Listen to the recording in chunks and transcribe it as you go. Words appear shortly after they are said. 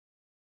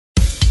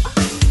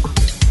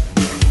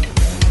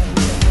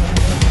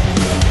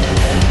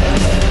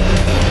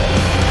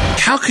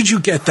How could you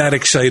get that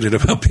excited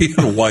about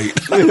being white?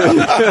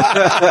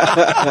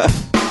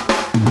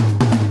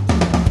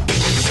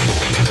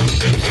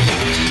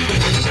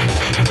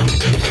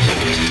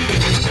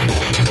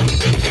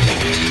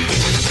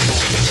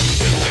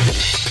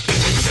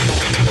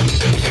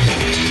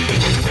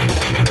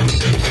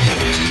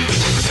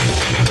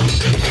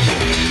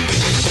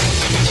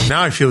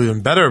 Now I feel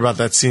even better about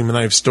that semen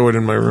I've stored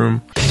in my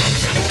room.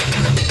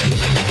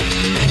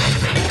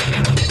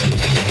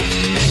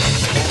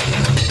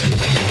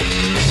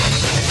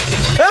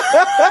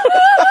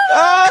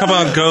 Come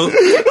on, goat.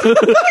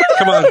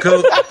 Come on,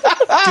 goat.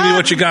 Give me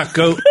what you got,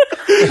 goat.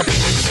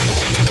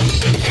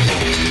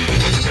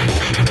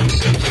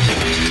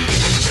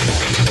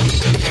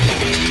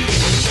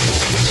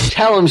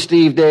 Tell him,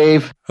 Steve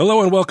Dave.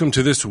 Hello and welcome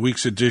to this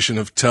week's edition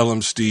of Tell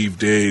 'em Steve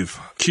Dave.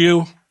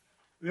 Q,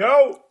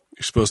 Yo.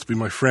 you're supposed to be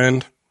my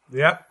friend.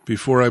 Yep.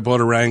 Before I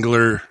bought a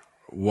Wrangler,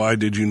 why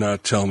did you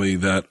not tell me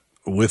that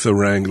with a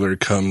Wrangler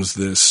comes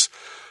this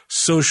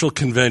social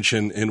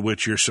convention in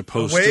which you're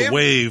supposed to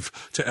wave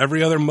to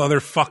every other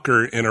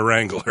motherfucker in a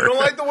Wrangler? You don't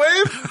like the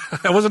wave?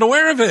 I wasn't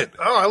aware of it.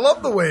 Oh, I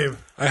love the wave.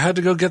 I had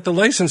to go get the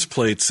license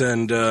plates,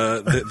 and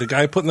the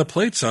guy putting the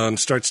plates on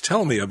starts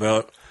telling me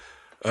about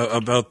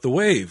the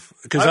wave,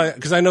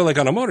 because I know, like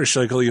on a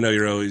motorcycle,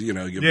 you're always you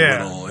give a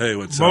little, hey,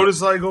 what's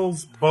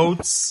motorcycles,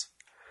 boats,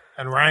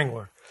 and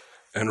Wrangler.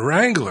 And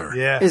Wrangler.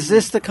 Yeah. Is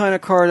this the kind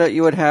of car that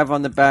you would have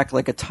on the back,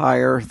 like a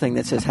tire thing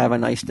that says "Have a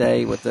nice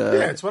day" with the?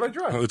 Yeah, it's what I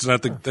drive. Oh,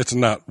 that's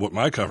not what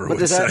my cover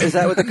would say. Is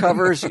that what the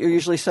covers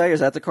usually say? Is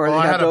that the car that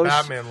I got had those? a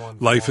Batman one.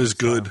 Life is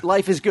good.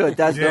 Life is good.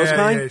 That's those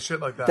kind. Yeah, shit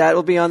like that. That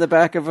will be on the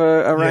back of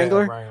a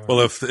Wrangler. Wrangler. Well,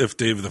 if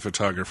Dave the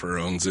photographer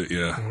owns it,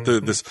 yeah.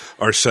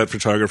 Our set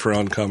photographer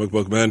on Comic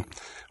Book Men,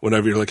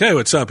 whenever you're like, hey,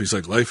 what's up? He's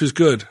like, life is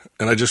good.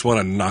 And I just want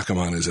to knock him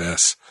on his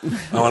ass.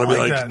 I want to be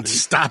like, that.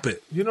 Stop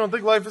it. You don't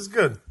think life is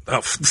good?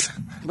 Oh.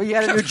 But you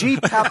had a new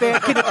Jeep. How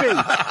bad can it be?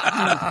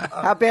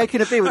 How bad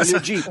can it be with a new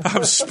Jeep?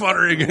 I'm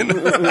sputtering and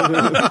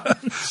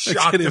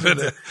Shocked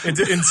into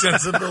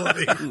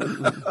insensibility.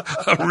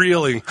 I'm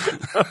reeling.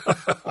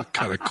 What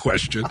kind of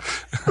question?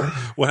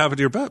 What happened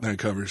to your Batman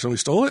cover? Somebody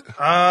stole it?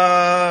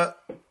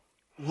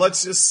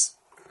 Let's just...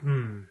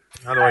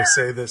 how do I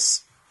say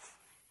this?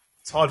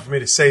 It's hard for me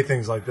to say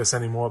things like this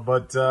anymore,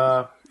 but...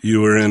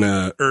 You were in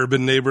a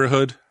urban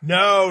neighborhood?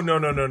 No.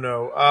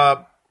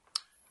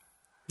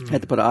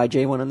 Had to put an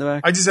IJ one on the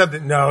back. I just have to...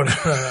 No.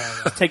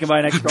 Taken by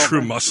an ex-girlfriend.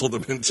 Drew muscled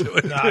him into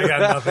it. No, I got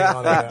nothing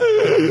on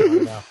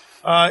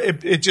that.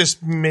 It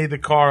just made the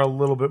car a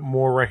little bit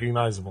more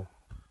recognizable.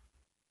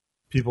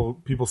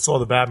 People saw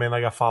the Batman.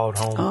 I got followed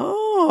home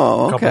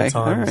Oh, a couple okay. of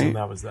times, All right. and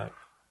that was that.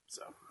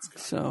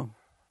 So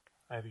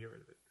I had to get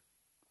rid of it.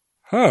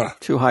 Huh.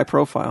 too high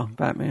profile,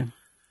 Batman.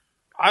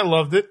 I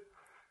loved it,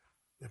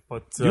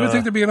 but You would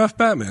think there'd be enough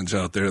Batmans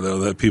out there,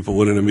 though, that people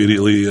wouldn't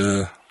immediately...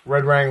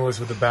 Red Wranglers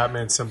with the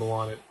Batman symbol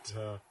on it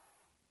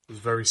was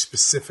very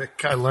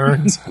specific. I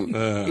learned.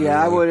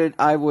 Yeah,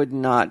 I would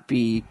not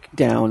be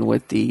down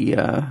with the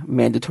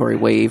mandatory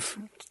wave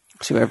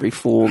to every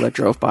fool that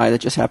drove by that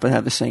just happened to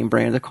have the same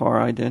brand of car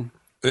I did.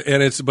 But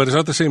it's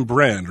not the same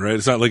brand, right?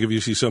 It's not like if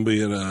you see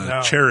somebody in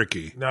a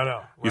Cherokee.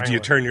 No. You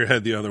turn your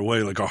head the other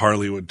way like a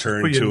Harley would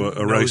turn to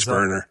a rice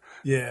burner.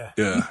 Yeah.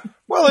 Yeah.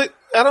 Well,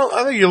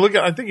 I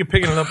think you're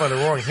picking it up by the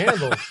wrong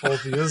handle, both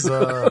of yous.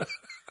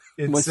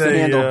 It's What's the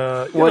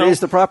handle? What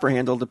is the proper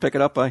handle to pick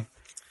it up by?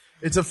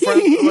 It's a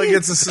friend, like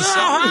it's a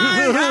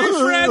society. Hi,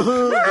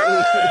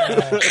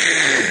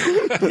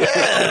 friend.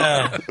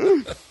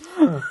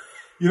 Yeah.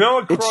 You know,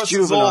 it crosses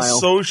juvenile. all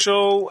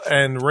social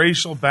and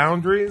racial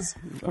boundaries.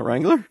 A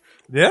Wrangler?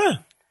 Yeah.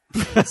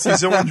 See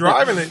someone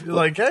driving it, you're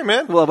like, hey,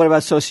 man. Well, what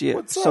about What's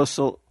up?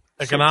 social?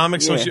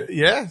 Economic, Yeah.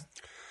 yeah.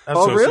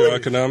 Oh, really?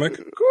 Socioeconomic?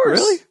 Of course.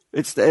 Really?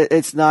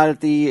 It's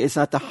not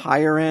the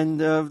higher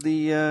end of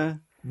the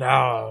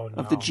No.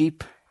 of the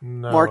Jeep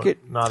No,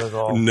 market. Not at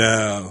all.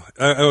 No.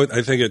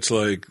 I think it's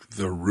like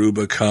the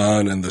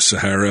Rubicon and the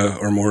Sahara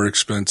are more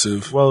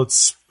expensive. Well,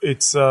 it's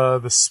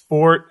the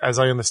Sport, as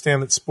I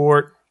understand it,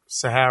 Sport,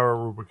 Sahara,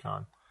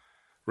 Rubicon.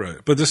 Right.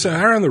 But the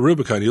Sahara and the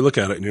Rubicon, you look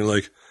at it and you're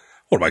like,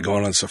 what, am I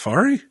going on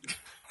safari?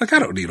 Like, I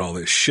don't need all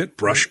this shit.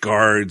 Brush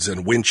guards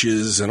and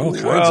winches and all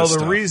kinds of Well, stuff.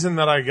 the reason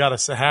that I got a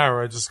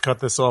Sahara, just cut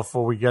this off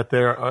before we get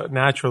there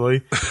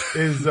naturally,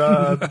 is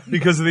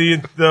because of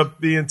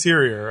the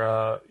interior.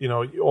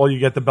 All you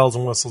get the bells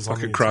and whistles on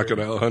the Fucking interior.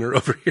 crocodile hunter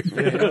over here.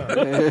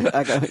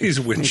 Yeah. He's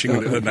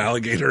winching an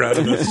alligator out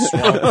of the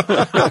swamp.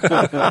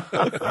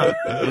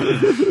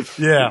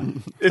 Yeah.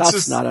 It's That's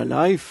just not a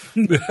knife.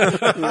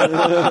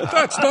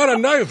 That's not a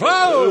knife.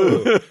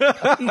 Oh,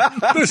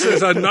 this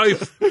is a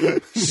knife,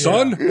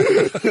 son.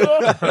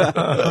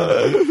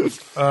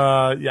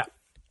 yeah.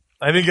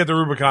 I didn't get the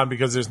Rubicon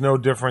because there's no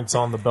difference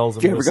on the bells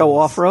and Did you ever whistles. go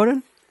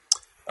off-roading?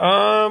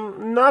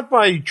 Not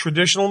by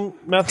traditional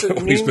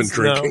method. He's been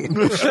drinking.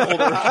 No. Is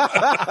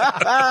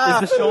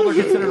the shoulder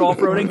considered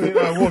off-roading?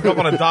 I woke up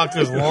on a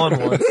doctor's lawn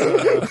once.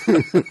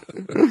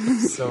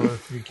 So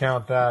if you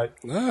count that.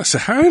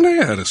 Sahara?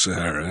 I had a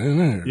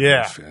Sahara.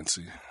 Yeah.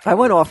 Fancy. I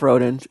went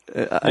off-roading.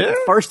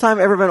 First time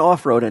ever been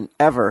off-roading,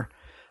 ever.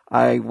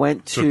 I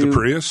went to... Took the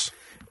Prius?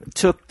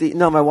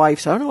 My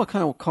wife's... I don't know what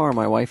kind of car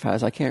my wife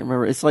has. I can't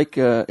remember. It's like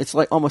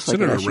almost like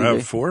Isn't an it a SUV.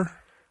 RAV4?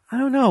 I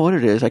don't know what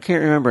it is. I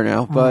can't remember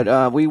now.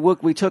 But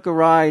we took a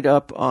ride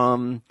up.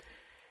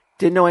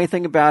 Didn't know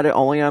anything about it.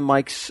 Only on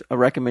Mike's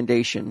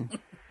recommendation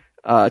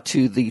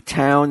to the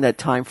town that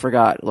time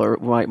forgot.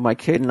 My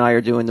kid and I are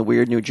doing the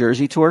Weird New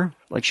Jersey tour.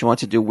 Like she wants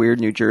to do weird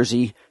New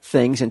Jersey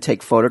things and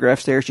take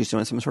photographs there. She's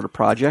doing some sort of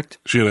project.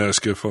 She had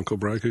asked if Uncle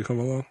Brian could come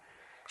along.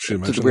 She To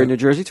mentioned the Weird that? New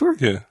Jersey tour?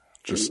 Yeah.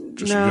 Just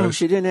No, you guys?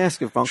 she didn't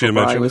ask if Uncle She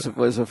Brian mentioned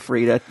was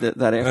free that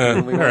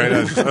afternoon. All right. I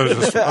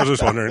was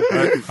just wondering.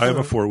 I have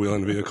a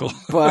 4-wheeling vehicle.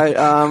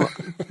 But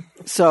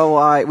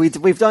so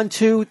we've done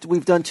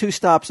two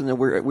stops in the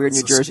Weird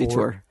New Jersey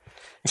tour.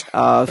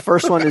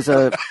 First one is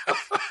a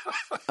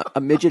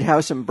midget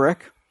house in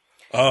brick.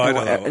 Oh, I know.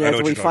 And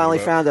after we finally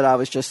found it, I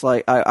was just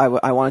like,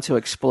 I wanted to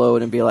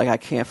explode and be like, I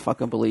can't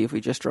fucking believe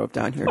we just drove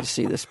down here to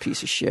see this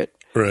piece of shit.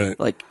 Right.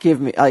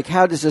 Like,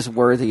 how does this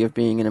worthy of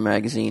being in a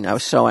magazine? I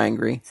was so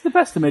angry. It's the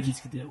best the midgets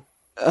could do.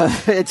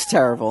 It's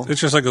terrible. It's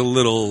just like a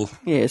little.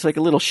 Yeah, it's like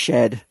a little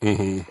shed.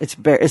 Mm-hmm. It's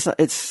bare.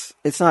 It's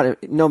not.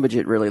 No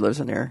midget really lives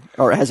in there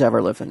or has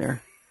ever lived in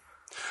there.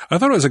 I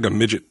thought it was like a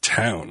midget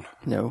town.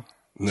 No.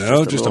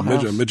 No, just a little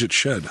house. midget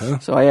shed, huh?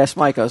 So I asked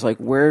Mike. I was like,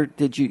 "Where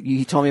did you?"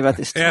 He told me about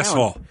this town.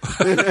 Asshole.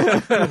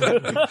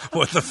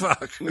 What the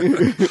fuck?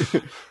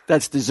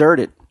 That's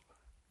deserted.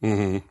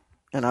 Mm-hmm.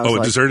 And I was a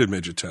like, deserted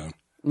midget town.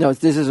 No,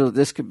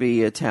 this could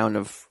be a town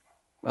of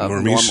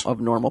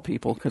normal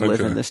people could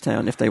live in this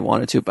town if they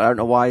wanted to. But I don't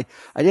know why.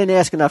 I didn't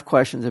ask enough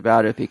questions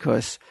about it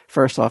because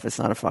first off, it's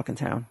not a fucking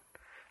town.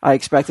 I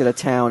expected a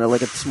town,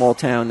 like a small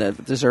town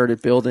that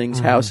deserted buildings,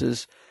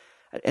 houses.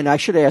 And I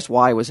should have asked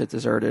why was it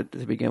deserted to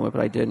begin with,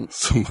 but I didn't.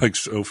 So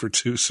Mike's 0 for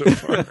 2 so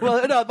far.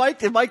 Well, no,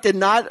 Mike did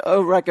not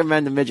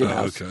recommend the midget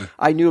house. Okay.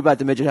 I knew about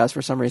the midget house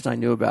for some reason. I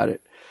knew about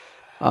it.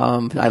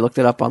 I looked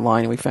it up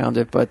online and we found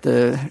it. But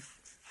the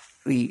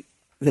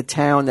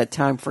town that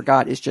time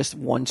forgot is just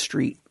one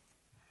street.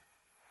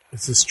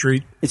 It's a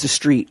street. It's a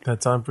street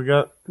that time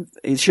forgot.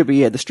 It should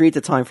be the street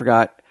that time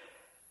forgot,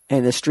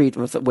 and the street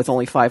with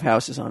only 5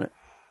 houses on it.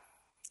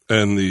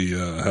 And the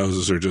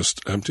houses are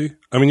just empty?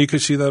 I mean, you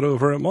could see that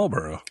over at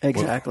Marlboro.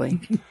 Exactly.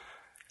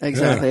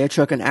 Exactly. Yeah. It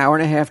took an hour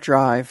and a half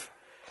drive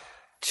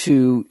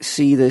to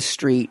see this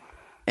street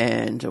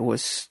and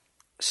was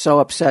so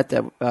upset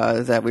that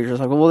we were just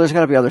like, well, there's got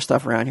to be other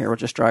stuff around here. We'll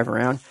just drive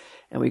around.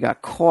 And we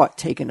got caught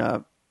taking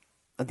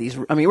these.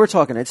 I mean, we're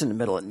talking, it's in the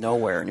middle of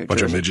nowhere in New Jersey.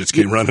 Bunch of midgets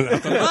came running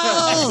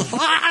out.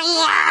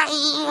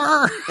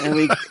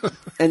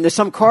 And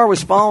some car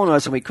was following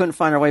us and we couldn't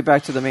find our way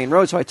back to the main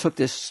road. So I took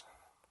this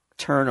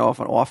turn off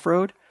an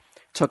off-road,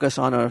 took us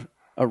on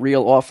a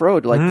real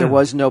off-road. Like there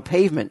was no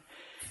pavement.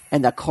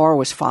 And the car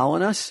was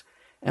following us.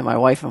 And my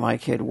wife and my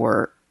kid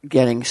were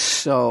getting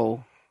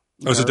so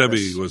nervous. So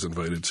Debbie was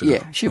invited too.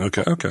 Yeah.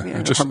 Okay.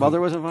 Yeah, her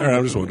mother was invited. All right,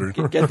 I'm just wondering.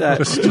 Get that.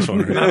 just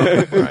wondering.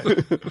 Right.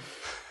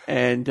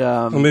 And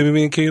well, maybe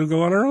me and Kate will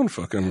go on our own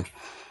fucking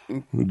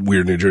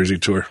weird New Jersey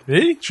tour.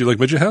 Me? Do you like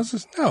midget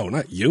houses? No,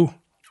 not you.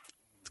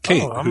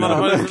 Kate. I'm not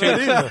invited for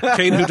that either.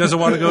 Kate, who doesn't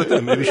want to go with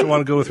them. Maybe she'll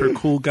want to go with her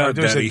cool There's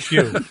goddaddy. a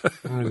queue.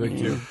 There's a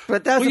queue.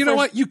 but that's Well, you know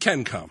what? You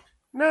can come.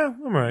 No,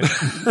 I'm right.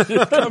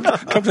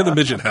 Come to the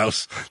midget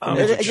house.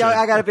 I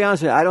got to be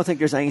honest with you. I don't think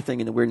there's anything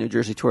in the Weird New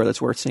Jersey tour that's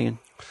worth seeing.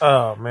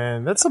 Oh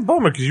man, that's a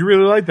bummer because you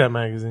really like that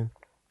magazine.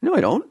 No,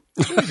 I don't.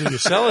 You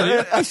sell it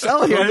here. I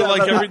sell it here.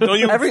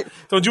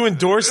 Don't you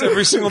endorse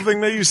every single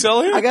thing that you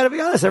sell here? I got to be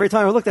honest. Every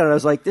time I looked at it, I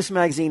was like, this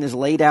magazine is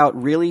laid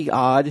out really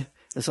odd.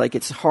 It's like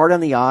it's hard on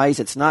the eyes.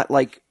 It's not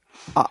like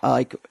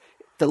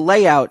the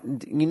layout.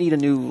 You need a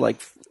new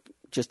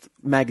just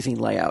magazine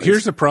layout.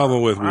 Here's the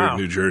problem with Weird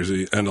New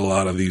Jersey and a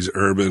lot of these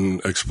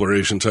urban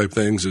exploration type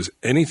things is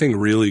anything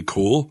really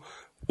cool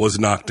was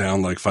knocked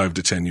down like 5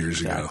 to 10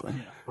 years ago.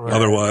 Right.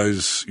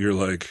 Otherwise, you're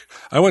like,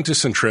 I went to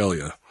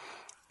Centralia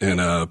in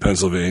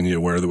Pennsylvania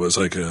where there was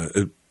like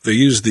they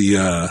used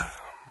the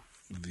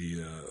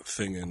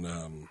thing in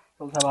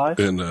Hills Have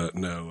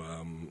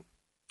Eyes?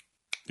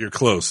 You're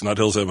close, not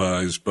Hills Have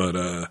Eyes,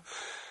 but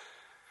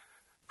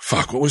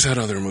fuck, what was that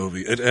other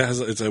movie?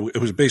 It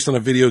was based on a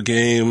video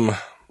game.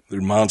 They're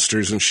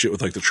monsters and shit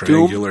with like the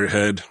triangular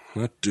head.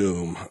 Not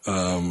Doom.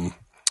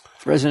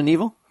 Resident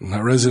Evil?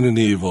 Not Resident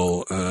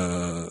Evil.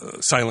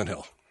 Silent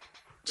Hill.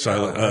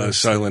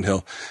 Silent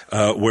Hill,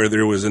 where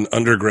there was an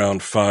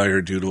underground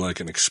fire due to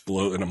like a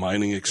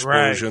mining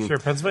explosion. Right, sure,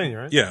 Pennsylvania,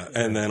 right? Yeah,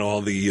 and then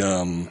all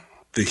the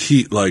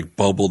heat like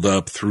bubbled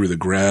up through the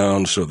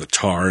ground, so the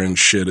tar and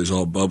shit is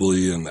all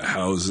bubbly, and the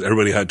houses,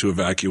 everybody had to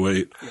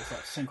evacuate.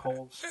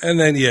 Sinkholes. And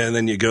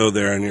then you go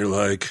there and you're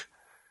like,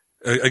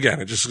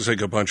 again, it just looks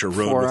like a bunch of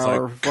road with like 4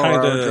 hour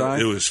kind of,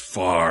 it was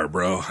far,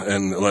 bro.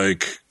 And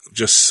like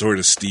just sort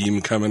of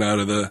steam coming out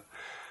of the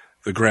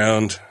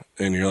ground.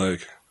 And you're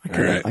like, all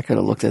right. I could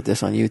have looked at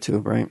this on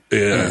YouTube, right?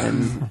 Yeah.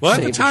 Well,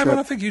 at the time, I trip.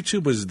 don't think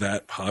YouTube was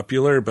that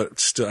popular, but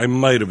still, I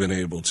might have been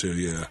able to,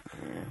 yeah.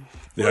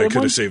 Yeah, Well, I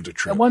could have saved a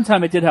trip. At one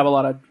time, it did have a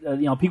lot of,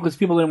 people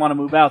didn't want to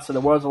move out, so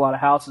there was a lot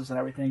of houses and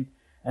everything.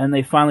 And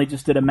they finally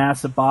just did a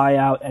massive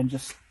buyout and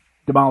just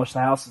demolished the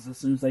houses as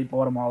soon as they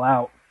bought them all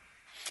out.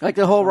 Like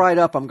the whole ride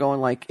up, I'm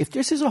going like, if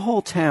this is a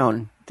whole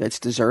town that's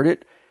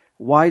deserted,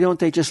 why don't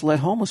they just let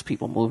homeless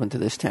people move into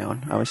this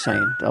town? I was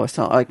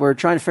telling, like, we're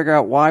trying to figure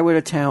out why would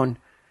a town.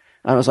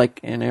 I was like,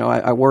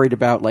 I worried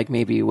about like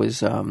maybe it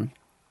was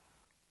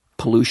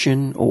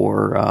pollution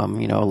or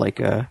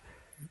like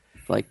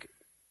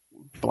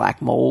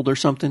black mold or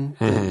something.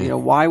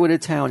 Mm-hmm. Why would a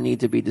town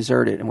need to be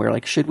deserted? And we're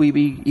like, should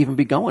we even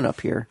be going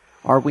up here?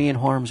 Are we in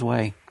harm's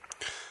way?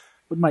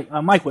 But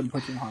Mike wouldn't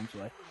put you in harm's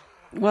way.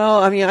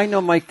 Well, I mean, I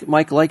know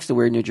Mike likes to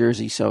wear New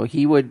Jersey, so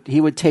he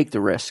would take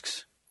the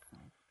risks.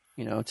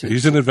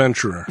 He's an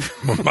adventurer,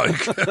 Mike.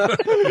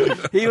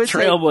 He would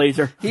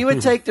Trailblazer. He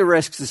would take the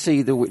risks to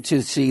see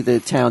the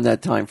town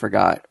that time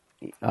forgot.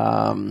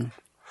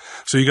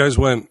 So you guys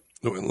went.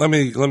 Let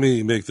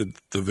me make the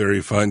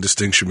very fine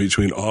distinction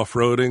between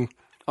off-roading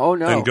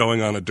and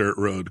going on a dirt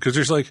road, because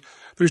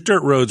there's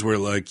dirt roads where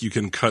like you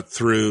can cut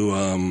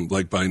through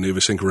like by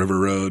Navesink River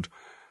Road,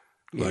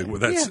 like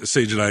that's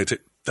Sage and I.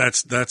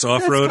 That's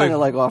off-roading. Kind of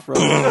like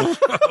off-roading.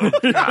 Oh,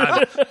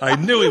 God. I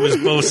knew he was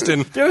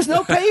boasting. There's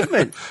no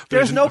pavement.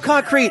 There's no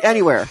concrete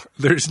anywhere.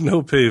 There's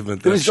no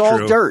pavement. It was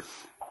all dirt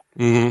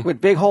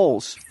with big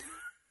holes.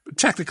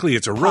 Technically,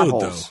 it's a road,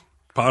 Potholes. though.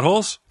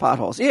 Potholes?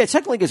 Potholes. Yeah,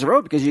 technically it's a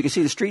road because you can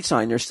see the street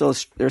sign. There's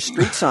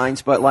street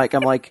signs, but like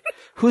I'm like,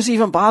 who's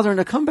even bothering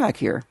to come back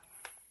here?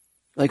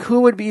 Like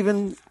who would be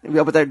even?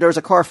 But there was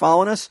a car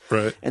following us,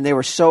 right? And they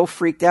were so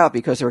freaked out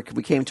because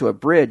we came to a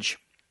bridge.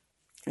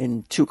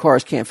 And 2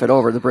 cars can't fit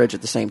over the bridge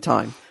at the same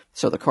time.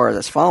 So the car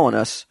that's following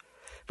us,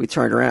 I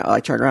turned around.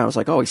 I was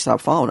like, oh, he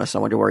stopped following us. I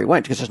wonder where he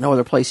went because there's no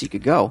other place he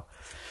could go.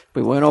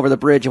 We went over the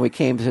bridge and we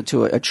came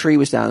to a tree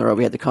was down the road.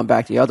 We had to come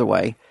back the other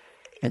way.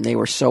 And they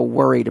were so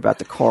worried about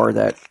the car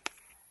that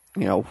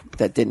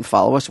didn't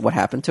follow us. What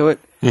happened to it?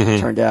 Mm-hmm.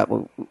 Turned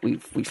out we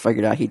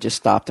figured out he just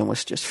stopped and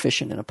was just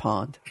fishing in a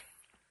pond.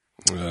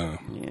 He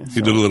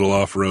did a little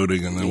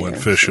off-roading and then went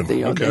fishing.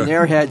 In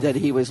their head that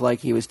he was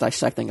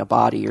dissecting a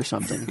body or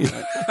something.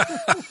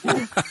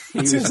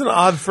 It seems an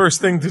odd first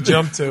thing to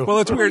jump to. Well,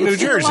 it's weird in New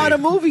Jersey. A lot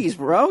of movies,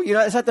 bro.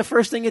 Is that the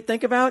first thing you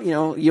think about? You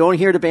don't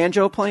hear the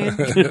banjo playing?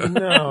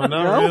 No,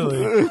 not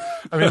really.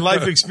 I mean,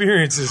 life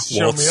experiences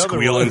show me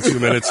squealing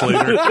 2 minutes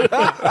later.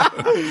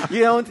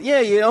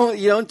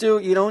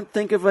 You don't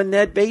think of a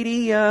Ned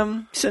Beatty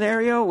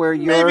scenario where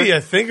you're... Maybe I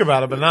think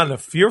about it, but not in a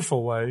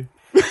fearful way.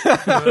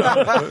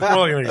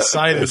 Well,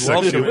 excited,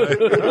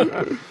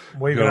 welcoming,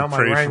 waving out my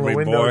Wrangler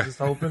window, just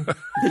hoping.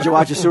 Did you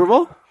watch the Super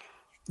Bowl?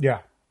 Yeah.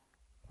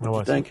 What do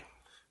you think?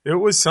 It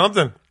was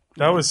something.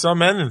 That was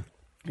some ending.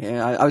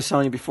 Yeah, I was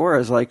telling you before, I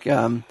was like,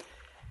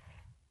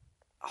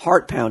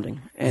 heart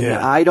pounding.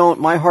 And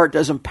my heart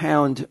doesn't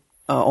pound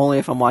only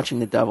if I'm watching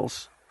the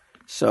Devils.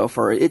 So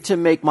for it to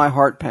make my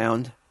heart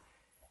pound,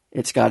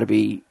 it's got to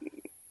be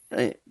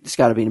an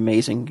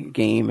amazing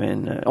game,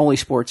 and only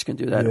sports can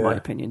do that, in my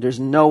opinion. There's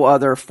no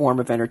other form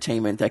of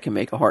entertainment that can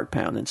make a heart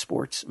pound than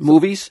sports.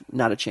 Movies,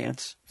 not a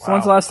chance. So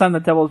when's the last time the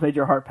Devils made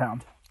your heart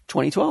pound?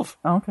 2012.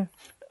 Oh, okay.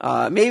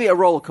 Maybe a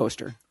roller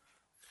coaster.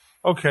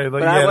 Okay,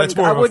 that's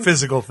more of a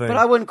physical thing. But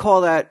I wouldn't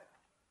call that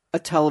a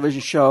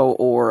television show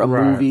or a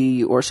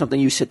movie or something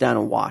you sit down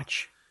and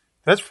watch.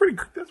 That's pretty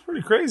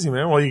crazy,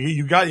 man. Well,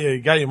 you got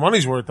your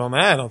money's worth on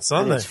that on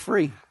Sunday. And it's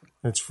free.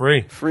 It's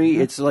free. Free.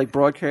 It's like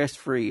broadcast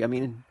free. I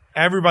mean,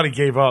 everybody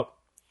gave up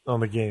on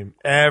the game.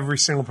 Every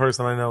single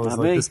person I know is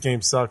like, this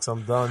game sucks.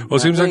 I'm done. Well,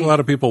 it seems like a lot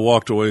of people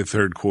walked away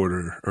third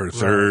quarter or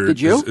third.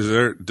 Did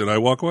you? Did I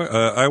walk away?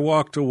 I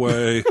walked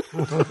away.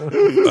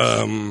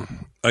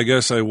 I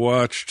guess I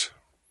watched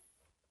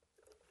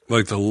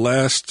like the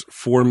last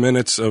 4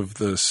 minutes of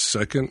the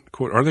second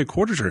quarter. Are they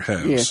quarters or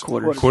halves? Yeah,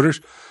 quarters.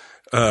 Quarters.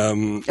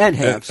 And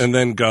halves. And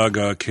then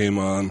Gaga came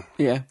on.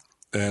 Yeah.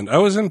 And I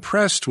was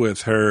impressed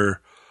with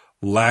her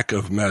lack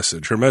of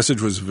message. Her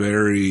message was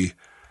very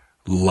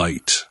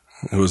light.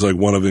 It was like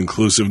one of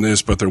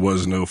inclusiveness, but there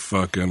was no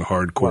fucking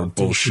hardcore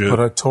bullshit. She put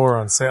a tour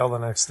on sale the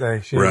next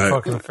day. She didn't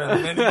fucking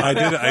offend anybody. I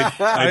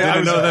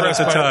didn't know that at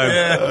the time.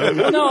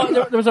 Yeah.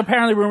 No, there was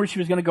apparently rumors she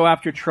was going to go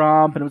after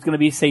Trump, and it was going to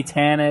be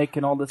satanic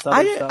and all this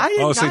other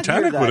stuff.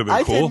 Satanic would have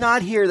been cool. I did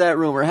not hear that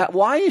rumor.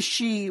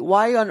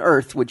 Why on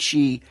earth would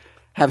she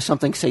have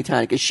something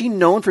satanic? Is she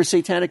known for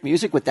satanic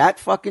music with that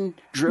fucking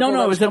dribble?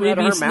 No, it was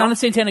not a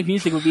satanic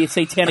music. It would be a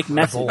satanic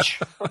message.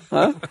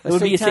 Huh? It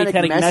would be a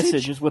satanic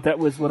message. Is what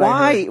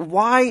I heard.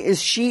 Why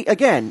is she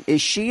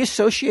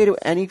associated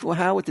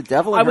anyhow with the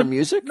devil in her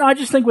music? No, I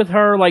just think with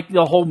her, like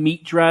the whole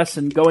meat dress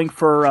and going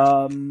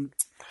for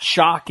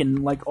shock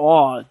and like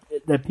awe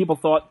that people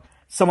thought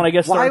someone, I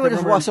guess. Why would be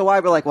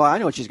like, well, I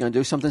know what she's going to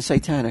do, something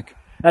satanic.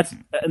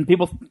 and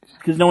people,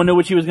 because no one knew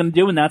what she was going to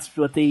do, and that's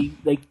what they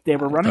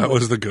were running. That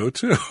with. was the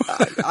go-to.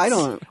 I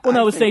don't. Well,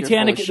 no, it was think you're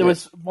satanic. full of There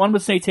was shit. one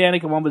was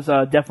satanic, and one was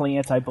definitely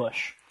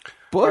anti-Bush.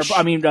 Bush.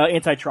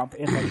 Anti-Trump.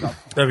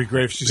 That'd be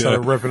great if she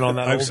started ripping on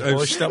that I've- old I've-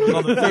 Bush that was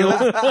on the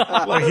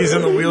field. Like he's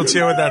in the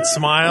wheelchair with that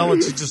smile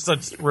and she just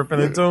starts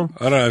ripping into him.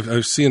 I don't know.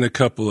 I've seen a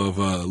couple of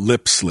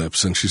lip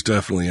slips, and she's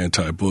definitely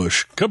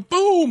anti-Bush.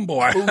 Kaboom,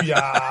 boy!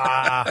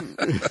 Yeah.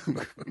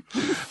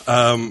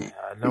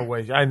 No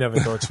way. I never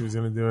thought she was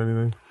going to do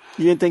anything.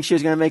 You didn't think she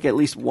was going to make at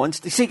least one?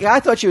 See, I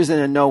thought she was in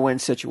a no-win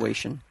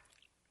situation.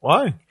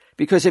 Why?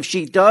 Because if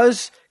she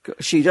does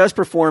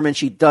perform and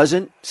she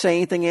doesn't say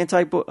anything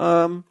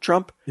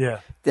anti-Trump, Yeah.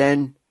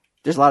 then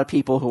there's a lot of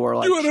people who are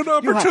like, You had an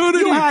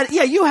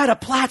opportunity. You had a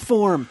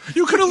platform.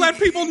 You could have let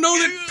people know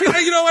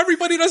that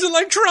everybody doesn't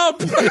like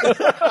Trump.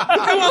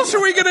 How else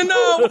are we going to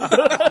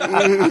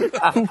know?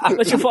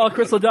 Unless you follow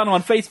Chris Lodano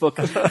on Facebook.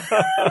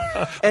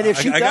 And if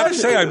she I gotta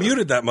does, say, I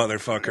muted that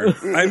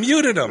motherfucker. I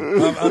muted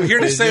him. I'm here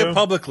to say it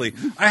publicly.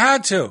 I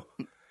had to,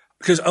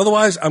 because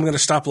otherwise, I'm going to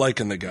stop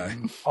liking the guy.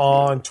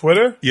 On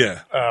Twitter?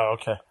 Yeah, Oh,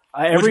 okay.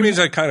 which means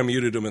I kind of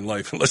muted him in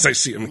life, unless I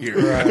see him here.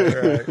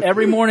 Right.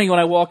 Every morning when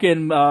I walk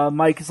in,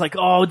 Mike is like,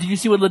 "Oh, did you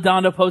see what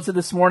Lodano posted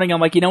this morning?"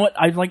 I'm like, "You know what?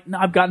 No,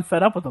 I've gotten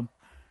fed up with him."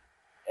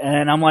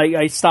 And I'm like,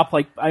 I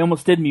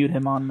almost did mute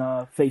him on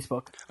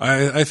Facebook.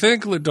 I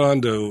think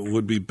Ladondo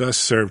would be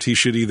best served. He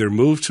should either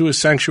move to a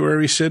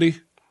sanctuary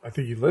city. I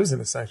think he lives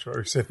in a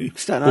sanctuary city.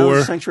 Staten Island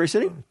or- Sanctuary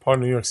City. Part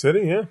of New York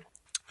City, yeah.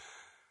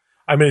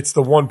 I mean, it's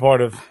the one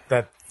part of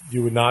that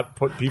you would not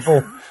put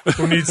people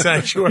who need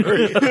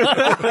sanctuary. Say.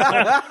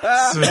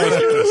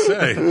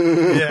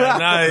 Yeah,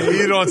 no,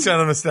 you don't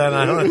send him to Staten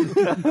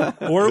Island.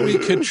 Or we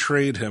could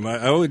trade him.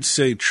 I would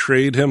say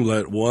trade him.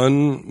 Let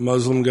one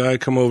Muslim guy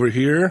come over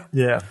here.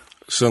 Yeah.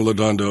 Send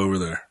Ladondo over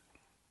there.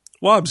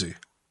 Wabsy.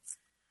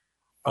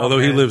 Although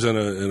he man. lives in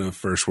a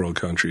first world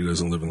country, he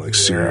doesn't live in like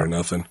Syria or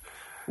nothing.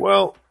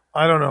 Well,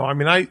 I don't know. I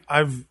mean, I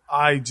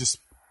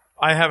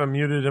haven't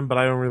muted him, but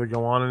I don't really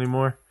go on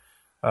anymore.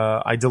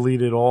 I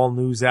deleted all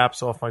news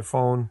apps off my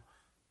phone.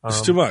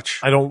 It's too much.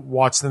 I don't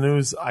watch the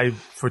news.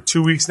 For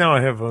 2 weeks now,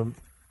 I have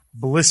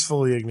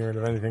blissfully ignorant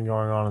of anything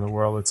going on in the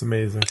world. It's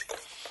amazing.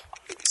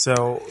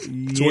 So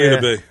It's a way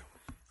to be.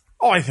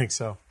 Oh, I think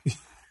so.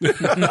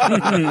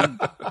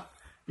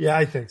 Yeah,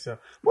 I think so.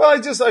 Well,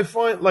 I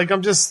find like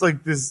I'm just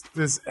like this,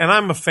 and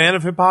I'm a fan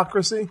of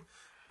hypocrisy,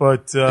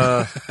 but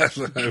I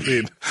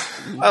mean,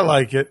 I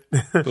like it.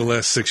 the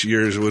last 6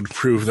 years would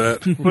prove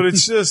that. But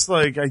it's just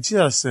like I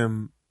just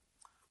am.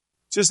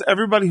 Just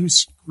everybody who's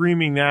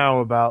screaming now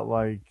about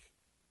like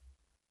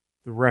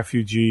the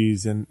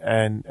refugees and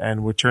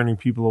we're turning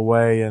people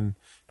away and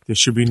there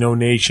should be no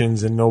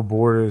nations and no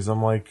borders.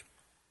 I'm like,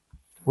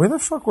 where the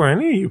fuck were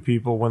any of you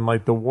people when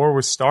like the war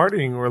was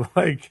starting or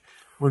like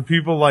when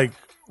people like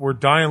were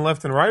dying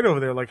left and right over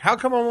there? Like, how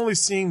come I'm only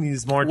seeing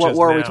these marches? What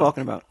war now? are we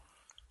talking about?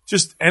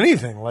 Just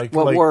anything. Like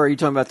What like, war are you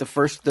talking about?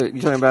 You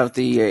talking about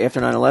the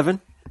after 9/11?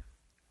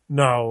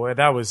 No,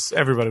 that was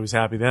everybody was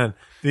happy then.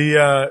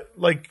 The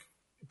like.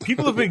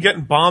 People have been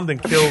getting bombed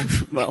and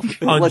killed Well,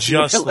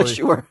 unjustly. unless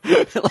you were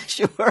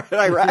an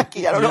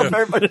Iraqi. I don't know if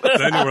everybody.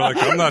 Then you were like,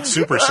 I'm not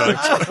super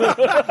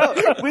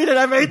psyched. We didn't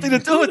have anything to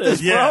do with this,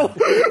 Yeah.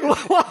 bro.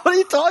 What are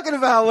you talking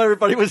about? When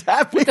everybody was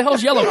happy. What the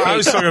hell's yellow I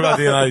was cake? talking about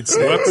the United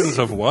States. Weapons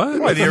of what?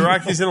 Why, the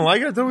Iraqis didn't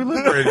like it? I thought we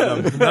liberated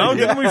them. No,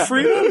 didn't we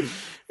free them?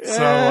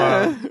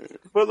 So,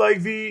 but like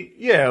like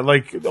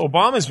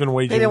Obama's been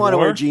waging They didn't want to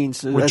war wear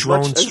jeans with as drone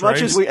much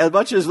strikes. as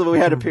much as we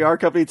had a PR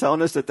company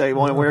telling us that they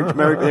want to wear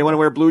they want to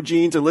wear blue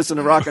jeans and listen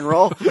to rock and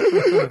roll.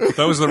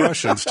 That was the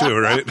Russians too,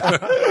 right?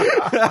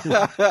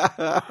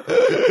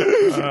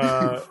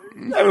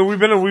 I mean,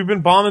 we've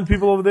been bombing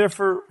people over there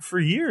for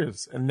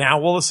years, and now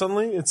all of a sudden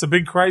it's a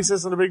big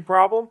crisis and a big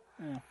problem.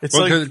 It's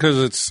Well, like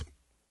because it's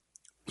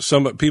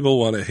some people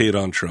want to hate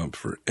on Trump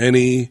for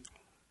any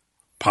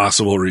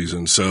possible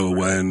reason. So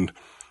when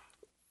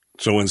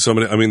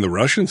somebody, I mean, the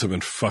Russians have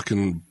been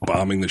fucking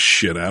bombing the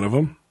shit out of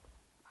him.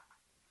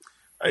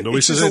 Nobody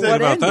it's says just anything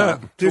what about end,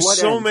 that. though? there's what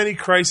so end? many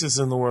crises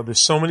in the world.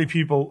 There's so many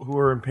people who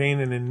are in pain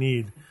and in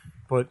need,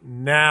 but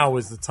now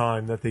is the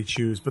time that they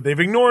choose. But they've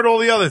ignored all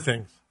the other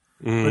things.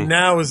 But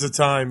now is the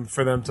time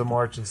for them to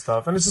march and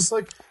stuff. And it's just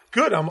like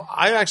good.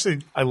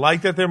 I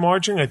like that they're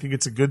marching. I think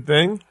it's a good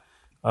thing.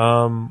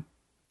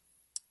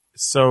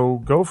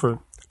 So go for it.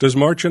 Does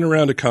marching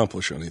around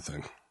accomplish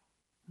anything?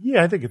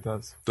 Yeah, I think it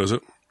does. Does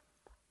it?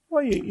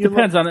 Well, you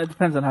Depends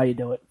on how you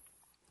do it.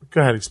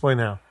 Go ahead, explain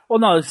how. Well,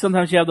 no,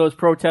 sometimes you have those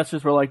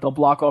protesters where like they'll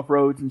block off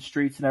roads and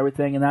streets and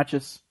everything, and that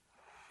just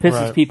pisses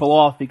Right. people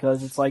off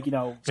because it's like, you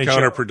know, It's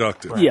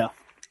counterproductive. yeah.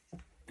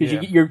 Because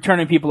Yeah. you're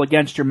turning people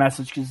against your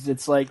message because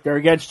it's like they're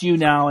against you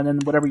now, and then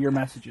whatever your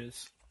message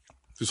is.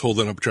 Just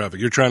holding up traffic.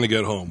 You're trying to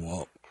get home,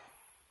 Walt.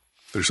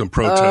 There's some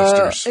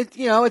protesters.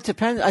 It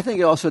depends. I think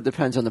it also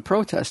depends on the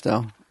protest,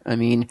 though. I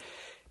mean,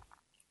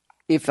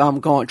 if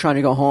I'm trying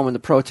to go home and the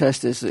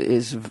protest is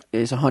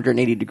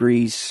 180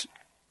 degrees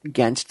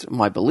against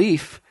my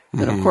belief,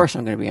 then of course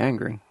I'm going to be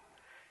angry.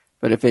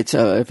 But if it's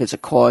a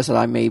cause that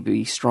I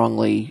maybe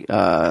strongly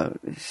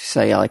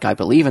say like I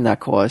believe in that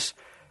cause,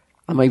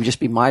 I might just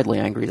be mildly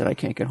angry that I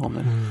can't get home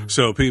then.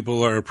 So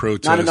people are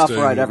protesting. Not enough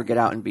where I'd ever get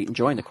out and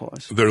join the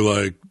cause. They're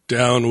like,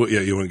 down. Yeah,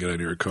 you want to get out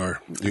of your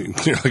car. You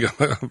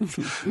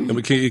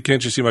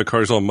can't just see my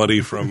car's all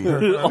muddy from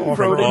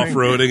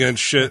off-roading and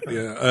shit.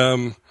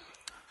 Yeah.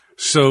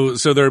 So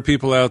there are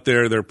people out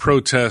there. They're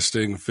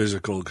protesting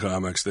physical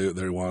comics.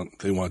 They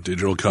want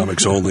digital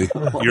comics only.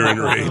 You're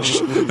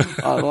enraged.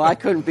 Well, I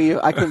couldn't be.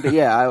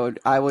 Yeah,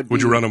 I would.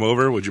 Would you run them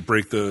over? Would you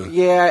break the?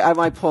 Yeah, I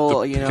might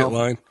pull. Picket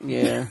line.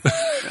 Yeah,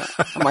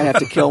 I might have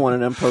to kill one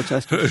of them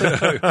protesters. Do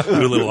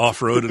a little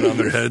off-roading on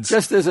their heads.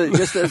 Just as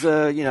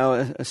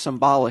a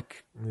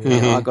symbolic.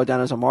 I'll go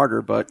down as a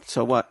martyr. But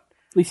so what?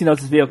 At least he knows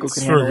his vehicle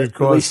can handle it.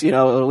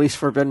 At least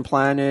Forbidden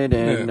Planet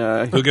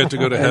and he'll get to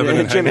go to heaven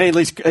and Jim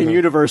Haley's and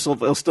Universal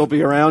will still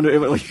be around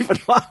even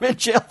while I'm in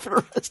jail for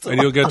the rest of and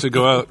you'll get to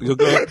go out. You'll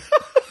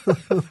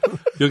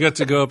get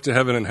to go up to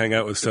heaven and hang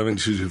out with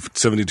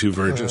 72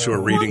 virgins who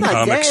are reading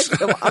comics.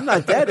 I'm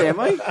not dead, am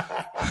I?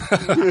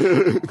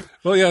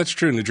 Well, yeah, it's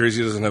true. New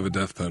Jersey doesn't have a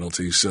death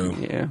penalty, so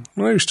yeah.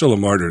 Well, you're still a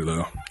martyr,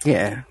 though.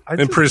 Yeah,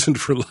 imprisoned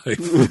for life.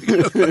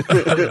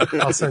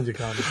 I'll send you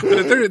comics.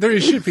 There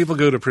is shit. People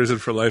go to prison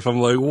for life. I'm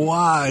like,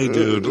 why,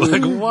 dude?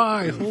 Like,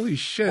 why? Holy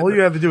shit! All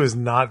you have to do is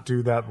not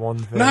do that one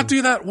thing. Not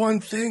do that one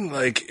thing.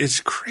 Like, it's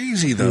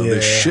crazy though.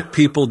 The shit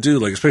people do,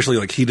 like especially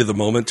like heat of the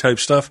moment type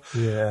stuff.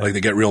 Yeah. Like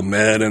they get real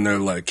mad and they're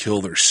like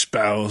kill their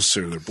spouse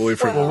or their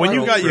boyfriend. Well, when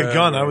you got your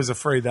gun, I was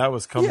afraid that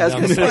was coming down.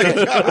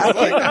 I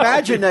can't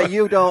imagine that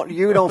you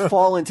don't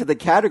fall into the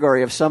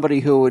category of somebody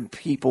who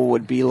people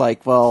would be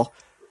like, well,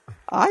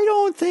 I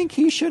don't think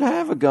he should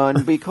have a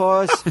gun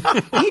because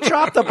he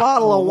dropped a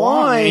bottle of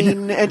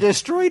wine and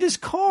destroyed his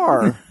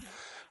car.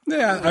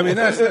 Yeah, I mean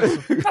that's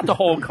not the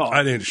whole car.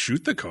 I didn't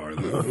shoot the car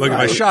though. Like if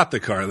I shot the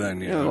car,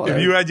 then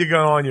if you had your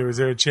gun on you, is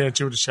there a chance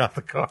you would have shot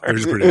the car?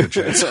 There's a pretty good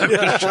chance I would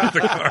have shot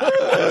the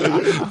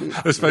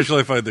car.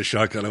 Especially if I had the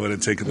shotgun, I would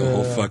have taken the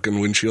whole fucking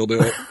windshield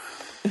out.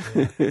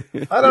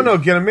 I don't know,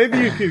 Genna. Maybe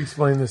you could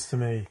explain this to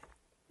me.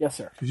 Yes,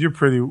 sir. Because you're a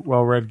pretty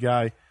well-read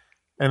guy,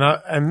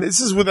 and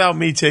this is without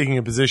me taking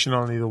a position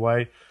on either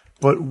way.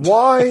 But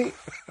why?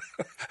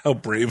 How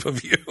brave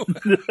of you!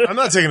 I'm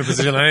not taking a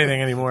position on anything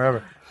anymore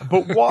ever.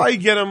 But why,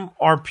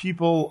 are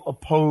people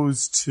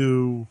opposed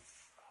to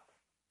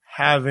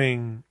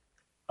having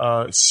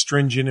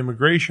stringent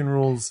immigration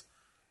rules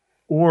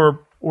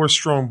or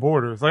strong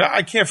borders? Like,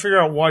 I can't figure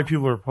out why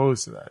people are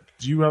opposed to that.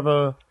 Do you have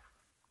a?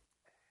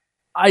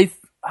 I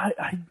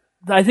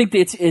think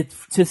it's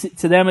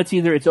to them it's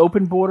either it's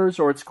open borders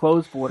or it's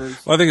closed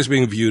borders. Well, I think it's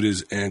being viewed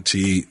as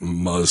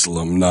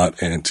anti-Muslim,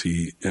 not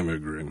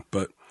anti-immigrant.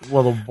 But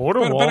the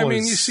border wall. But I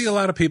mean, you see a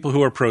lot of people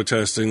who are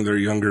protesting. They're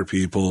younger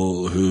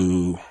people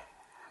who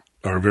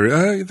are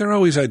very. They're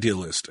always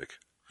idealistic.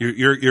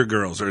 Your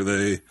girls, are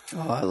they?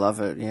 Oh, I love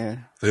it. Yeah,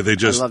 they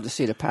just. I love to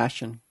see the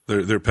passion.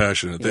 They're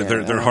passionate. Yeah,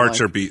 their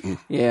hearts are beating.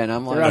 Yeah, and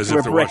I'm like, as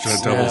if they're watching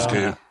a Devils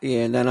game. Yeah,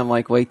 and then I'm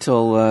like, wait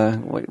till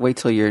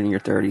you're in your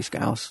 30s,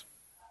 gals.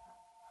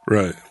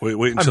 Right. Wait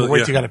until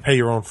you got to pay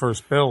your own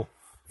first bill.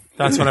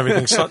 That's when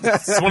everything starts.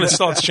 That's when it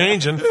starts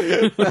changing.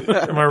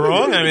 Am I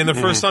wrong? I mean, the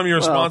first time you're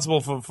responsible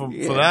for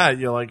that,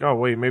 you're like, oh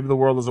wait, maybe the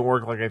world doesn't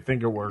work like I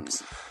think it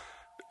works.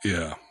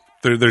 Yeah,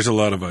 there's a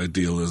lot of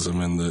idealism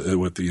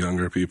with the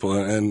younger people,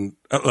 and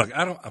look,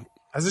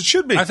 as it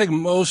should be. I think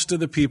most of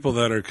the people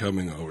that are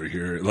coming over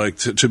here, like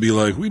to be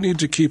like, we need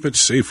to keep it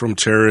safe from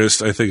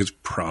terrorists. I think it's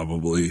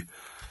probably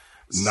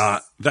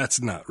not.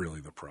 That's not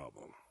really the problem.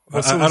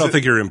 I don't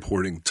think you're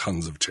importing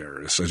tons of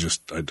terrorists.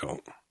 I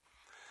don't.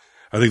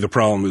 I think the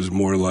problem is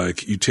more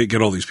like you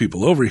get all these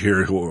people over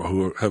here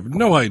who have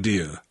no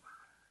idea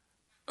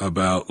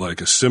about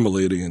like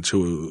assimilating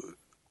into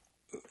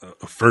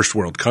a first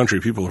world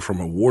country. People are from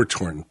a war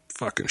torn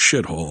fucking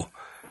shithole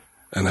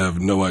and have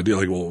no idea.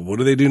 Like, well, what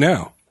do they do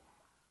now?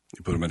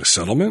 You put them in a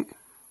settlement,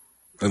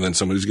 and then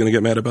somebody's going to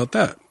get mad about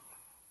that.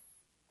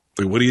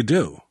 Like, what do you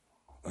do?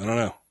 I don't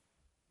know.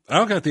 I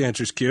don't got the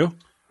answers, Q.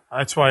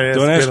 That's why I asked.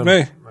 Don't ask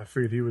me. I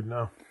figured he would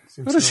know.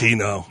 What does he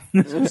know?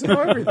 Seems to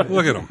know everything.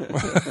 Look at him.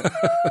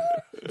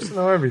 Seems to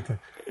know everything.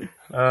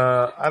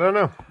 I don't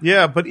know.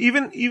 Yeah, but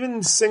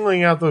even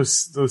singling out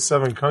those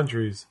 7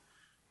 countries,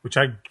 which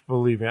I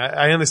believe in,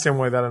 I understand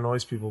why that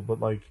annoys people. But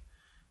like,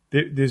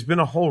 there's been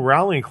a whole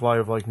rallying cry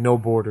of like no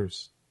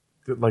borders.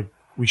 That like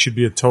we should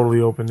be a totally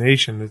open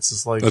nation. It's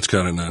just like that's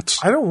kind of nuts.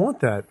 I don't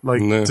want that. Like,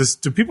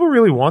 do people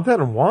really want that,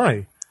 and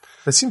why?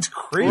 That seems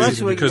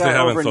crazy. Because they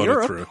haven't thought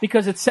it through.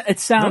 Because it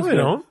sounds good.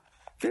 Don't.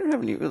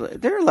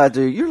 They're allowed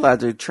to. You're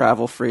allowed to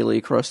travel freely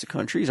across the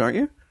countries, aren't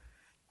you?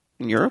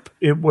 In Europe,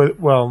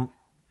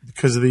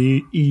 because of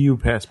the EU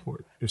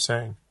passport. You're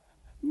saying.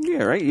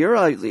 Yeah, right. You're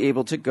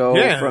able to go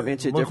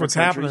into different countries.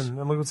 Happening,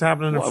 and look what's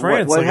happening in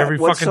France. Every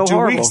fucking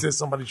 2 weeks, there's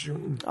somebody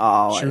shooting.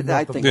 Oh,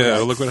 I think. Yeah,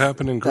 look what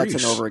happened in Greece.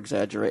 That's an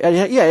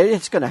over-exaggeration. Yeah,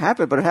 it's going to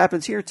happen, but it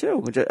happens here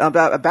too.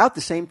 About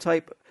the same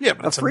type. Yeah,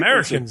 but it's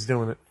Americans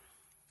doing it.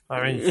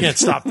 I mean, you can't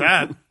stop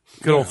that.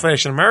 good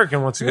old-fashioned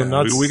American wants to go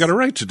nuts. We got a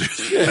right to do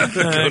that.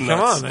 Come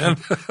on, man.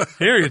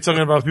 Here you're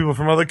talking about people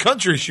from other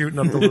countries shooting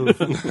up the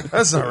Louvre.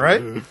 That's not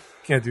right.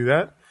 Can't do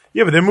that.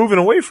 Yeah, but they're moving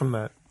away from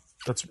that.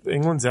 That's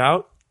England's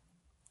out.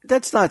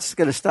 That's not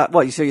going to stop.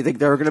 What, you think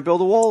they're going to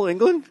build a wall,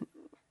 England?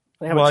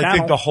 Well, I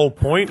think the whole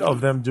point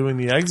of them doing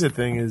the Brexit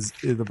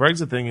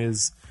thing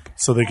is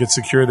so they could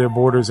secure their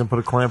borders and put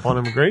a clamp on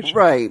immigration.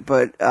 Right,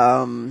 but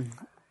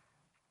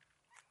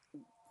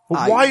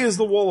why is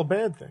the wall a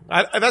bad thing?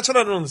 That's what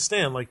I don't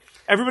understand. Like,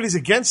 everybody's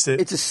against it.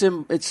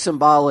 It's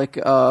symbolic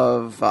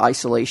of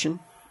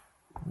isolation.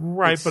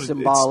 Right, it's but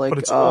symbolic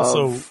it's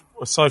also,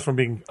 aside from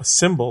being a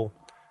symbol,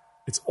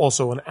 it's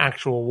also an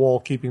actual wall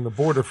keeping the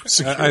border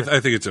secure.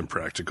 I think it's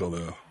impractical,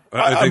 though.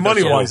 I think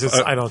money-wise,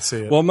 I don't see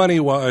it. Well,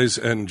 money-wise,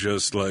 and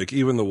just like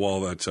even the wall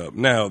that's up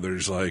now,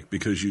 there's like,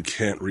 because you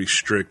can't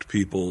restrict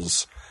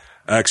people's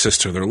access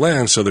to their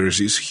land, so there's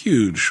these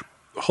huge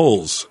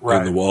holes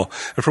in the wall.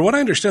 And from what I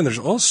understand, there's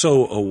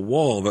also a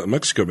wall that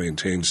Mexico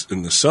maintains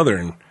in the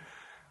southern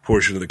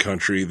portion of the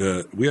country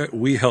that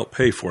we help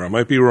pay for. I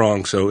might be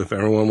wrong, so if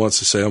everyone wants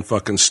to say I'm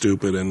fucking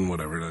stupid and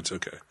whatever, that's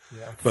okay.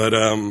 Yeah. But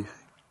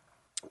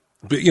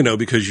you know,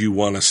 because you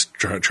want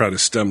to try to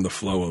stem the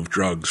flow of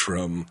drugs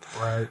from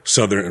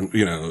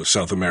southern,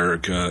 South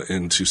America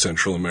into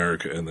Central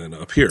America and then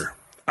up here.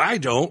 I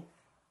don't.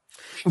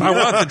 I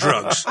want the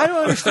drugs. I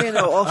don't understand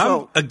though.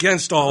 Also, I'm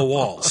against all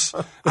walls.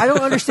 I don't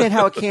understand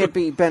how it can't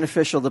be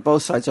beneficial to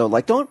both sides though.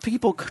 Like, don't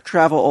people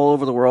travel all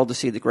over the world to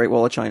see the Great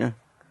Wall of China?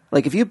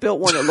 Like, if you built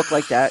one that looked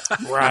like that,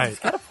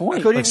 right? Got a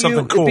point. Couldn't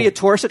cool. It'd be a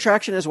tourist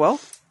attraction as well?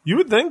 You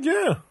would think,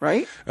 yeah.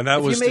 Right? And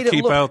that was to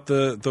keep out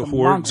the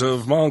hordes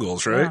of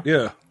Mongols, right?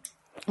 Yeah.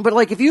 But,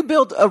 like, if you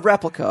build a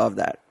replica of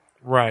that.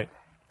 Right.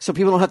 So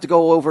people don't have to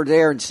go over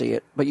there and see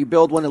it, but you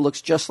build one that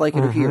looks just like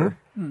it here.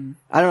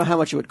 I don't know how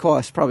much it would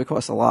cost. Probably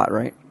cost a lot,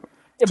 right?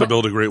 Yeah, to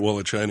build a Great Wall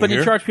of China but here?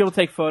 you charge people to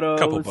take photos,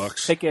 couple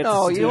bucks. tickets.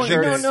 No, you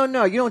don't.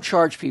 No, you don't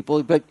charge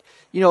people, but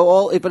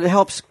but it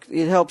helps.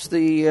 It helps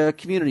the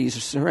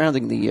communities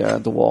surrounding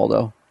the wall,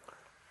 though.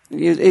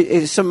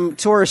 It's some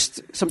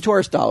tourist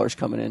dollars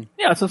coming in.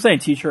 Yeah, that's what I'm saying.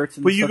 T-shirts.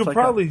 And but you stuff could like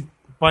probably,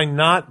 that. by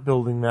not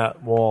building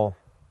that wall,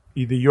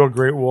 either your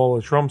Great Wall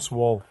or Trump's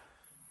wall,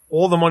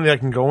 all the money that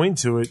can go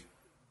into it,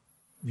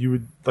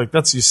 you're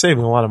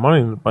saving a lot of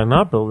money by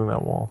not building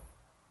that wall.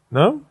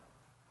 No?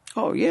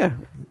 Oh yeah.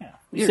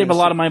 You save a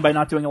lot of money by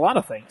not doing a lot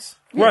of things.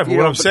 Right, but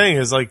what I'm saying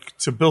is, like,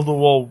 to build a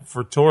wall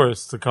for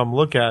tourists to come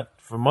look at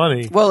for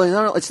money.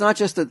 Well, it's not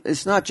just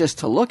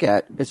to look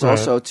at. It's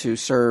also to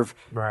serve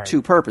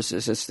two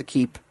purposes. It's to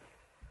keep,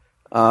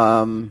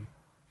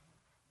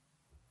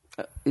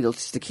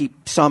 it's to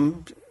keep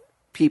some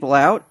people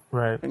out.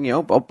 Right.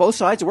 And, both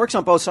sides. It works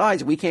on both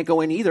sides. We can't go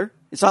in either.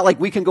 It's not like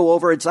we can go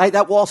over.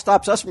 That wall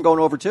stops us from going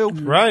over too.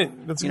 Right.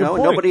 That's a good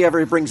point. Nobody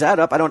ever brings that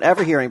up. I don't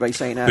ever hear anybody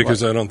saying that.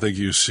 Because I don't think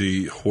you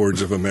see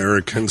hordes of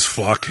Americans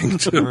flocking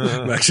to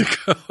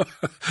Mexico.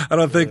 I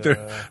don't think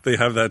they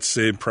have that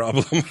same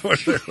problem where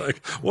they're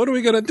like, what are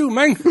we going to do,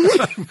 man? These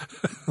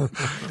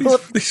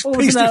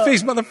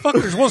face-to-face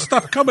motherfuckers won't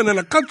stop coming in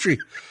a country.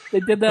 They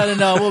did that in,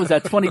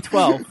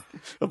 2012?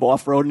 I'm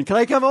off-roading. Can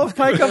I come off?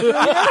 Can I come?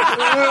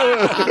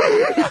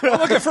 I'm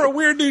looking for a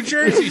weird New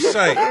Jersey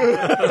site.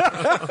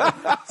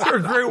 Is there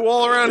a Great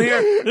Wall around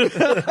here?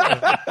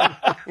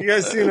 You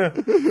guys seen a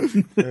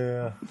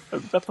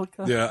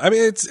replica? Yeah, I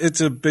mean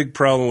it's a big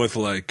problem with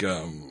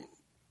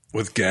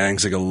with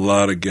gangs, like a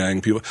lot of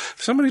gang people.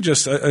 Somebody I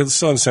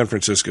saw in San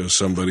Francisco,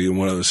 somebody in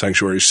one of the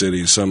sanctuary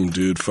cities, some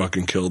dude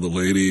fucking killed a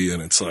lady,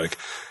 and it's like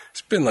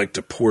he's been like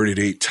deported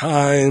 8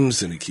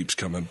 times, and he keeps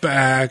coming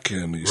back,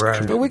 and he's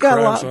But we got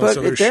a lot,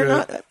 but they're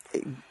not.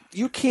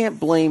 You can't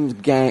blame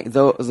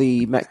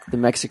the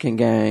Mexican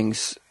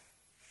gangs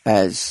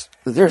as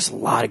there's a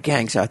lot of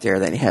gangs out there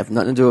that have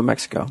nothing to do with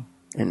Mexico,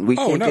 and we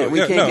can't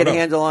get a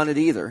handle on it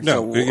either.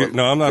 No,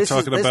 I'm not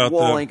talking about this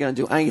wall ain't going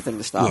to do anything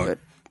to stop it.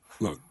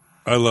 Look,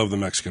 I love the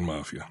Mexican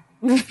mafia.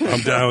 I'm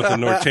down with the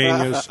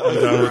Norteños. I'm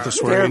down with the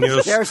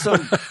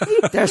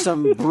Sureños. There's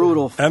some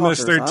brutal fuckers,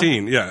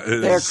 MS-13, yeah.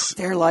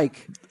 They're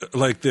like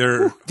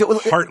they're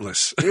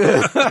heartless.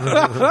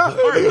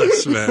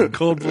 Heartless, man.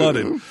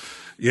 Cold-blooded.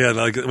 Yeah,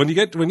 like when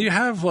you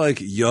have like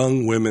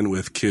young women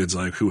with kids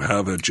like who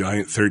have a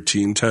giant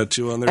 13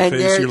 tattoo on their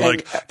face, you're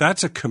like,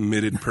 that's a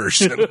committed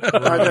person.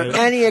 Are there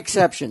any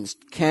exceptions?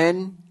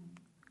 Can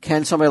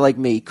somebody like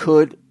me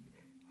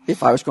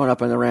if I was growing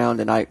up in the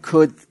round and I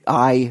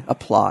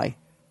apply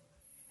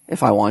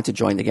if I wanted to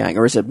join the gang,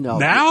 or is it no?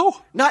 Now?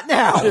 Not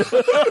now.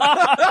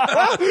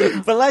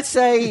 But let's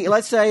say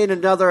in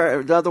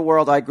another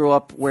world I grew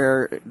up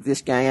where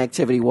this gang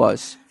activity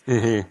was,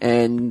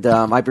 and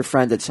I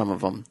befriended some of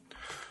them.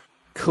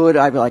 Could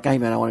I be like, hey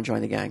man, I want to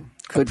join the gang?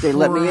 Could they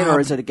let me in, or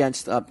is it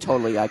against?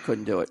 Totally, I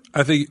couldn't do it.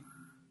 I think.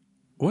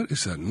 What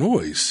is that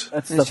noise?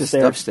 That's it's just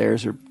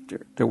upstairs.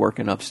 They're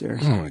working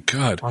upstairs. Oh my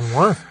god! On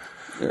what?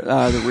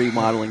 They're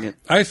remodeling it.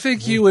 I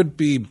think you would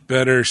be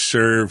better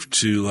served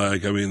to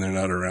they're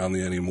not around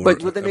anymore.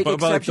 But would they make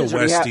exceptions,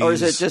 like the or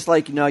is it just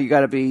like you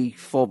got to be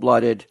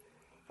full-blooded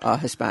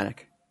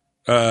Hispanic?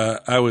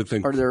 I would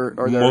think Are there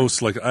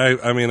most like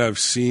I mean, I've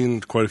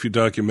seen quite a few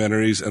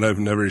documentaries, and I've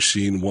never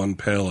seen one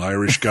pale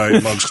Irish guy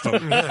amongst them.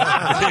 Being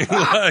like,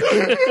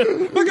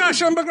 oh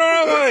gosh, I'm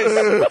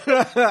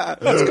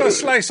McGraw. Let's go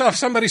slice off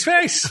somebody's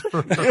face.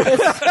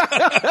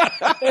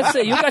 Let's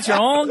see, you got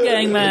your own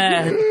gang,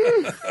 man.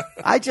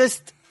 I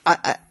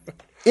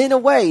in a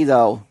way,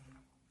 though,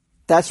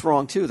 that's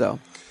wrong too, though.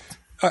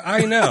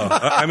 I know.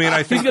 I mean,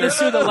 I think he's going to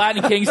sue the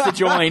Latin Kings to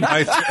join.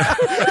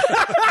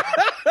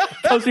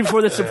 Comes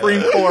before the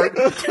Supreme Court.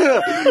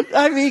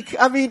 I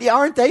mean,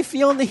 aren't they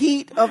feeling the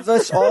heat of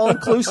this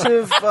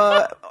all-inclusive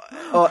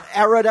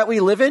era that we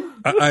live in?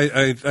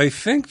 I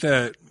think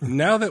that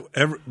now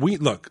that we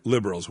look,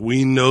 liberals,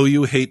 we know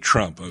you hate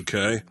Trump.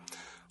 Okay.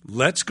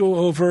 Let's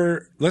go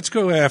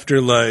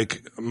after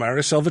like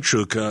Mara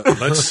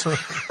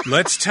Salvatrucha.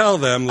 Let's tell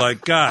them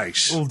like,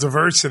 guys, A little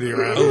diversity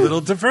around. a little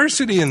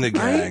diversity in the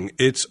gang. Right?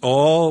 It's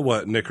all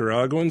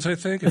Nicaraguans, I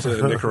think. It's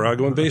a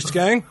Nicaraguan based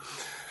gang.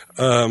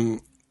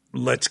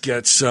 Let's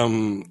get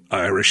some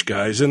Irish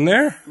guys in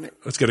there.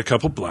 Let's get a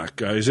couple black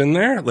guys in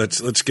there.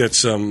 Let's get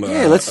some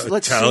let's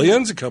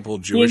Italians, a couple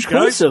Jewish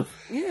guys.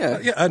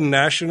 Yeah, a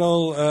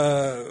national,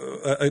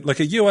 like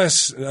a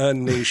U.S.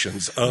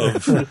 nations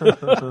of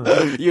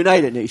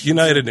United Nations.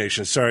 United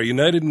Nations.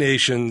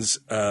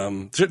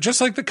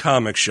 Just like the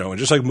comic show and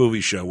just like movie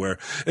show, where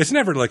it's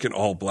never like an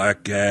all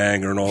black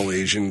gang or an all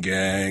Asian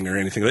gang or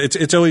anything.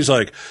 It's always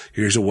like,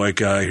 here's a white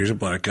guy, here's a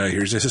black guy,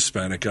 here's a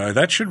Hispanic guy.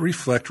 That should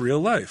reflect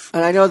real life.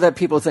 And I know that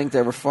people think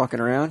that we're fucking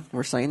around.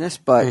 We're saying this,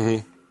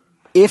 but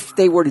if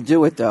they were to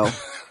do it, though,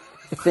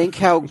 think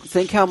how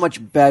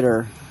much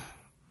better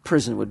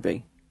prison would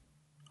be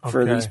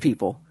for these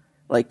people.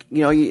 Like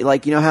you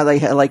know how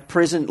they like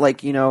prison,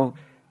 like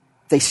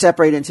they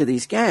separate into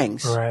these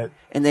gangs, right?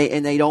 And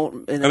they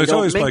don't and it's don't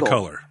always mingle. by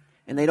color,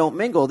 and they don't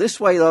mingle. This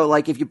way, though,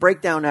 like if you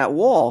break down that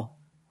wall,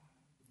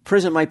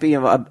 prison might be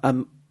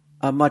a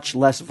much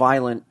less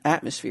violent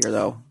atmosphere,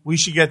 though. We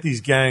should get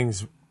these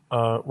gangs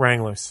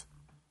Wranglers.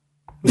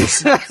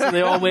 So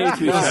they all wave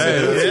to each other.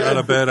 Hey, that's not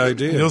a bad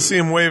idea. You'll see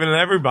them waving at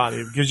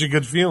everybody. It gives you a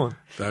good feeling.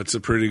 That's a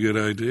pretty good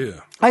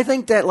idea. I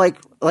think that like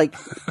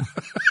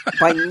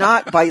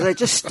by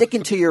just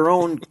sticking to your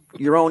own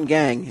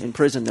gang in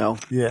prison, though.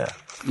 Yeah.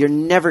 You're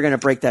never going to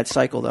break that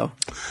cycle, though.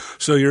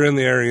 So you're in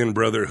the Aryan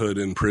Brotherhood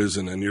in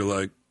prison, and you're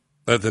like,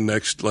 at the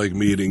next like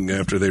meeting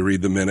after they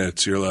read the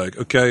minutes, you're like,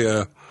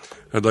 okay,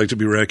 I'd like to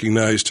be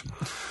recognized.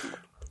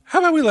 How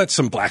about we let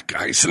some black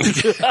guys in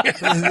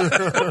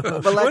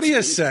the game? What do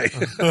you say?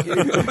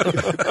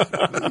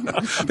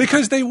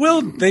 Because they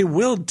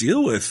will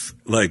deal with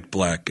like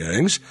black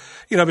gangs,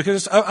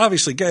 because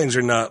obviously gangs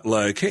are not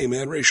like, hey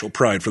man, racial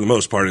pride. For the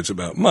most part, it's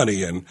about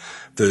money and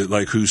the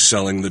like who's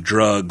selling the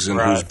drugs and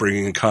who's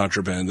bringing in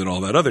contraband and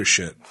all that other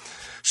shit.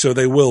 So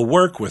they will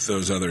work with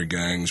those other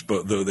gangs,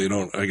 but though they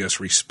don't, I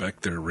guess,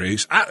 respect their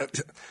race.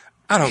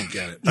 I don't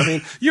get it. I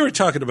mean, you were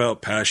talking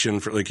about passion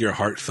for like your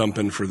heart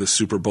thumping for the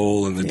Super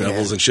Bowl and the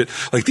Devils and shit.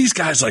 Like these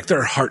guys, like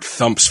their heart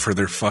thumps for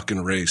their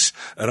fucking race.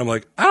 And I'm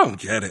like, I don't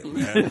get it,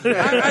 man.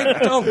 I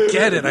don't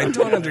get it. I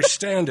don't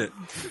understand it.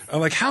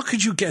 I'm like, how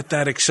could you get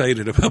that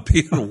excited about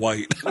being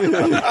white? How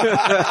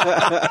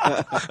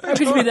could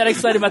you be that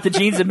excited about the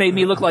jeans that made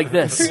me look like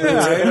this? Yeah,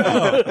 I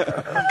know.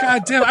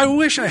 God damn, I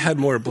wish I had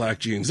more black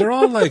jeans. They're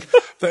all like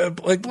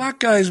black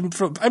guys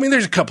from, I mean,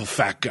 there's a couple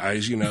fat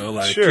guys,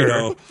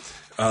 Sure.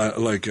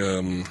 Like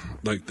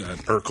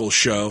that Urkel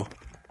show.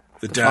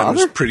 The dad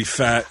was pretty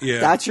fat. Yeah,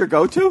 that's your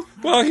go-to.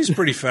 Well, he's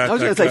pretty fat. I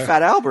was going to say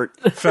Fat Albert.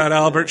 Fat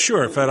Albert,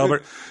 sure, Fat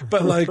Albert.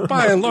 But like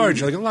by and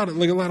large, like a lot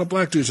of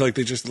black dudes, like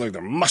they just like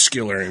they're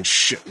muscular and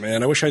shit,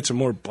 man. I wish I had some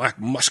more black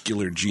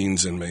muscular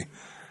genes in me.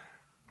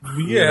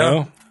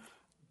 Yeah.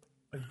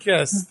 I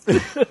guess.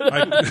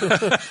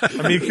 I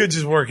mean, you could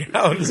just work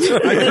out.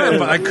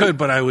 I could,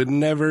 but I would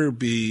never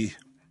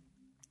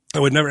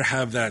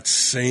have that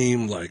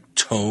same like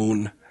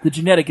tone. The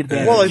genetic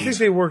advantage. Well, I think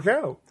they work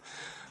out.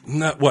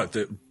 Not what,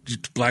 the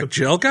black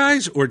gel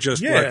guys or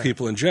just black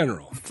people in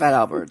general? Fat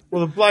Albert.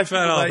 Well, the black people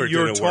that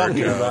you're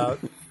talking about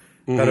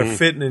that are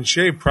fit and in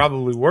shape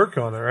probably work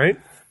on it, right?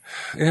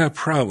 Yeah,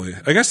 probably.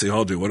 I guess they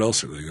all do. What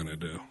else are they going to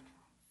do?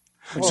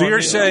 Well, so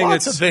you're saying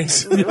lots it's of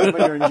things. When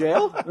you're in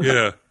jail?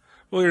 Yeah.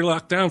 Well, you're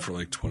locked down for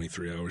like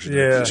 23 hours a day.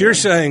 Yeah. So you're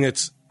saying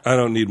I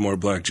don't need more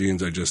black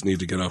jeans. I just need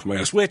to get off my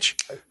ass. Which,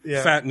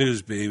 fat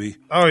news, baby.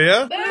 Oh,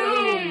 yeah?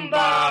 Boom,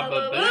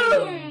 baba,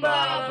 boom,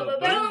 baba,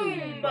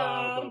 boom,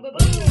 baba, boom.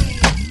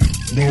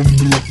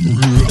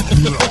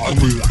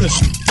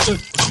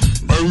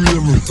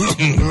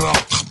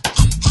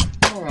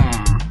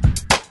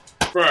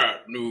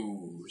 Fat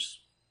news.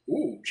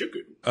 Ooh,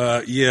 chicken.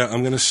 Yeah,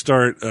 I'm going to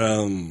start,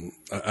 I'm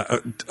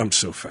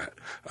so fat.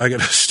 I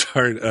got to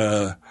start,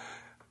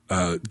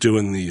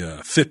 doing the,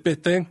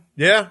 Fitbit thing.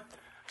 Yeah.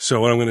 So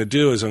what I'm going to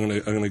do is I'm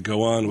going to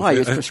go on. Why,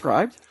 it's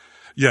prescribed?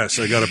 Yes,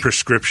 I got a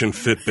prescription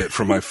Fitbit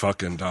from my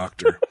fucking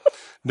doctor.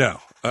 No.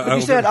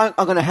 You said I'm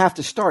going to have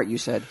to start, you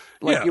said.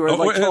 Like you were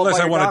like unless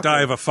I want doctor. to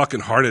die of a fucking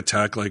heart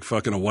attack like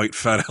fucking a white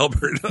Fat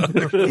Albert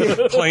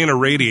playing a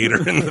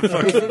radiator in the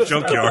fucking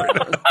junkyard.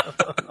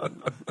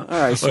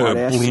 right, smart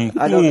ass.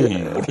 I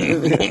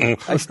don't.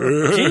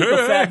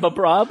 Fat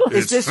Bob.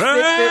 Is this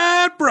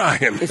Fat Fitbit?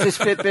 Brian. Is this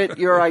Fitbit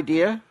your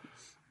idea?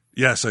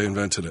 Yes, I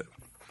invented it.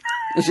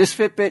 Is this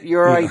Fitbit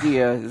your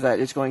idea that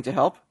it's going to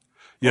help?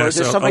 Yes. Or is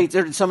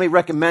there did somebody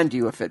recommend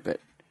you a Fitbit?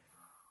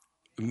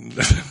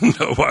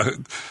 No, why?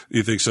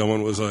 You think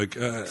someone was like,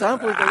 'Cause I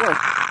don't believe they work.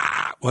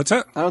 what's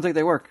that? I don't think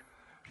they work.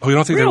 Oh, you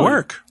don't think they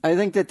work? I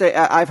think that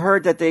I've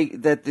heard that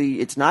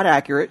it's not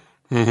accurate.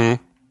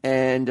 Mm-hmm.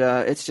 And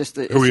it's just.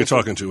 Who were you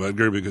talking to,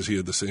 Edgar? Because he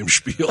had the same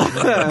spiel.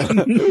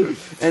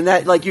 And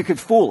that, like, you could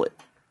fool it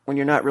when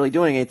you're not really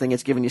doing anything.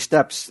 It's giving you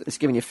steps. It's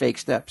giving you fake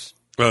steps.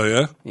 Oh,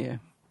 yeah? Yeah.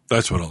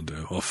 That's what I'll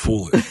do. I'll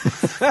fool it. You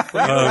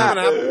don't have an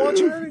Apple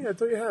Watch already? I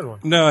thought you had one.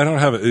 No, I don't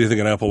have it. You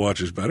think an Apple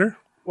Watch is better?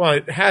 Well,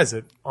 it has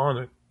it on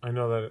it. I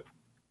know that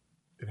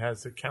it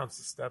counts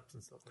the steps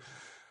and stuff like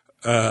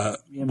that.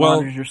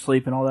 Monitors your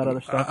sleep and all that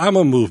other stuff. I'm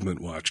a movement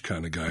watch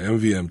kind of guy.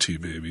 MVMT,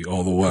 baby,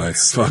 all the way.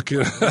 Fuck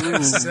it.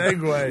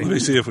 Segue. Let me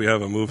see if we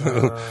have a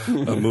movement.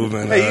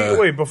 Hey,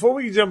 wait, before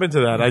we jump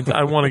into that,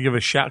 I want to give a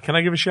shout. Can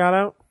I give a shout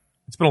out?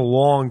 It's been a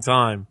long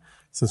time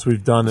since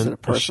we've done Is it a a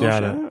personal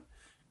shout out. shout-out?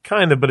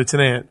 Kind of, but it's an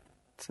ant.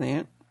 It's an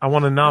ant. I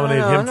want to nominate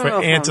No, him no, for no,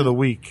 Ant from- of the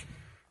Week.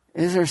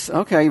 Is there?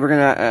 Okay, we're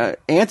gonna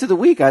ant of the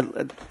week.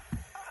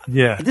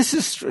 Yeah. This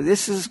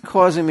is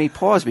causing me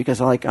pause because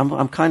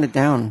I'm kind of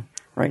down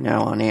right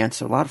now on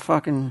ants. A lot of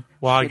fucking.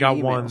 Well, I shitty got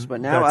emails, one but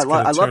now that's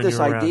gonna I love turn this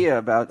you around. idea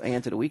about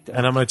ant of the week. Though.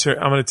 And I'm going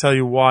to tell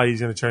you why he's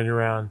going to turn you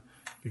around,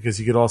 because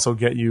he could also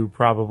get you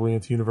probably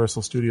into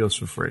Universal Studios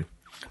for free.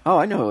 Oh,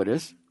 I know who it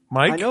is.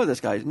 Mike? I know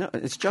this guy. No,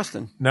 it's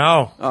Justin.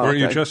 No. Oh, Weren't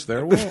you okay. just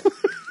there? Will?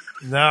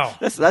 No.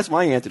 That's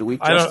my ant of the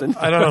week, Justin.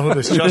 I don't know who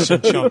this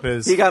Justin chump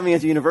is. He got me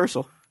into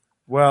Universal.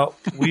 Well,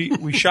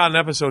 we shot an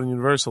episode in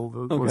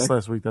Universal this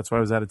last week. That's why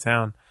I was out of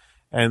town.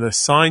 And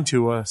assigned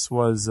to us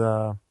was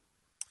like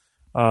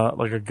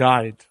a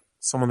guide,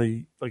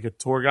 like a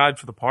tour guide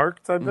for the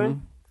park type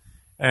thing.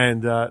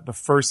 And the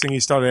first thing he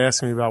started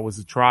asking me about was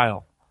the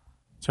trial.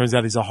 Turns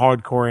out he's a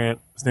hardcore ant.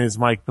 His name is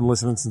Mike. Been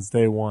listening since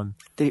day one.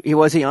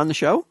 Was he on the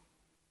show?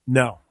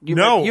 No. You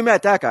no.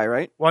 met that guy,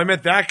 right? Well, I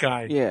met that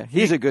guy. Yeah,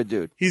 he's a good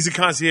dude. He's the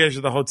concierge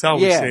of the hotel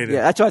we Yeah, stayed in.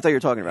 yeah, that's what I thought you were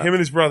talking about. Him and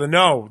his brother.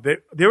 No.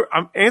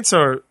 Ants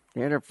are...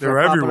 Yeah, they're They're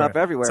popping everywhere. up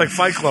everywhere. It's like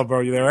Fight Club,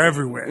 bro. They're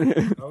everywhere.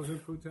 I was in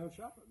Foodtown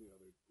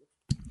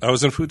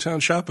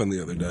shopping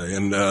the other day,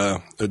 and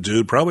a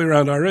dude probably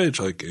around our age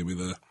gave me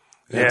the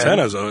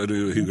antennas.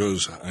 He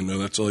goes, "I know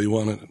that's all you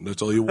wanted.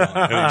 That's all you want."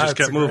 And he just kept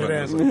That's a great moving.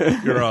 I was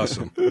like, "You're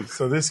awesome."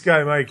 So this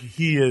guy, Mike,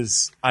 he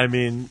is,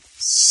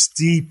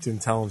 steeped in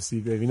Tell 'em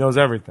Steve Dave. He knows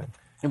everything.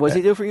 And what does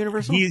he do for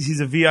Universal? He's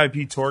a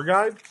VIP tour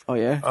guide. Oh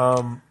yeah.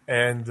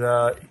 And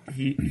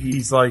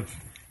he's like,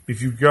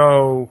 if you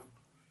go,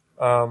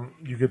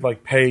 you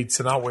could pay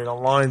to not wait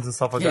on lines and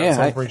stuff like that.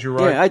 Someone brings you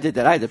right. Yeah, I did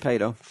that. I had to pay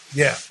though.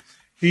 Yeah.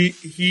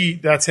 He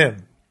that's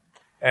him.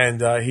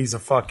 And he's a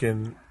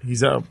super,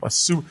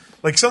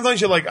 sometimes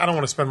you're like, I don't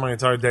want to spend my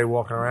entire day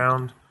walking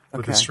around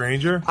with a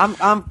stranger. You're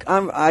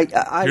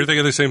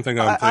thinking the same thing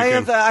I'm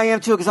thinking. I am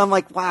too, because I'm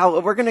like, wow,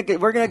 we're gonna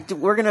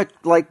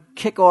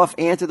kick off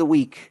Ant of the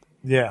Week,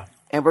 Yeah.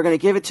 and we're gonna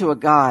give it to a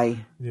guy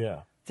Yeah.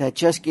 that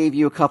just gave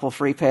you a couple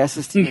free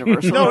passes to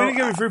Universal. No, he didn't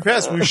give me free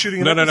pass. We were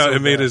shooting an No. episode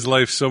It made there. his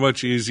life so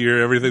much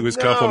easier. Everything was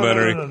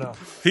complimentary. No.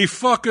 He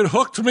fucking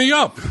hooked me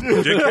up.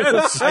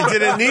 Dickheads. I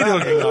didn't need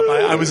hooking up.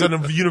 I was a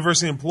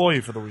university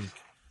employee for the week.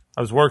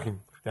 I was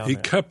working down He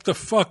there. kept the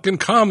fucking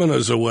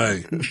commoners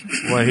away.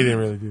 Well, he didn't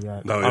really do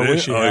that. No, he I didn't?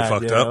 wish he Oh, he had.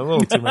 fucked up? A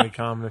little too many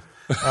commoners.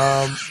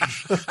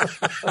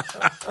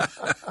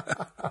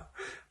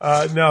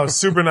 No,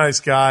 super nice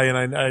guy,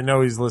 and I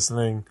know he's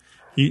listening.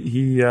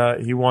 He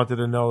wanted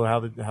to know how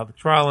the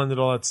trial ended,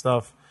 all that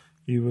stuff.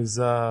 He was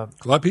A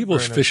lot of people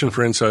fishing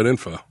for inside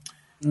info.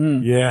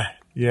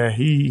 yeah,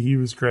 he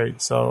was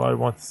great. So I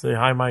want to say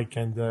hi, Mike,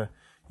 and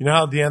you know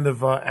how at the end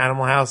of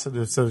Animal House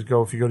it says if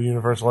you go to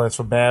Universal, ask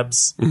for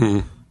Babs.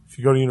 Mm-hmm. If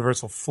you go to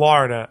Universal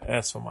Florida,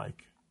 ask for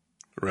Mike.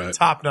 Right.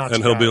 Top notch.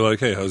 And he'll guy. be like,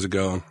 "Hey, how's it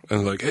going?"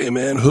 And like, "Hey,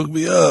 man, hook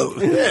me up."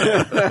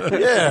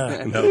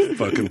 yeah, No,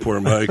 fucking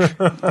poor Mike.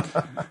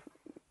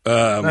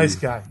 nice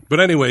guy. But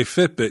anyway,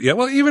 Fitbit. Yeah,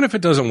 well, even if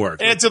it doesn't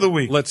work. Answer the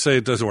week. Let's say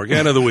it doesn't work.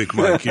 End of the week,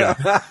 Mike. Yeah.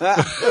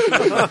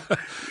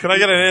 Can I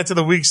get an Answer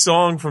the Week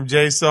song from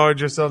Jay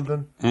Sarge or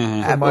something?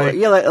 Mike?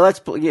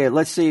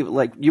 Let's see.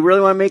 You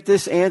really want to make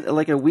this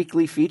like a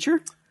weekly feature?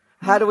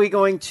 How are we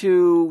going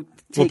to?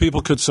 Well,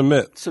 people could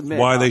submit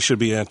why they should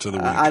be Ant of the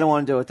Week. I don't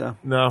want to do it though.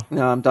 No.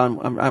 No, I'm done.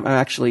 I'm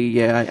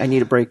actually I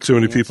need a break. Too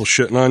many people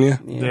shitting on you.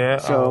 Yeah.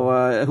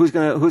 So who's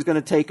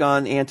gonna take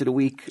on Ant of the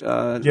Week?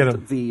 Get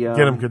him. Get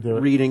him could do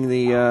it. Reading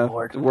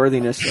the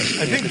worthiness.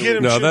 I think get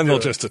him. No, should then do they'll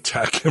it. just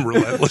attack him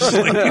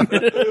relentlessly.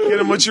 Get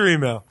him. What's your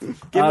email?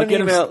 Give him an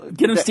email.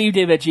 Get him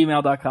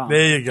SteveDave@gmail.com.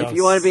 There you go. If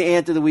you want to be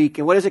Ant of the Week,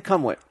 and what does it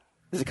come with?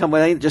 Does it come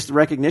with anything? Just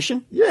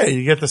recognition? Yeah,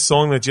 you get the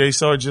song that Jay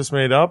Sarge just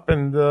made up,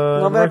 and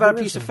Well, what about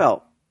a piece of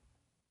felt?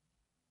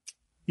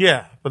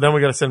 Yeah, but then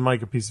we got to send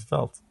Mike a piece of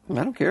felt. I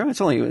don't care.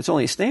 It's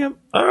only a stamp.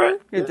 All right.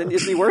 Isn't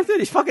he worth it?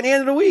 He's fucking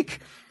Ant of the Week.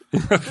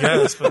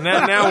 Yes, but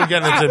now we're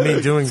getting into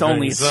me doing It's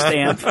only a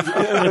things. stamp.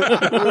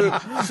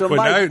 So But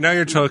Mike, now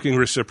you're talking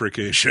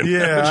reciprocation.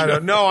 Yeah, I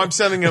don't know. I'm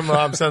sending him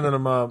a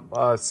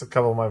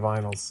couple of my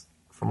vinyls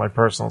from my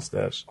personal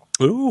stash.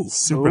 Ooh.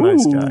 Super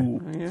nice guy.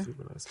 Yeah.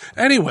 Super nice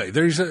guy. Anyway,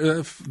 there's Ann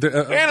of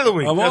the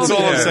week. That's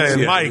all I'm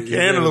saying. Mike,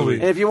 Ann of the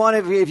week. and if you want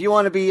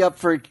to be up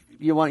for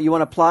you want to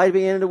apply to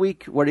be end of the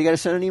week, where do you got to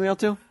send an email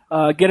to?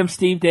 Get him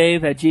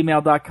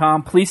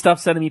SteveDave@gmail.com. Please stop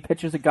sending me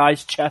pictures of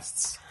guys'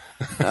 chests.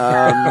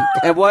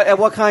 And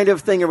what kind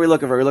of thing are we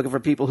looking for? Are we looking for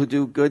people who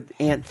do good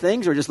ant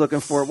things, or just looking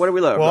for what are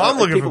we looking? Well, I'm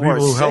looking for people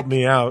who are help sick?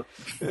 me out,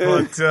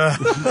 but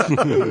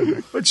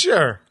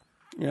sure,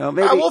 You know,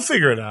 maybe we'll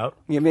figure it out.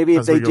 yeah, maybe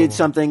if as we they go did along.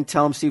 something,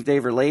 tell them Steve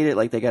Dave related,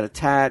 like they got a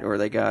tat, or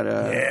they got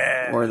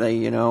a, or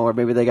they, or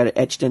maybe they got it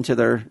etched into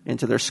their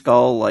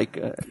skull, like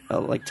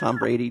Tom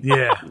Brady.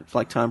 Yeah. It's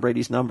like Tom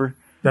Brady's number.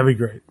 That'd be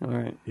great. All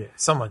right. Yeah,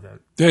 something like that.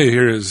 Yeah, you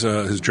hear his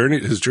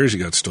jersey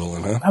got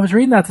stolen, huh? I was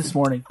reading that this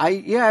morning. I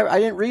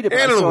didn't read it, but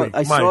Ann of the week.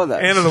 I saw Mike,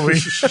 that. Ann of the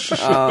week.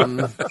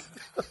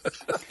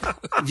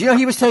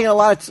 He was taking a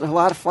lot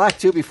of flack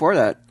too before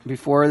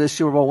the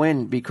Super Bowl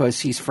win, because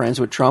he's friends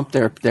with Trump.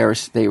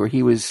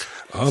 He was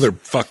Oh, they're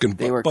fucking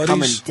they were buddies.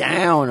 coming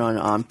down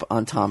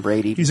on Tom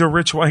Brady. He's a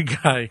rich white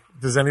guy.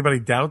 Does anybody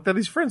doubt that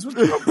he's friends with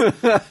Trump?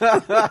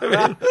 I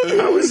mean,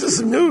 how is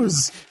this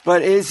news?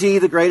 But is he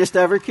the greatest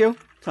ever, Q?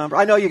 Tom,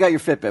 I know you got your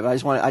Fitbit. I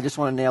just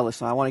want to nail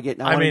this. I want to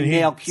get. I want to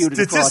nail Q to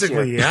the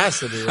statistically, he crosshair. has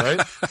to be, right?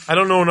 I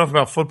don't know enough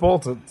about football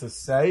to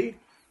say.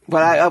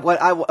 But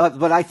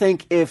I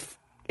think if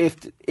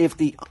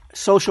the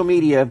social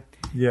media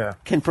Yeah.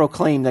 can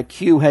proclaim that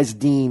Q has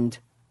deemed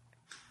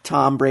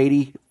Tom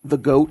Brady the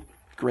GOAT,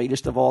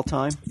 greatest of all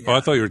time, Oh, I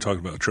thought you were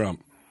talking about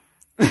Trump.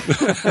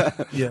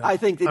 Yeah. I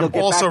think that they'll I'm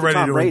get also back to ready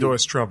Tom to Brady.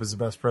 endorse Trump as the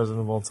best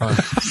president of all time.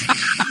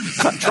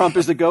 Trump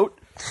is the GOAT.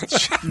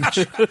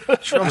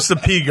 Trump's the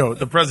P-goat,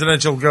 the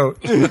presidential goat.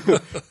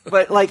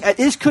 But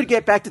this could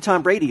get back to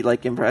Tom Brady,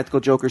 like in Practical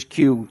Jokers.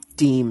 Q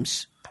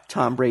deems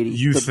Tom Brady.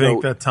 You the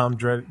think GOAT.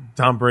 that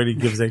Tom Brady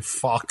gives a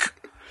fuck?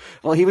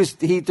 Well,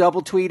 he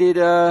double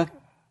tweeted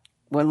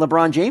when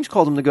LeBron James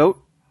called him the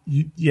GOAT.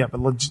 Yeah,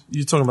 but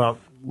you're talking about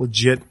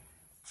legit.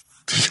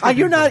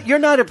 You're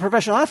not a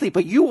professional athlete,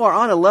 but you are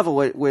on a level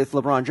with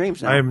LeBron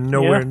James now. I am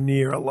nowhere Yeah.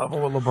 near a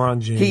level with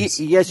LeBron James.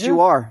 Yes, you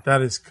are.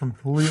 That is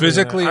completely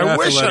Physically, I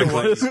wish I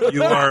athletically, was.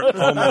 you are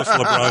almost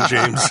LeBron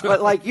James.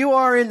 But you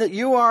are in that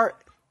you are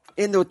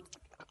in the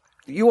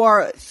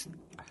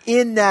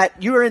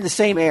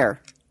same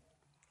air.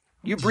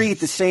 You breathe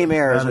the same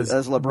air That is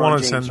as LeBron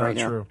 100% James right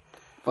not now. true.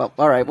 Well,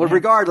 all right. Well,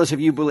 regardless if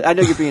you believe, I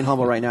know you're being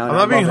humble right now. and I'm not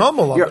I love being it.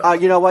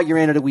 humble. You know what? You're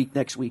in it a week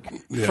next week.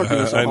 Yeah, For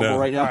being so I humble know.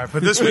 right now. All right,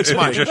 but this week's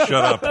Mike. Just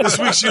shut up. This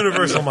week's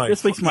Universal Mike.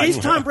 This week's Mike. Is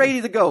Tom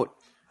Brady the GOAT?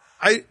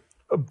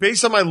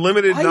 Based on my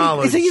limited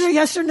knowledge, Is it either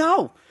yes or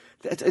no?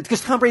 Because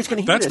Tom Brady's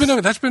going to hear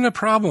this. That's been a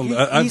problem.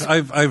 He's-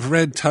 I've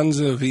read tons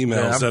of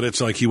emails Yeah. that it's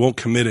like he won't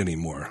commit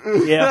anymore.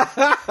 Yeah.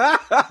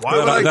 why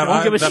would I? That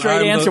Won't give a that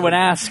straight I'm answer the- when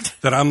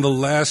asked. That I'm the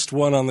last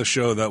one on the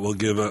show that will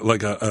give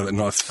an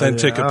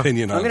authentic Yeah.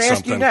 opinion I'm on going to ask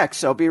something. you next,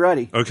 so be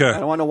ready. Okay. I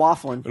don't want to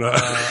waffling.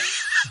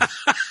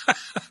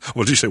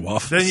 What did you say,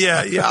 waffle? Then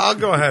yeah, I'll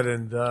go ahead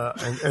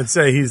and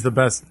say he's the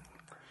best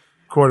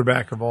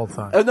quarterback of all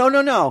time.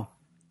 No.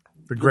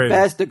 The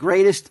greatest. The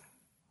greatest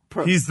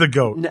He's the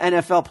GOAT.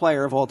 NFL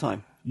player of all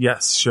time.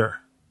 Yes, sure.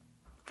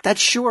 That's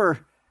sure.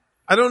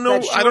 I don't know.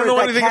 That's sure. I don't know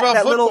That anything cat- about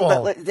that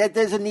football. that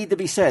doesn't need to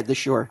be said. The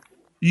sure.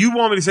 You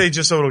want me to say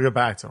just so it'll get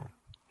back to him?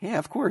 Yeah,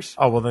 of course.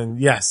 Oh well, then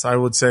yes, I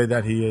would say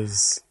that he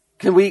is.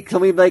 Can we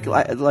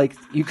like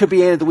you could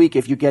be end of the week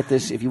if you get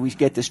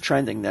this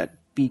trending that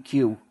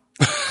BQ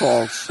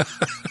calls.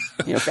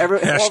 If all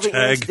the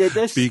ants did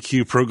this.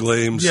 BQ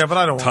proclaims Yeah, but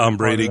I don't want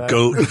Tom any part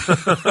Brady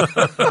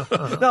of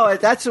GOAT. No,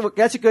 that's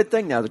a good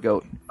thing now. The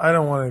GOAT. I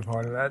don't want any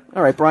part of that.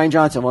 All right, Brian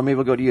Johnson. Well, maybe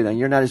we'll go to you then.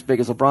 You're not as big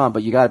as LeBron,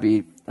 but you got to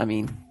be. I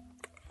mean, you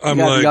I'm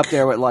got to be up like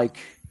there with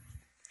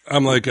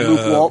I'm like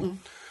Luke Walton.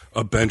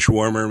 a bench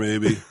warmer,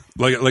 maybe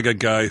like a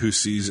guy who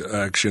sees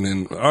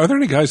action. Are there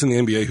any guys in the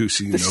NBA who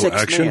see The no sixth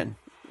action? man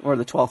or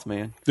the 12th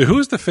man. Who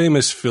was the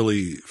famous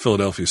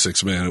Philadelphia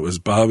sixth man? It was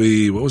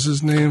Bobby. What was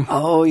his name?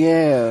 Oh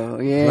yeah.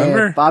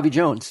 Remember? Bobby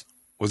Jones?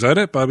 Was that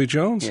it? Bobby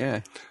Jones?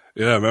 Yeah,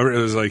 Yeah, remember? It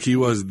was like he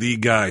was the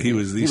guy. He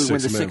was the he would win the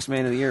sixth man. sixth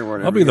man of the year. Or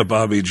whatever. I'll be the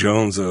Bobby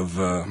Jones of.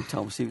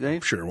 Tell him, Steve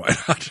Dave. Sure, why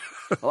not?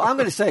 Well, I'm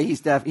going to say he's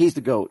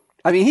the GOAT.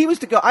 I mean, he was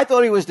the GOAT. I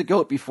thought he was the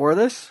GOAT before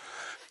this.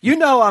 You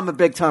know, I'm a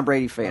big Tom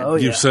Brady fan. Oh,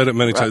 yeah. You've said it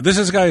many times. This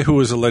is a guy who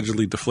was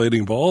allegedly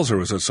deflating balls, or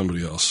was that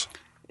somebody else?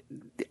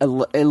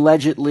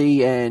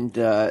 Allegedly, and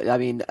I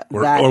mean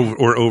Or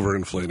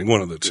overinflating,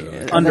 one of the two.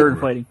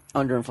 Underinflating.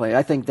 underinflated.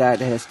 I think that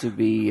has to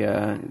be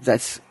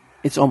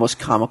it's almost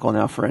comical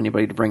now for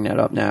anybody to bring that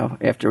up now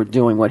after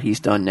doing what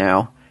he's done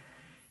now.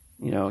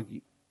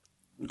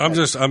 I'm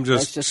just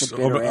That's just a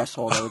bitter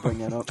asshole that would bring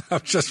that up.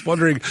 I'm just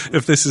wondering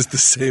if this is the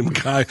same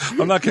guy.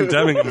 I'm not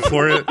condemning him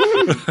for it.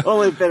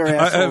 Only bitter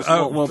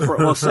assholes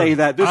will say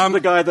that. This is the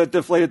guy that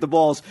deflated the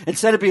balls.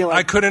 Instead of being like,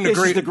 I couldn't this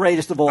agree. is the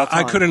greatest of all time.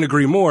 I couldn't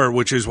agree more,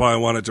 which is why I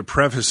wanted to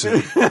preface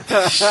it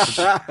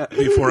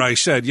before I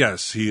said,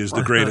 yes, he is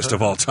the greatest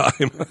of all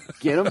time.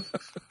 Get him?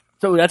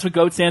 So that's what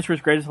GOAT stands for,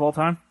 is greatest of all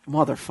time?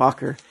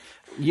 Motherfucker.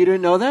 You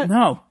didn't know that?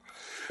 No.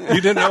 You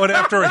didn't know it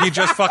after he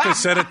just fucking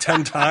said it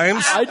 10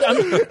 times? I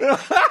don't know.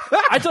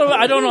 I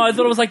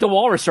thought it was like the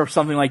walrus or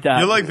something like that.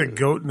 You're like the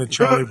goat in the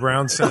Charlie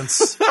Brown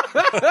sense.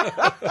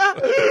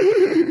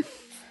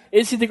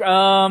 Is he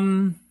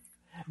the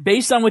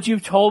based on what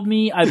you've told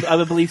me, I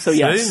would believe so.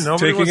 Yes. See,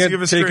 nobody wants to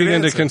give a straight taking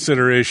into answer.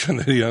 consideration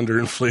that he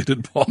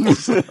underinflated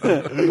balls.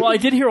 Well, I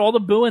did hear all the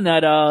booing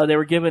that they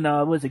were giving.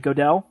 Was it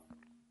Godell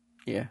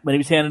Yeah. when he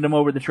was handing him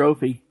over the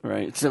trophy?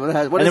 Right. So what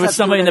And there was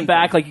somebody in the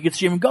back, like you could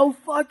see him go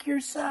fuck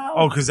yourself.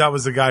 Oh, because that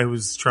was the guy who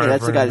was trying Yeah, to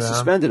that's the bring guy him that down.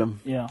 suspended him.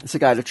 Yeah. That's the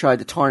guy that tried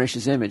to tarnish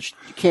his image.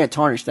 You can't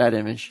tarnish that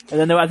image. And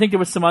then I think there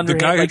was some The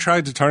underhand. guy who like,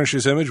 tried to tarnish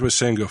his image was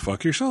saying, go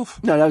fuck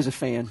yourself? No, that was a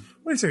fan.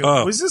 Wait a second.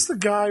 Oh. Was this the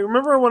guy?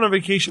 Remember I went on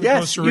vacation to Yes,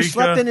 Costa you Rica?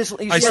 slept in his.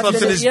 I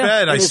slept in his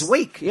bed. In his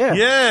wake. Yeah.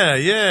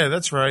 Yeah,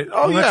 that's right.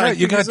 Oh, Well, yeah. that's right.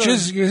 You got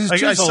his jizz all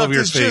sucked over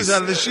your his face. jizz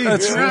out of the sheets.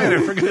 That's right.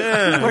 I forgot.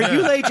 Yeah. Where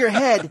you laid your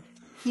head,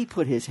 he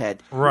put his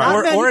head. Right. Not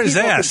Or- many or his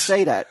people ass. could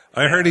say that.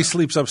 I heard he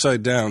sleeps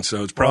upside down,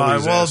 so it's probably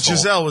his Well, asshole.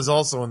 Giselle was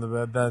also in the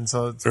bed then,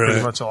 so it's pretty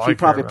Right. much all I He care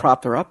probably about.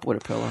 propped her up with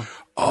a pillow.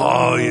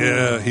 Oh,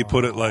 yeah. He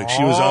put it like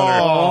she was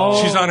on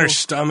her. She's on her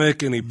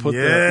stomach, and he put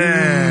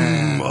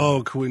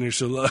oh, Queen, you're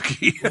so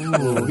lucky.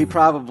 He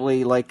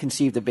probably like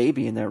conceived a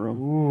baby in that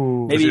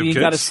room. maybe Does he he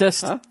have got kids?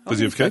 assist. Huh? Does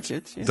he have he's got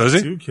kids? yeah. Does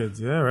he? 2 kids,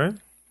 yeah, right?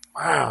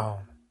 Wow.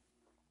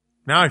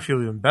 Now I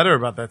feel even better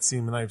about that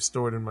semen I've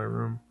stored in my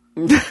room.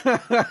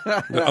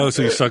 Oh,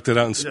 so you sucked it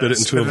out and spit it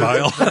into a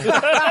vial?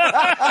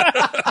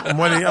 I'm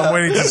waiting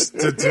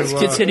to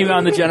Continue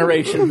on the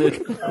generation. I'm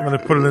going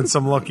to put it in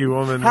some lucky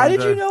woman. How and,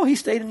 did you know he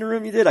stayed in the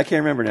room you did? I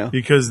can't remember now.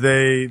 Because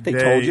they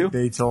told you?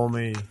 They told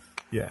me.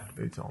 Yeah,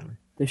 they told me.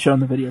 They showed him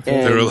the video.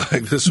 And- They were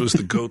like, this was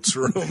the goat's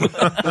room.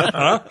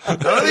 I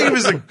don't think it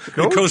was a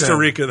goat. In Costa then.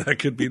 Rica, that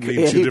could mean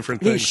Yeah, two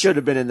different he things. should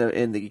have been in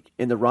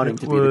the running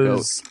to It be the goat.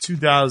 was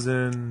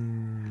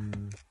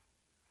 2000.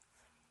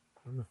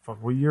 What the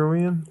fuck? What year are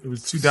we in? It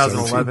was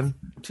 2011.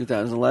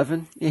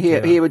 2011.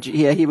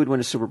 He would win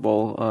a Super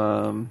Bowl.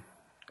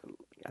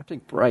 I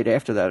think right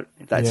after that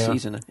Yeah.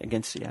 season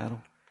against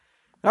Seattle.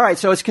 All right,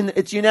 so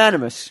it's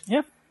unanimous.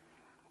 Yeah.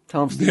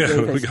 Tell him Steve Yeah,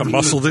 Dave we has got deemed-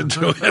 muscled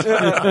into it.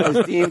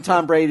 has deemed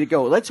Tom Brady to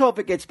go. Let's hope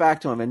it gets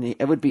back to him, and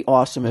it would be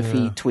awesome if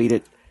he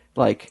tweeted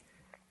like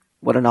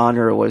what an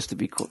honor it was to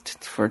be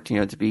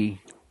to be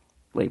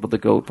labeled the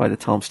GOAT by the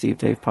Tell him Steve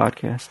Dave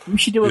podcast. We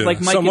should do it Yeah, like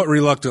Mike. somewhat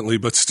reluctantly,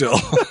 but still.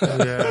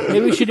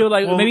 Maybe we should do it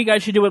like maybe you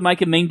guys should do what Mike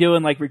and Ming do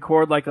and like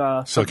record like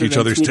a Suck something each and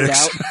other's tweet it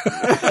dicks. out.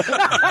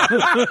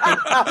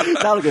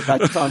 That'll get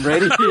back to Tom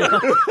Brady.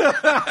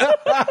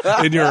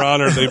 In your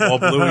honor, they all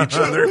blew each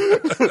other.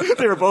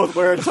 They were both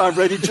wearing Tom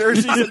Brady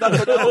jerseys and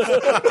nothing else.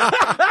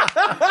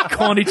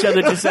 Calling each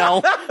other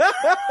Giselle.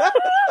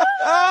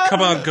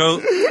 Come on,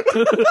 goat.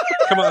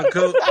 Come on,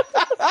 goat.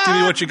 Give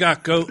me what you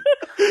got, goat.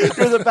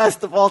 You're the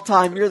best of all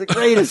time. You're the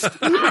greatest.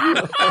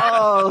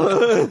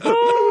 Oh.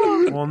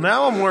 Well,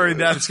 now I'm worried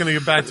that it's going to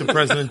get back to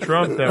President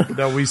Trump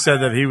that we said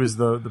that he was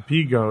the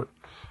pea goat.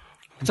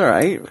 It's all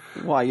right.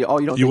 Why? You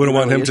don't. You think wouldn't he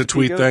want really him is to a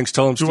tweet Pico? thanks,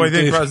 tell him Do Steve I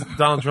think Dave.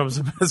 Donald Trump is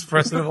the best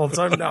president of all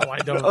time? No, I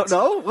don't. Oh,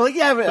 no. Well,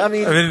 yeah. But, I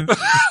mean,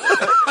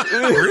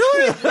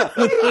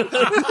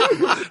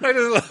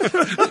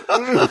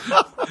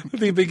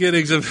 The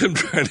beginnings of him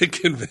trying to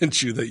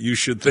convince you that you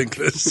should think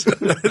this.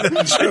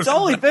 it's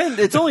only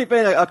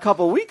been a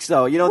couple of weeks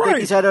though. You don't think Right.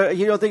 he's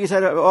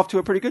had off to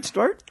a pretty good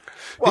start?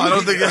 Well, I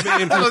don't think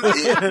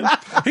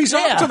He's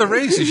off to the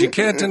races. You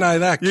can't deny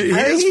that. Kid.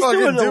 he's he's fucking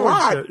doing a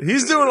lot. shit.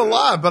 He's doing a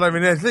lot, but I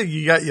mean, I think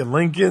you got your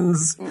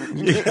Lincolns,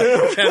 you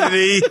got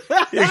Kennedy.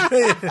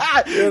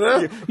 You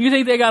know? You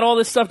think they got all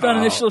this stuff done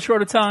in this little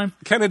short of time?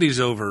 Kennedy's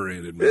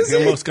overrated, man. He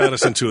almost got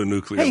us into a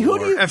nuclear Hey, who war.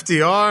 do you-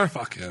 FDR.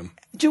 Fuck him.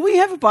 Do we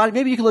have a body?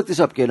 Maybe you can look this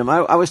up, Gidim.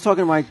 I was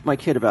talking to my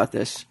kid about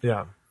this.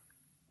 Yeah.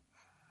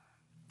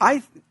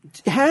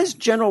 Has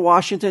General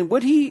Washington?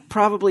 Would he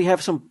probably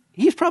have some?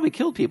 He's probably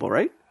killed people,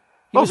 right?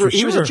 He was a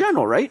sure.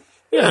 general, right?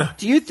 Yeah.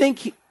 Do you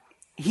think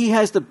he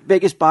has the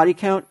biggest body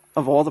count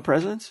of all the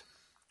presidents?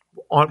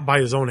 By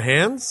his own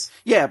hands?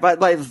 Yeah, but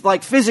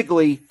like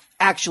physically,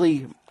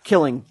 actually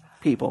killing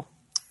people.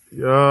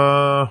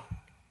 It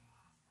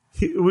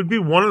would be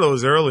one of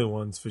those early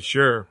ones for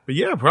sure. But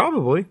yeah,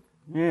 probably.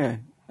 Yeah,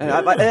 and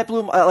that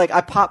blew.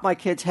 I popped my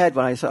kid's head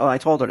when I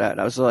told her that.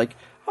 I was like,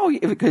 oh,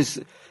 yeah, because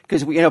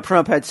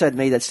Trump had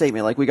made that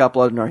statement like we got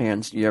blood in our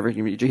hands.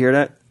 Did you hear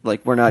that?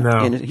 Like we're not.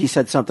 No. He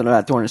said something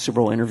about during a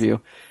Super Bowl interview,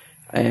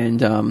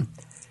 and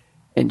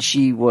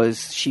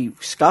she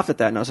scoffed at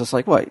that, and I was just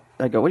like, what?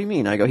 I go, what do you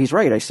mean? I go, he's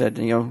right. I said,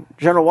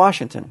 General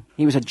Washington.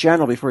 He was a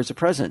general before he was a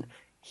president.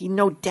 He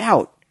no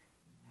doubt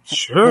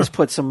Sure. Let's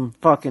put some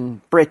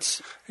fucking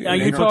Brits. Now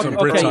He you're put some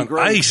talking. Brits Okay, on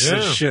ice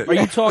and shit. are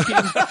you talking?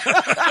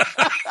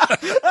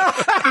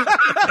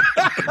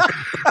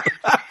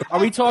 Are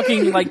we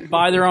talking like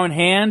by their own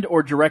hand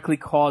or directly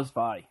caused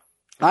by?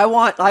 I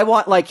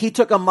want like he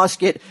took a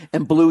musket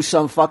and blew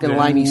some fucking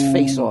limey's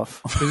face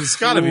off. It's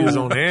got to be his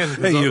own hand.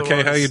 Hey,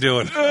 UK, how you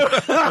doing? Hey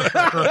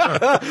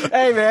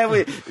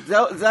man,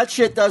 that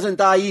shit doesn't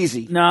die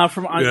easy. Nah,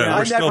 from Yeah, I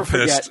we're still never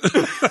forget.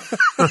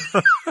 pissed.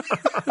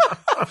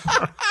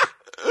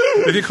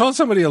 If you call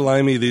somebody a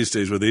limey these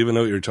days, would they even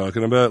know what you're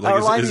talking about? Are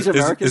limeys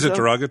American, is it though?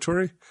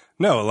 derogatory?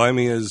 No, a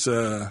limey is.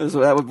 Is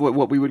that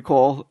what we would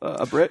call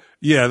a Brit?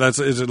 Yeah,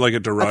 is it like a I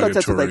derogatory? thought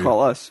that's what they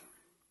call us.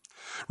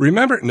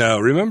 Remember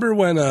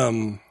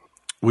when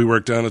we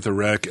worked down at the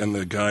wreck and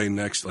the guy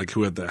next, like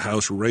who had the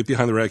house right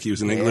behind the wreck, he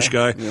was an English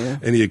guy,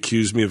 and he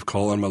accused me of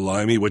calling him a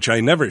limey, which I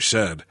never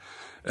said.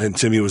 And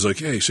Timmy was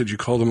like, "Yeah, he said you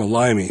called him a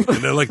limey." And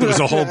then like there was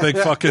a whole big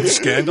fucking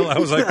scandal. I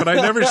was like, "But I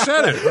never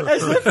said it."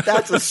 As if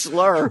that's a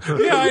slur.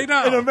 Yeah, I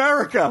know. In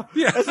America.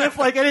 Yeah. As if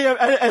like any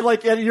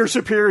of your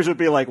superiors would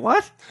be like,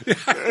 what?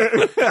 Especially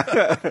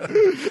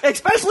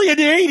in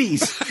the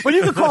 80s, when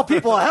you could call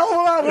people a hell of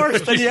a lot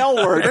worse than the L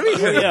word.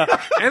 Yeah.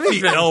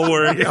 The L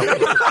word.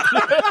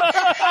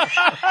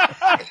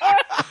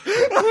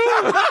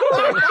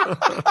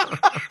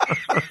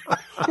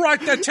 Right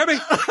there, Timmy.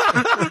 There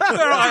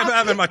I am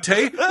having my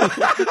tea.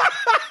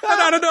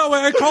 And out of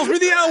nowhere, he calls me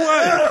the L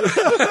word.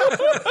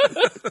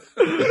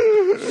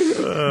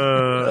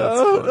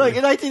 Like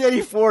in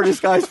 1984, this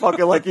guy's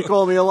fucking like, you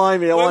call me a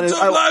limey. What's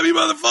up, limey,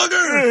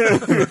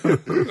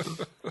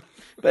 motherfucker?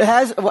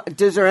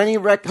 But is there any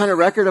kind of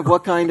record of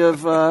what kind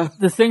of,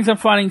 The things I'm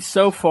finding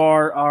so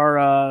far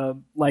are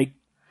like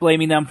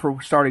blaming them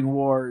for starting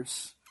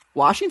wars.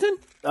 Washington?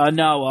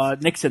 No,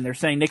 Nixon. They're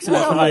saying Nixon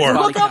has the War. highest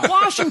body Look up count.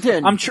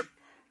 Washington.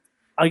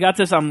 I got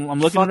this. I'm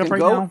looking it up Fucking right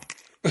goat.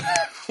 now.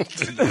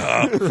 He's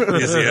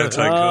the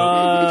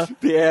anti-goat.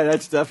 Yeah,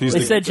 that's definitely.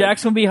 They said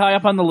Jackson would be high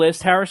up on the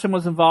list. Harrison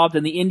was involved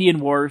in the Indian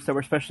Wars that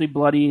were especially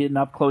bloody and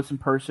up close in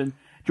person.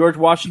 George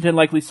Washington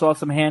likely saw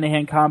some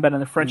hand-to-hand combat in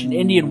the French and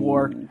Indian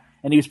War, and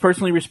he was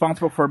personally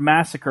responsible for a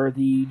massacre,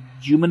 the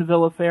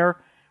Jumonville affair,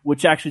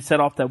 which actually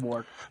set off that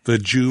war. The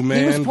Jew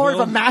man. He was part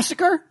of a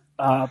massacre?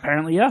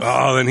 Apparently, yes.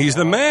 Oh, then he's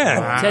the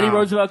man. Teddy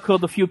Roosevelt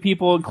killed a few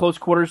people in close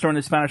quarters during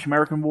the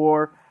Spanish-American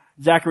War.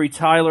 Zachary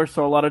Tyler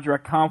saw a lot of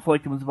direct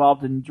conflict and was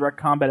involved in direct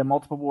combat in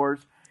multiple wars.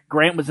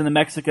 Grant was in the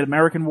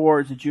Mexican-American War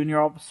as a junior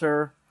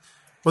officer.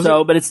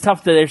 But it's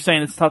tough. They're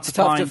saying it's tough to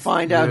find. To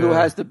find out who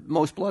has the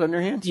most blood on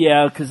their hands.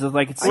 Yeah, because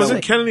it's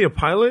Wasn't Kennedy a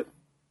pilot?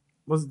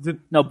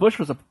 no. Bush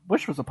was a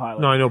pilot.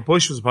 No, I know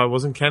Bush was a pilot.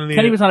 Wasn't Kennedy?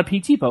 Kennedy was on a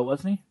PT boat,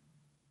 wasn't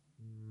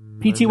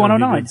he? PT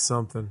 109.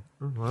 Something.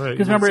 Because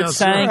Because remember it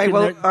sank.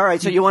 All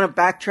right. So you want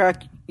to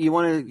backtrack? You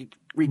want to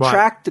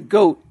retract the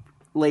GOAT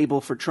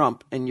label for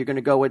Trump, and you're going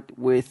to go with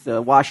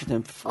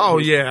Washington. For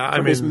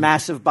his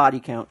massive body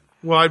count.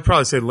 Well, I'd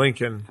probably say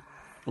Lincoln.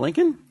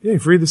 Lincoln? Yeah, he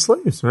freed the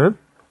slaves, man.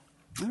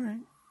 All right.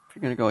 If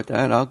you're going to go with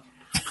that, I'll.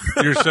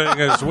 You're saying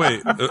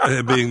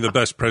being the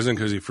best president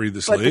because he freed the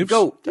But slaves? the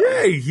GOAT.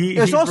 Yeah,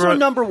 There's also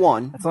number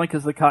one. That's only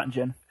because of the cotton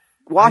gin.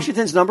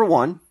 Washington's number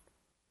one.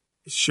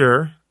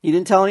 Sure. He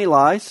didn't tell any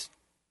lies.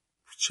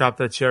 Chop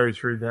that cherry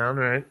tree down,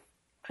 right?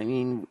 I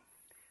mean,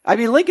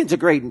 Lincoln's a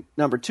great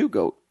number two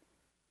GOAT,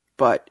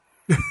 but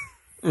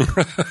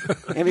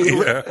I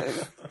mean,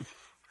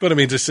 But I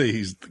mean, to say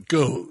he's the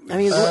GOAT. I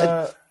mean,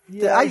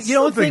 you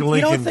don't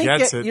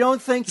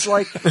think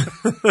like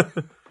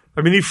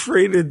I mean, he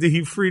freed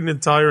an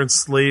entire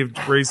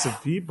enslaved race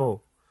of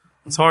people.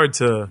 It's hard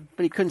to.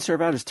 But he couldn't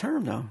serve out his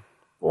term, though.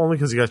 Only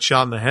because he got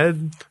shot in the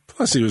head.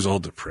 Plus, he was all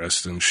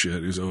depressed and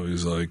shit. He's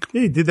always like,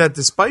 Yeah, he did that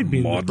despite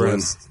being maudlin,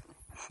 depressed.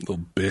 little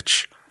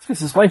bitch. Because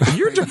his wife.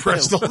 You're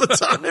depressed all the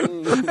time.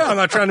 No, I'm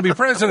not trying to be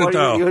president,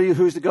 though.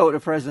 Who's the GOAT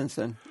of presidents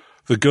then?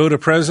 The GOAT of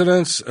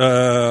presidents,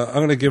 I'm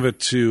going to give it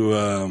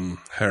to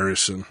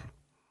Harrison.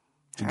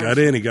 He got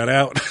in, he got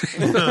out.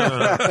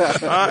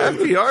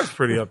 FDR's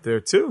pretty up there,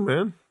 too,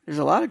 man. There's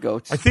a lot of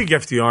GOATs. I think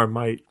FDR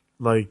might,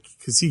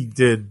 because he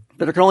did.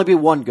 But there can only be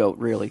one GOAT,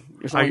 really.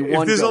 There's only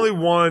one. If there's GOAT. only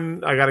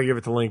one, I got to give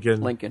it to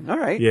Lincoln. Lincoln. All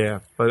right. Yeah,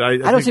 but I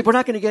don't see. We're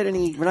not going to get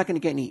any. We're not going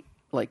to get any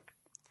like.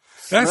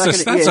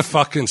 That's a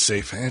fucking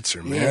safe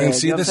answer, man. Yeah,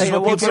 See, you know this what is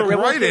I'm what saying? people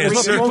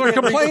What's the right answer? are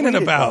complaining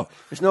about.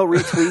 There's no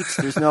retweets.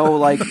 There's no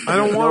like. I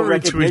don't want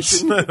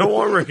recognition. retweets. I don't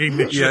want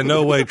recognition. Yeah,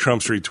 no way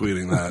Trump's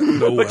retweeting that.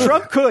 No way. But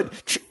Trump could.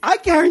 I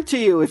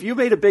guarantee you, if you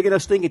made a big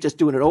enough thing and just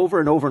doing it over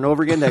and over and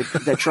over again,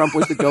 that Trump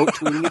was the GOAT,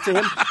 tweeting it to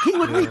him, he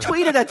would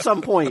retweet it at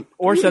some point.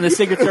 Or send the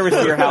Secret Service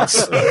to your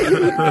house.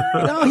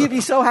 No, he'd be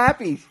so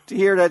happy to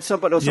hear that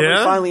somebody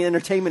Yeah? finally in the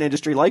entertainment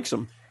industry likes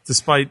him.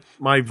 Despite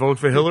my vote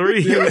for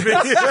Hillary, he would be.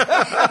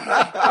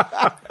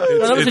 That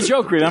was a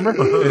joke, remember?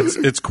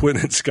 It's Quinn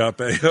and Scott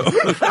Baio.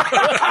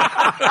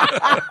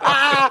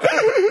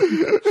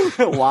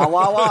 Wah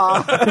wah wah.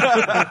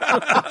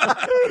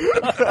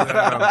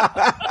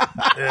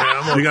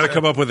 You got to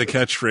come up with a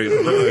catchphrase.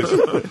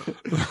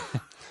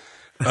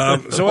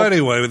 So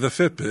anyway, with the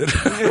Fitbit,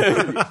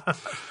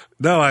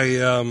 No,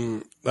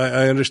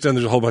 I understand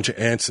there's a whole bunch of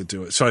ants that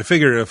do it. So I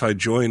figure if I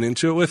join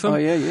into it with them,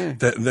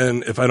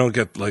 then if I don't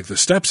get like the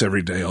steps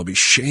every day, I'll be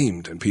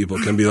shamed and people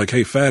can be like,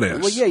 "Hey, fat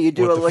ass." Well, yeah, you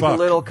do what a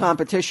little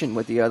competition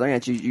with the other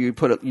ants. You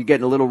get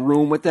in a little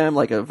room with them,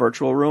 like a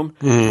virtual room.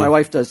 My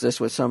wife does this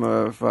with some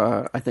of,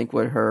 I think,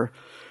 with her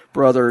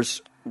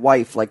brother's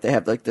wife. Like they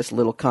have like this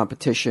little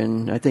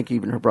competition. I think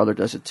even her brother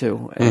does it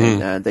too.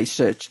 And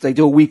they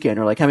do a weekend.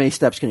 Or like, how many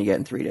steps can you get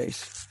in 3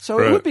 days? So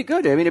it would be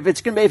good. I mean, if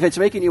it's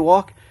making you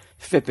walk,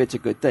 Fitbit's a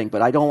good thing,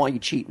 but I don't want you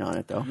cheating on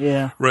it, though.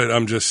 Yeah. Right,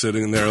 I'm just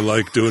sitting there,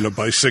 like, doing a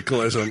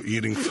bicycle as I'm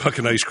eating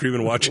fucking ice cream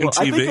and watching TV.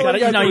 I think all you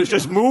gotta do is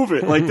just move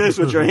it like this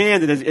with your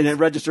hand, and it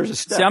registers a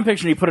step. See, I'm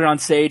picturing you put it on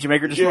stage and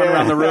make her just run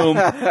around the room.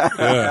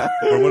 Yeah.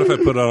 Or what if I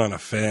put it on a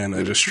fan?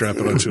 I just strap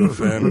it onto a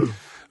fan.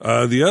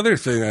 The other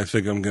thing I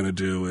think I'm going to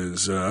do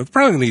is I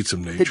probably need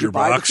some Nature Did you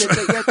buy Box. the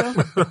Fitbit yet,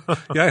 though?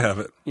 Yeah, I have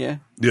it. Yeah.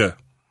 Yeah.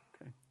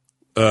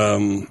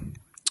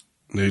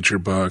 Nature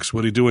Box.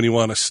 What do you do when you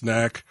want a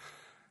snack?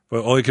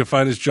 But all you can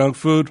find is junk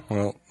food?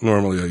 Well,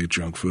 normally I eat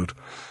junk food.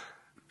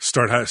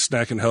 Start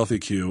snacking healthy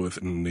Q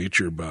with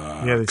Nature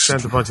Box. Yeah, they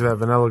sent a bunch of that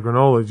vanilla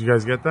granola. Did you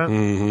guys get that?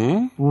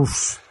 Mm-hmm.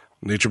 Oof.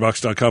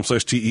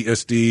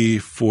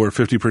 Naturebox.com/TESD for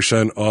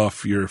 50%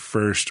 off your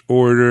first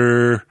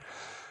order.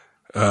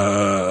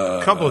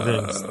 Couple of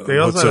things. They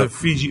also have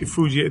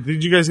Fuji.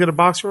 Did you guys get a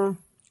box from them?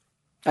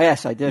 Oh,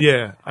 yes, I did.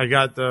 Yeah, I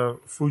got the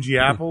Fuji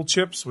apple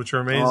chips, which are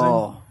amazing.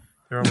 Oh.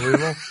 They're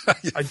unbelievable.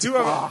 I do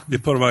have. You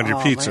put them on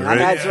your pizza, man. right?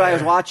 That's what I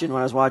was watching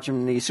when I was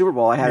watching the Super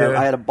Bowl. I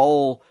had a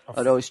bowl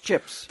of those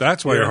chips.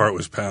 That's why your heart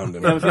was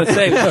pounding. I was going to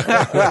say.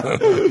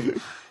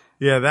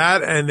 Yeah,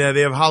 that and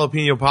they have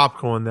jalapeno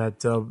popcorn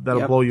that'll blow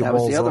your balls off. That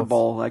was the other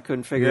bowl. I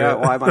couldn't figure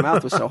out why my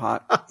mouth was so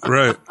hot.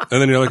 Right,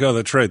 and then you're like, "Oh,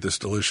 that's right. This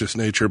delicious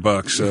Nature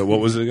Box. What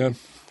was it again?"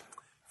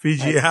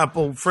 Fiji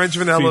apple, French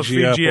vanilla,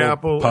 Fiji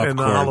apple and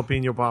the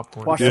jalapeno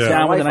popcorn. Wash it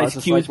down with a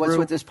nice Q's What's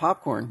with this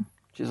popcorn?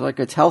 She's like,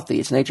 it's healthy.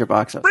 It's Nature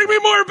Box. Bring me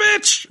more,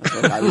 bitch!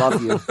 I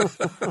love you.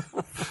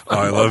 Oh,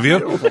 I love you?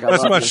 Like,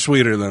 That's much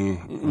sweeter than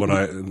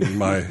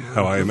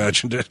how I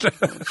imagined it.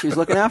 She's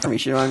looking out for me.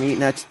 She knows I'm eating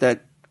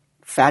that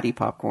fatty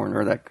popcorn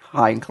or that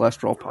high in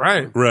cholesterol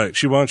popcorn. Right.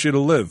 She wants you to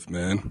live,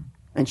 man.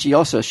 And she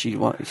wants,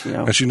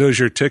 And she knows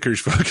your ticker's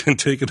fucking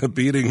taking a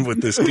beating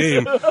with this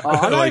game.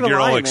 Like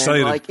you're all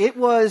excited. Like it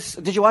was.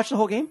 Did you watch the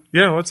whole game?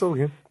 Yeah, what's the whole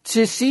game?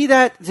 To see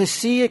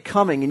it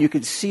coming, and you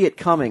could see it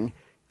coming.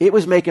 It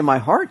was making my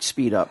heart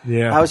speed up.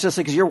 Yeah. I was just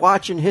like, because you're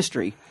watching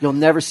history, you'll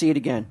never see it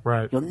again.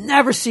 Right. You'll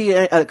never see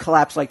a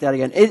collapse like that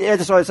again.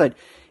 That's what I said.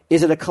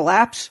 Is it a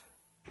collapse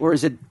or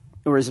is it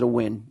a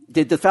win?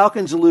 Did the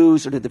Falcons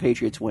lose or did the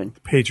Patriots win?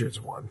 The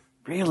Patriots won.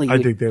 Really?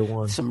 I think they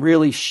won. Some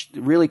really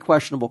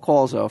questionable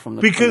calls, though, from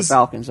the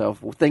Falcons, though.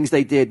 Things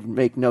they did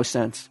make no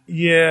sense.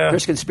 Yeah.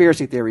 There's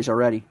conspiracy theories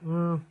already.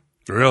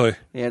 Really?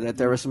 Yeah, that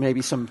there was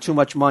maybe some too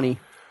much money.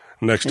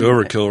 Next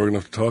Overkill, we're going to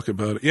have to talk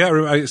about it. Yeah,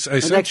 I The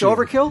sent next you.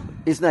 Overkill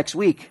is next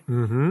week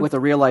with a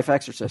real-life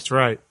exorcist. That's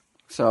right.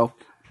 So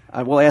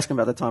I will ask him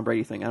about the Tom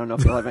Brady thing. I don't know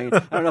if he'll have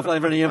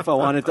any info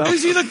on it, though.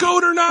 Is he the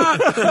GOAT or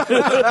not?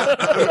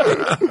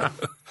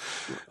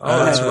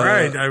 Oh, that's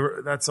right.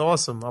 That's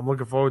awesome. I'm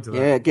looking forward to that.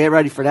 Yeah, get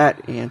ready for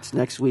that, Ants,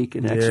 next week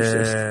in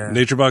Exorcist. Yeah.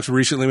 NatureBox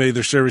recently made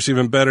their service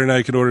even better. Now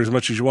you can order as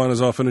much as you want,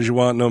 as often as you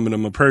want. No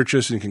minimum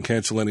purchase, and you can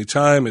cancel any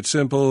time. It's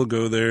simple.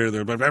 Go there.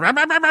 And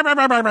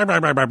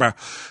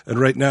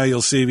right now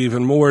you'll save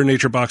even more.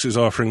 NatureBox is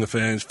offering the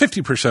fans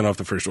 50% off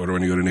the first order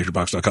when you go to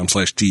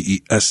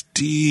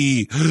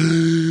naturebox.com/TESD.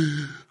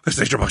 That's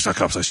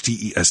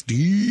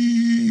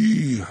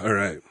naturebox.com/TESD. All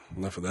right.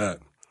 Enough of that.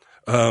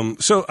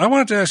 So I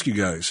wanted to ask you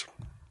guys,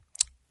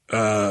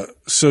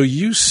 so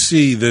you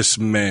see this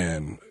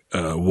man,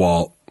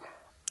 Walt,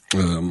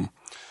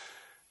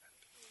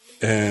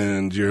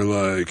 and you're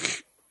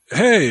like,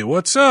 hey,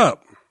 what's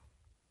up?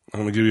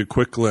 I'm going to give you a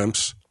quick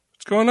glimpse.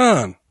 What's going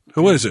on?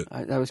 Who is it?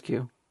 That was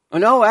Q. Oh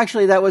no,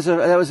 actually,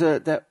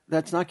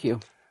 that's not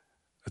Q.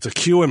 It's a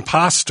Q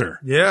imposter.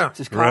 Yeah. It's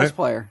his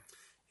cosplayer.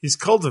 He's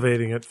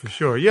cultivating it for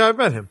sure. Yeah, I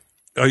met him.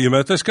 Oh, you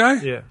met this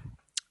guy? Yeah.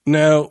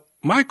 Now,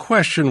 my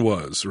question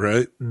was,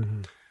 right,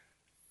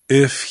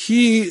 if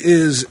he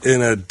is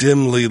in a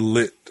dimly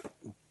lit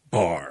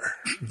bar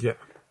Yeah.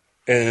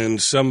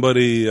 and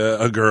somebody,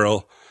 a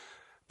girl,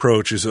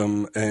 approaches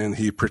him and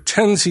he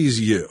pretends he's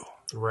you,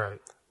 Right.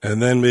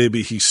 and then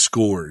maybe he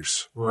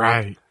scores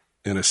Right.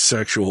 in a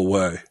sexual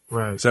way.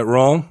 Right. Is that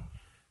wrong?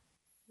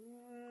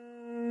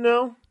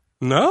 No.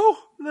 No?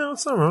 No,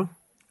 it's not wrong.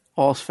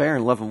 All's fair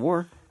in love and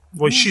war.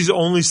 Well, she's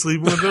only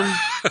sleeping with him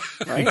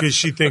because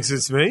she thinks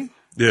it's me?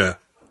 Yeah.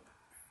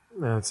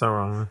 No, it's not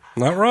wrong.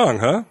 Not wrong,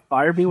 huh?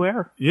 Buyer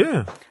beware.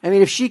 Yeah. I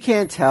mean, if she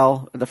can't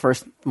tell the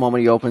first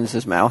moment he opens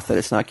his mouth that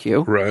it's not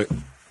Q, Right.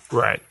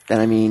 Right. then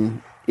I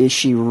mean, is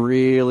she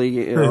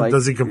really like?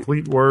 Does he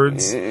complete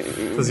words?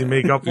 Does he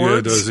make up Yeah,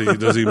 words?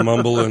 does he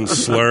mumble and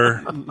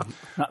slur?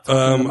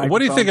 What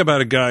do you think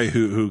about a guy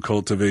who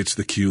cultivates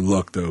the Q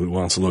look, though, who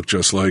wants to look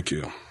just like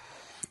you?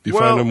 You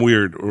find him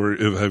weird, or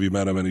have you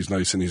met him and he's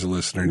nice and he's a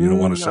listener and you don't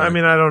want to say? I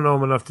mean, I don't know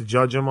him enough to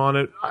judge him on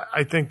it.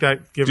 I think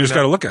that given you just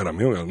got to look at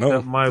him. You don't know.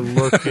 that my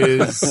look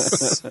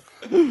is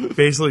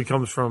basically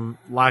comes from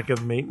lack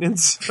of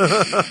maintenance.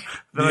 I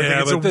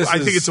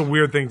think it's a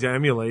weird thing to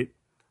emulate.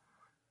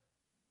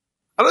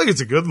 I don't think it's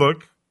a good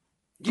look.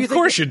 Of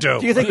course you do.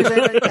 Do you think there's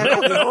anybody,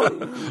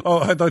 Oh,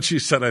 I thought you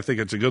said I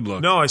think it's a good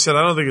look. No, I said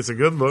I don't think it's a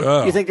good look.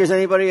 do you think there's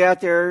anybody out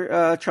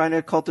there trying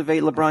to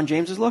cultivate LeBron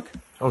James's look?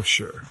 Oh,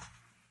 sure.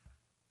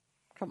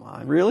 Come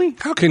on, really?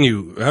 How can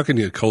you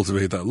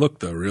cultivate that look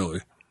though? Really?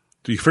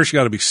 You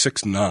got to be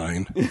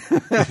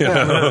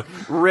 6'9",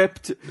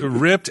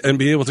 ripped, and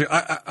be able to.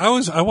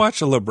 I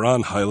watched a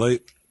LeBron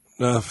highlight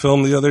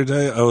film the other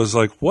day. I was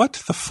like,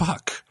 what the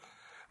fuck?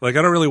 Like,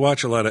 I don't really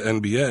watch a lot of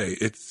NBA.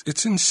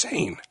 It's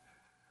insane.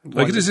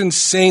 Like, it is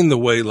insane the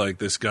way like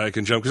this guy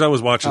can jump. Because I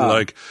was watching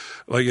I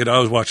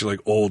was watching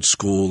old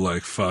school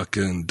like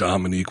fucking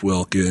Dominique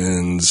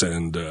Wilkins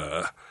and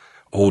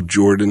old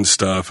Jordan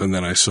stuff, and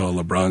then I saw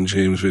a LeBron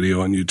James video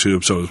on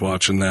YouTube, so I was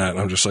watching that, and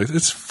I'm just like,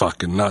 it's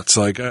fucking nuts.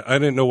 Like, I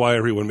didn't know why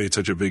everyone made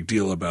such a big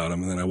deal about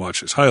him, and then I watched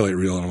his highlight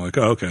reel, and I'm like,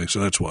 oh, okay, so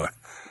that's why.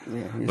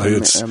 Yeah,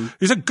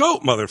 he's a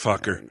GOAT,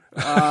 motherfucker.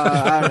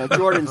 I don't know.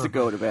 Jordan's the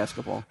GOAT of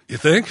basketball. You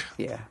think?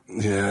 Yeah.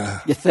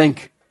 Yeah. You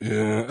think?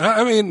 Yeah.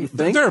 I mean,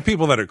 there are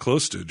people that are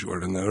close to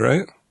Jordan, though,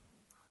 right?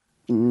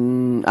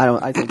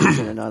 I think he's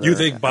in another. You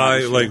think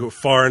by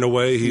far and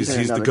away he's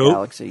the GOAT?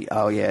 Galaxy.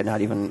 Oh yeah,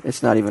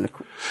 it's not even.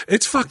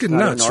 It's fucking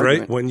nuts,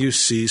 right? When you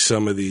see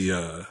some of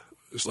the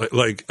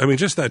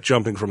just that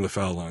jumping from the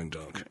foul line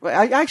dunk.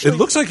 It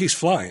looks like he's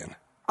flying.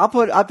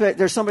 I bet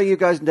there's somebody you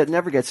guys that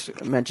never gets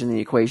mentioned in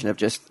the equation of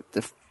just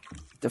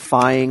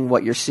defying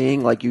what you're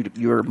seeing. Like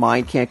your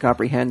mind can't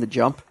comprehend the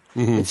jump.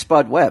 Mm-hmm. It's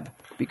Spud Webb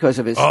because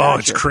of his. Oh,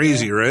 it's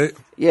crazy, right?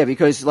 Yeah,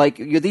 because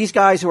these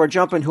guys who are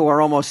jumping who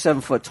are almost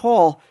 7 foot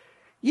tall.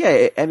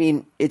 Yeah, I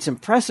mean, it's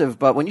impressive,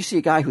 but when you see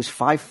a guy who's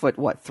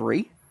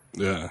 5'3"?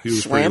 Yeah, he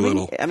was slamming, pretty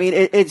little. I mean,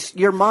 it's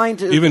your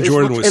mind. Even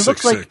Jordan was 6'6". It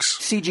looks like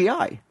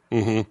CGI.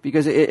 Mm-hmm.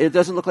 Because it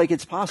doesn't look like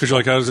it's possible. Because you're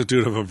like, how does a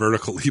dude have a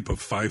vertical leap of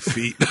 5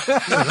 feet?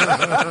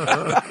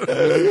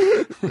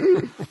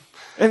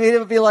 I mean, it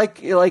would be like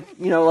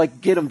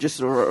get him just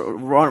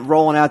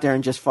rolling out there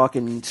and just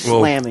fucking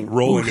slamming.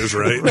 Rolling is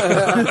right.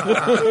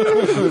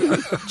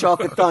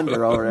 Chocolate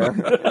Thunder over there.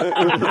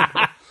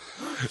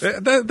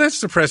 That's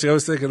depressing. I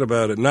was thinking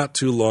about it not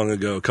too long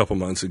ago, a couple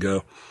months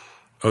ago.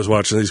 I was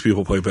watching these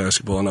people play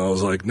basketball, and I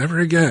was like, never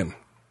again.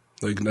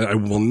 Like, I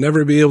will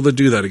never be able to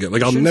do that again.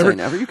 Like, I'll never.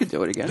 Never. You could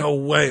do it again. No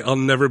way. I'll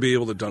never be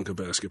able to dunk a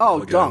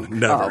basketball again. Dunk.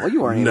 Never. Oh, well,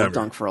 you weren't able to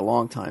dunk for a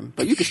long time,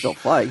 but you could still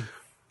play.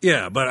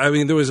 Yeah, but I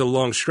mean, there was a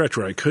long stretch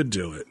where I could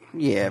do it.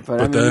 Yeah,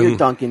 but I mean, your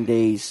dunking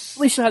days.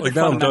 At least you had the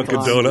fundamentals. Now I'm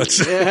dunking donuts.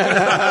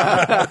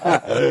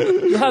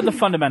 You had the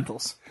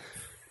fundamentals.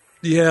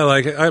 Yeah,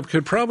 like I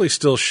could probably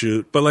still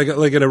shoot, but like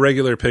in a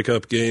regular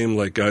pickup game,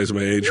 like guys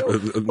my age, no,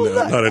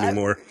 not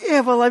anymore. Yeah,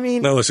 well, I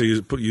mean, not unless I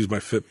use my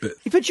Fitbit.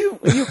 But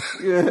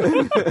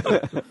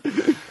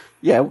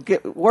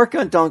work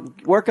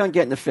on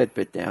getting the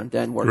Fitbit down,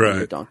 then work on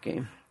your dunk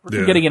game.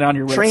 Getting it on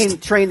your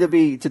wrist. Train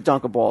to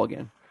dunk a ball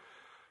again.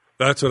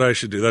 That's what I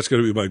should do. That's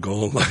going to be my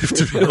goal in life,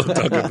 to be able to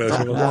dunk a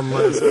basketball.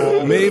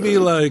 Maybe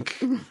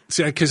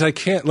because I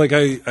can't,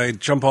 I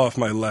jump off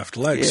my left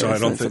leg, so I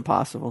don't think. It's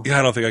impossible. Yeah,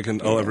 I don't think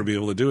I'll ever be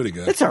able to do it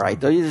again. It's all right,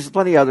 though. There's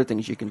plenty of other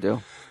things you can do.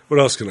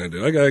 What else can I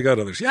do? I got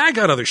others. Yeah, I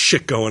got other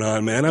shit going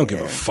on, man. I don't give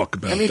a fuck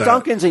about that. I mean,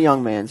 dunking's a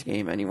young man's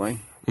game anyway.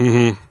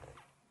 Mm-hmm.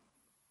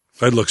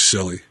 I'd look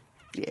silly.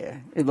 Yeah,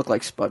 it looked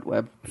like Spud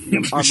Webb.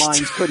 Our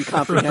minds couldn't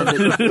comprehend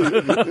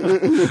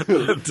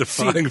it.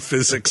 Defying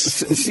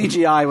physics.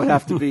 CGI would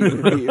have to be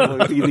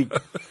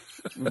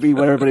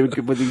what everybody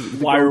would with the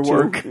wire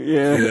work.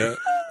 Yeah.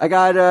 I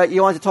got.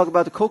 You wanted to talk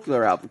about the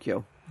Cochlear album,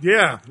 Q?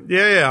 Yeah.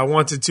 I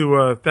wanted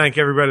to thank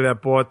everybody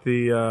that bought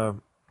the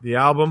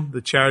album,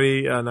 the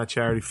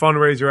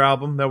fundraiser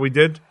album that we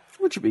did.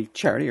 Which would be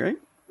charity, right?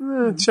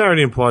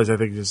 Charity implies, I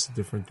think, just a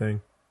different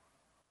thing.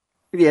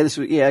 Yeah,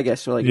 I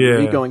guess so.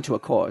 Me going to a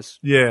cause.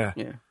 Yeah.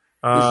 This is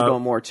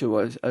going more to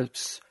a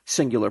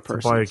singular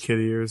person. Buy a kid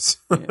ears,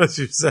 as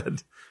you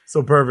said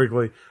so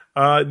perfectly.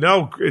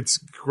 No, it's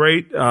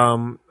great.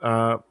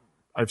 I've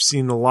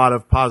seen a lot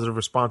of positive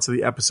response to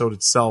the episode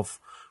itself,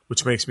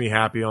 which makes me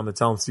happy on the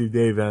Tell 'em Steve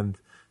Dave end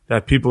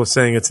that people are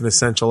saying it's an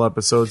essential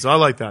episode. So I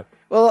like that.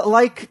 Well,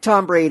 like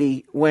Tom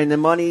Brady, when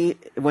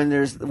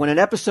an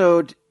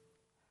episode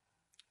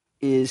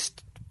is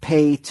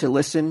pay to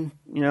listen,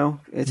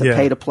 it's a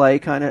pay to play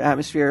kind of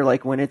atmosphere.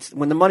 Like when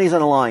the money's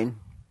on the line,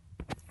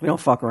 we don't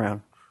fuck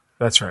around.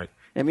 That's right.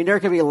 I mean, there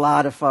can be a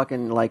lot of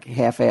fucking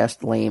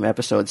half-assed lame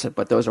episodes,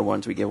 but those are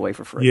ones we give away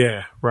for free.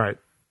 Yeah, right.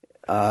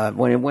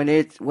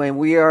 When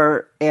we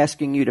are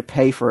asking you to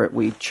pay for it,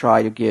 we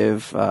try to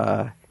give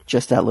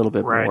just that little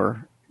bit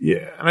more.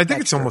 Yeah, and I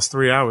think it's almost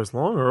 3 hours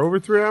long, or over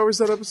 3 hours,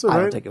 that episode, right? I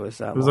don't think it was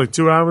that long. It was like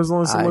 2 hours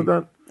long, something like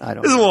that? I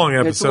don't know. It's a long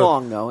episode. It's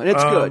long, though, and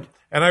it's good.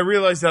 And I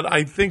realized that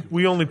I think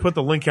we only put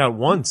the link out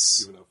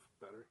once.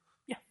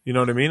 You know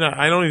what I mean?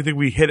 I don't even think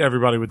we hit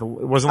everybody with the.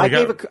 It wasn't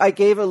like I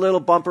gave a little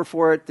bumper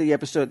for it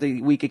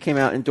the week it came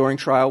out and during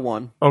trial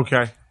 1. Okay,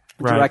 right.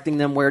 Directing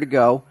them where to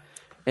go,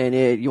 and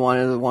you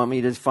want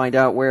me to find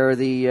out where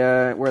they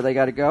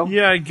got to go?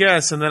 Yeah, I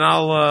guess, and then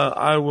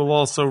I will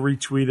also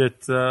retweet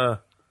it.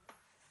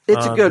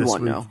 It's a good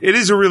one, though. It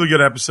is a really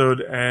good episode,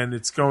 and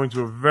it's going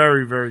to a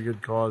very, very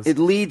good cause. It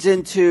leads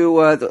into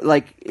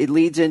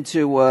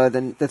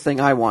the thing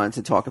I wanted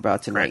to talk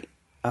about tonight.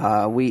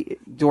 We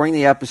during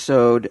the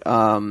episode,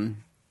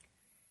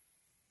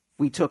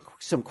 we took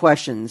some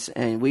questions,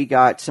 and we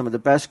got some of the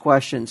best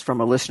questions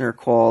from a listener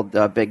called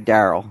Big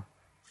Daryl.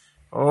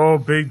 Oh,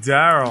 Big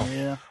Daryl!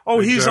 Yeah. Oh,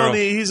 Big he's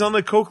Daryl. on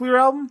the Cochlear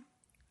album.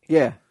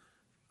 Yeah.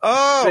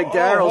 Oh, Big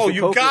Daryl's the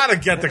you Cochlear. gotta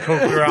get the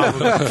Cochlear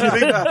album.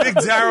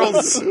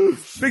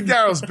 Big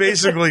Daryl's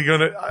basically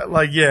gonna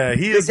Big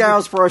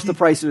Daryl's for us the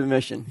price of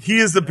admission. He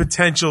has the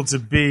potential to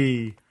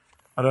be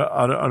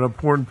an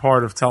important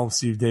part of Tell 'em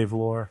Steve Dave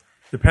lore,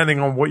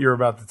 depending on what you're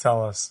about to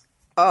tell us.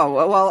 Oh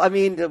well, I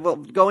mean,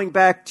 going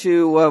back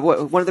to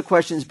one of the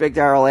questions Big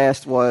Daryl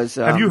asked was,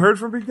 Have you heard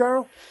from Big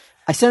Daryl?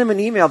 I sent him an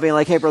email being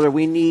like, "Hey, brother,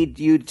 we need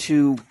you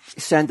to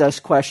send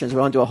us questions. We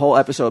want to do a whole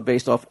episode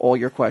based off all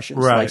your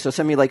questions. Right. Like, so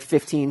send me like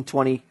 15,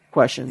 20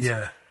 questions."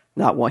 Yeah.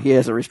 Not one. He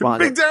hasn't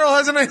responded. Big Daryl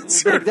hasn't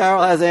answered. Big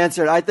Daryl has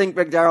answered. I think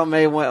Big Daryl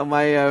may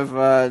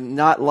have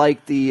not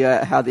liked the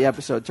how the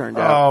episode turned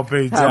out. Oh,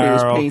 Big How he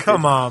was Daryl, painted.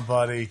 come on,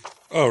 buddy.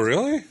 Oh,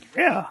 really?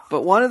 Yeah.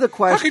 But one of the How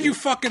questions. could you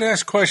fucking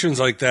ask questions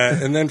like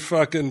that and then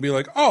fucking be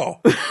like, oh,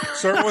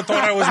 so everyone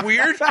thought I was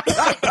weird? How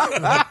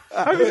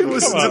could you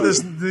listen to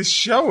this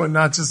show and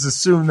not just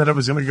assume that it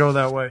was going to go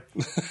that way?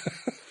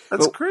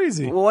 That's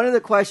crazy. Well, one of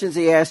the questions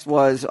he asked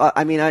was,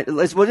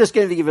 we're just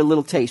going to give you a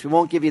little taste. We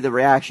won't give you the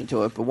reaction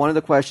to it, but one of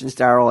the questions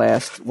Daryl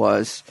asked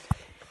was,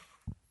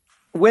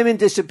 women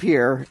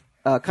disappear,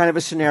 kind of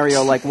a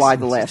scenario like Y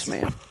the Last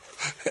Man.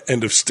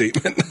 End of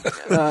statement.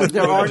 There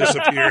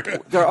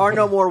Disappear. are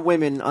no more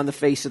women on the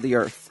face of the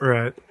earth.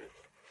 Right.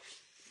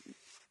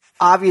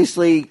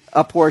 Obviously,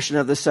 a portion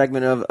of the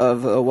segment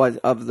of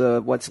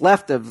what's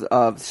left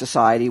of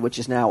society, which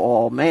is now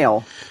all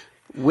male,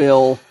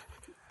 will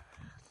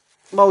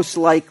most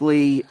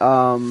likely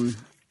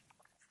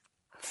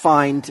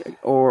find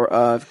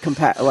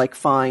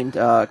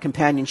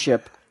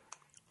companionship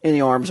in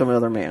the arms of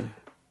another man,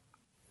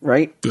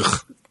 right?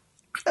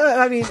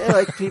 I mean,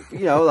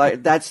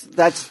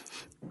 that's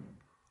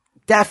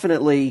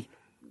definitely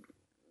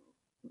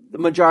the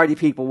majority of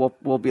people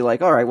will be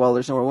like, all right, well,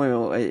 there's no more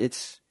women.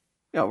 It's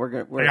we're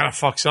gotta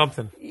fuck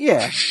something.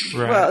 Yeah.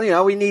 Right.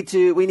 Well, we need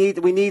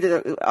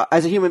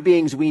as human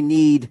beings, we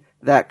need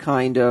that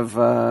kind of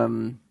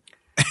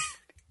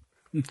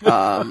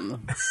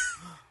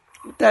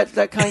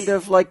that kind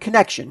of like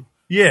connection.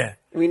 Yeah.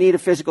 We need a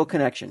physical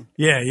connection.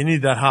 Yeah, you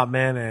need that hot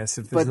man ass.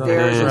 But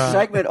there's a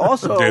segment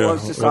also of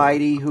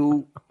society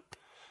who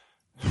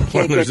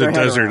can't get There's their a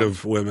head desert around.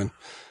 of women.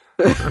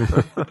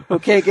 Who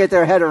can't get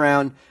their head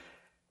around,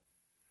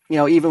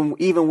 even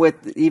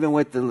with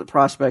the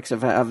prospects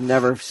of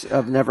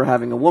never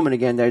having a woman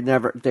again,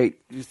 they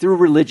through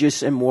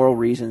religious and moral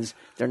reasons,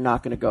 they're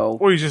not going to go.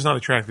 Or you're just not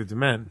attracted to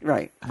men.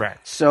 Right. Right.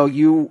 So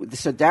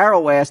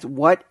Daryl asked,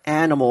 what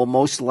animal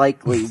most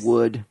likely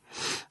would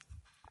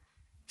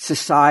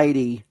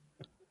society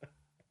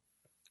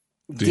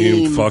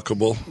Deem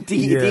fuckable.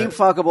 deem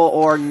fuckable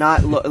or not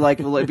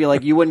be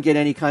like you wouldn't get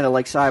any kind of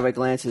like sideway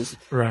glances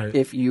Right.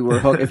 if you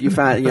were if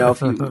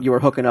you were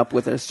hooking up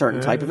with a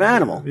certain type of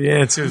animal. The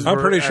answers I'm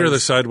were pretty sure the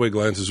as- sideway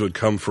glances would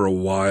come for a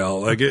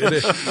while. Like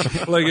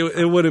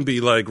it wouldn't be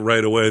like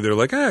right away. They're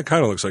like, it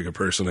kind of looks like a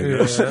person, I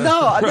guess.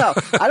 No, I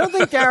don't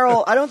think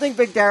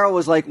Big Daryl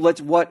was like,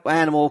 what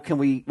animal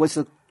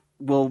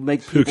will make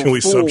people Who can we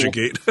fool,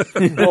 subjugate?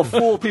 will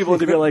fool people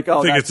to be like,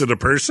 oh, Think that's it's a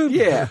person?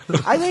 yeah.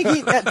 I think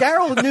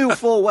Daryl knew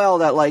full well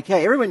that like,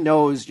 hey, everyone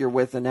knows you're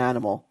with an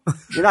animal.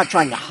 You're not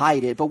trying to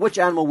hide it, but which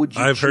animal would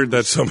you I've heard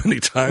that so many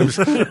times,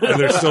 and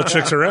there's still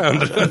chicks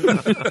around.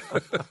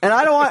 And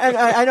I don't want. And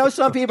I know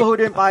some people who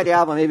didn't buy the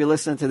album maybe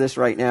listening to this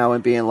right now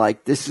and being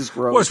like, "This is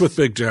gross." What's with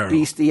Big Daryl?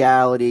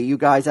 Bestiality, you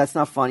guys. That's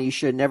not funny. You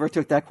should never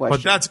took that question.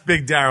 But that's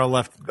Big Daryl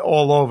left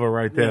all over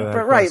right there. that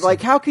But right, question.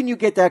 like, how can you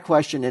get that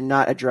question and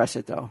not address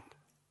it though?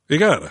 You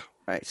gotta.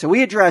 Right. So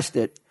we addressed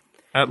it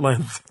at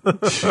length.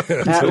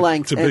 at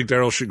length. To Big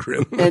Daryl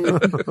chagrin.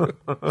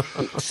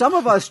 And some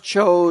of us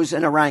chose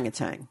an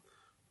orangutan,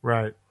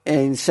 Right.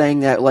 and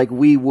saying that like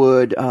we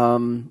would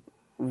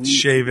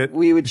Shave it.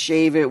 we would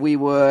shave it, we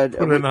would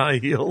Put in high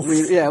heels.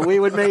 we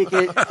would make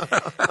it,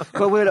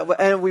 but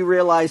we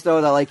realized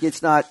though that like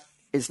it's not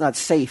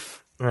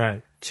safe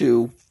Right.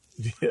 to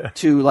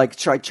like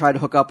try to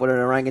hook up with an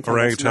orangutan.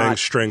 that's Orangutan not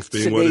strength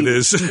being what it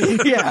is.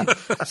 yeah.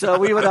 So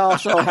we would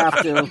also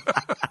have to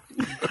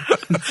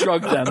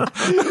Drug them.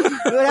 we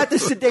would have to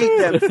sedate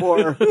them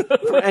for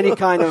any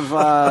kind of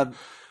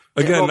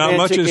Again, not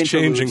much romantic is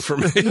changing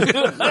interludes.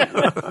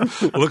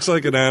 for me. Looks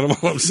like an animal.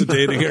 I'm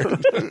sedating her.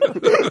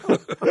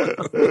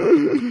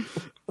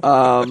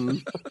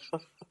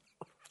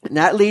 And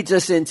that leads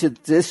us into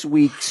this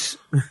week's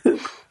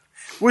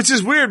Which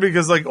is weird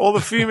because like all the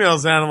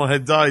females animal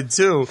had died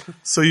too,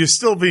 so you're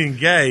still being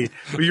gay,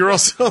 but you're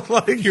also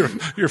like You're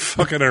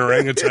fucking an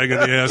orangutan in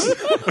the ass,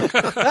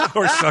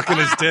 or sucking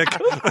his dick.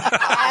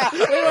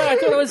 I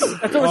thought it was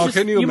just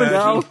can you human.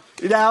 imagine?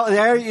 Now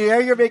there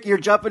you're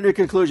jumping to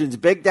conclusions.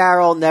 Big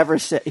Daryl never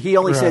said. He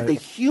only said the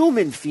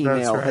human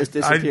female right. has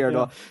disappeared.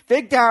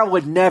 Big Daryl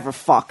would never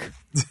fuck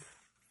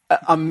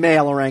a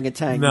male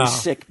orangutan. No. You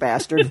sick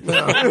bastard. He's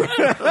got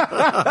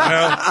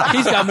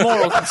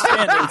morals and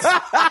standards.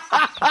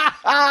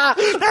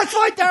 That's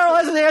why Daryl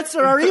hasn't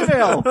answered our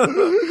email.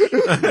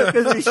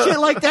 Because shit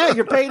like that,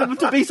 you're paying him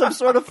to be some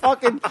sort of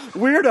fucking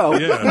weirdo.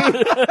 Yeah,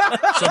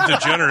 some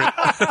degenerate.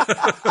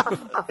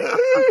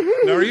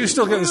 Now, are you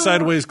still getting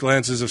sideways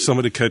glances if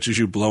somebody catches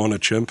you blowing a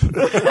chimp? You're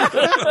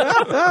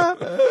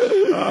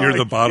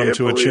the bottom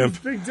to a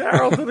chimp. Big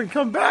Daryl didn't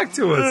come back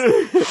to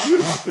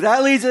us.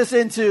 That leads us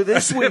into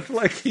this week.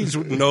 Like he's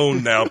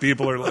known now.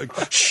 People are like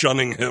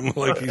shunning him.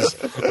 Like he's.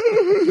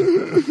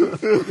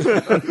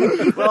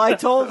 Well, I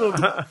told him.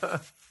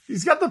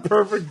 He's got the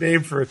perfect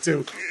name for it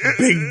too.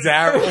 Big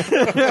Daryl.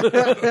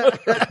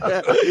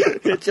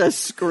 It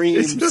just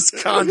screams. It just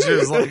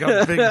conjures like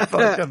a big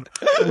fucking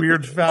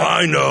weird fat.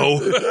 I know.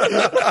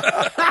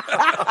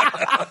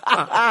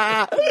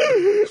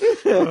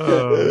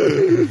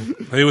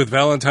 Hey, with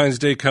Valentine's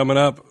Day coming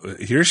up,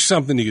 here's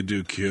something you could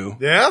do, Q.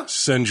 Yeah?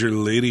 Send your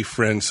lady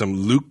friend some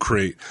Loot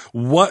Crate.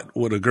 What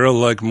would a girl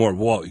like more?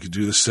 Walt, you could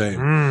do the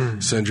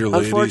same. Send your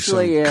lady some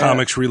Unfortunately, yeah.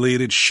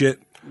 comics-related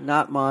shit.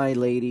 Not my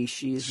lady.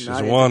 She's not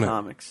doesn't into want it.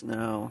 comics.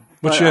 No.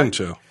 What But you I-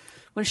 into?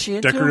 What's she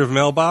into? Decorative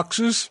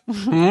mailboxes?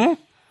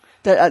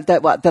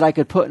 That I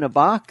could put in a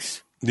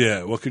box.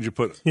 Yeah, what could you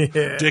put?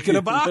 Dick in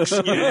a box?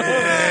 Yeah.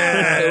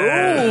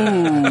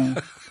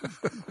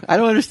 I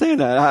don't understand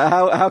that.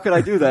 How could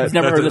I do that?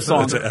 Never heard the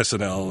song. That's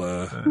an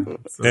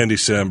SNL. Andy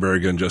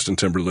Samberg and Justin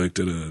Timberlake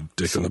did a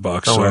Dick in the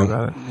Box Don't worry song.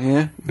 about it.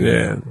 Yeah.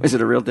 Yeah. Is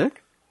it a real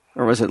dick?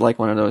 Or was it like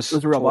one of those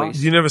was a real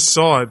toys? You never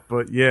saw it,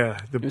 but yeah,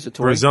 the was a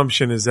toy?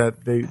 presumption is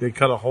that they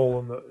cut a hole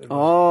in the.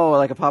 Oh,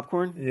 like a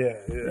popcorn? Yeah.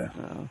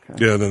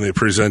 Yeah, then they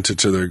present it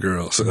to their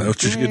girls. So that's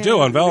what you could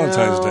do on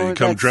Valentine's Day. You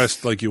come that's-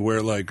 dressed like you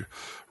wear like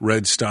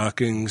red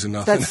stockings and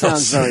nothing That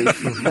sounds else.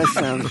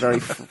 very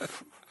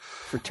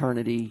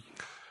fraternity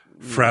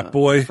Frat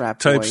boy frat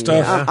type boy.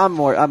 stuff. Yeah,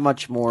 I'm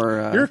much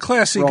more. You're a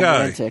classy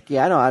romantic.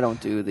 Yeah, I don't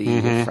do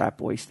the frat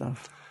boy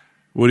stuff.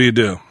 What do you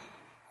do?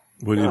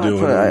 What do you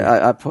do?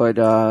 I put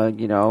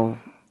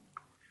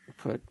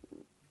put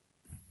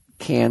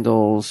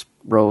candles,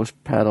 rose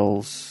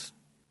petals,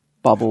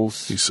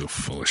 bubbles, He's so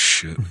full of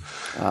shit.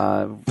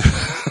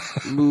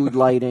 mood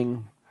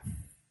lighting,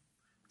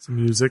 Some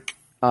music.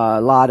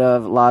 a lot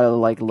of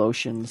like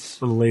lotions.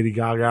 Little Lady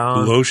Gaga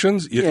on.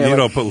 Lotions? You like-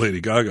 don't put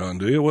Lady Gaga on,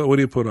 do you? What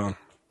do you put on?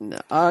 No,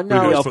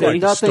 guys put,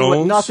 like,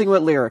 Stones? nothing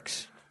with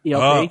lyrics. Oh,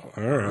 ELP?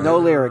 all right. No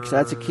lyrics.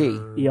 That's a key.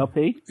 ELP?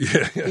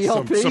 Yeah,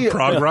 ELP. some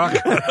prog rock.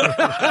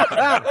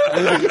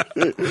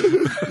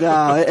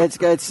 No,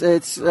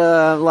 it's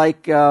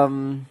like a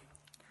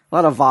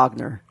lot of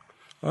Wagner.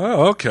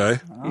 Oh, okay.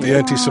 The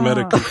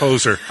anti-Semitic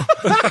composer.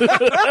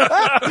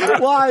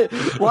 Why?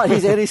 What?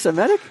 He's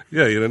anti-Semitic?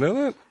 Yeah, you didn't know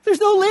that? There's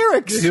no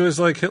lyrics. He was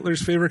like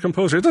Hitler's favorite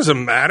composer. It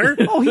doesn't matter.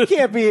 Oh, he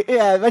can't be.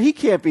 Yeah, but he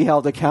can't be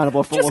held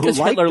accountable for Just who because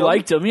liked Hitler him.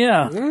 liked him,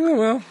 yeah. Oh,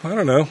 well, I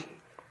don't know.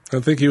 I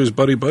think he was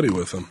buddy-buddy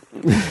with him.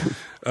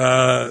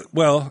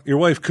 Well, your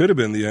wife could have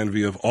been the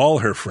envy of all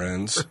her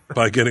friends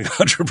by getting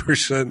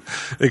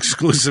 100%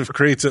 exclusive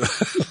crates at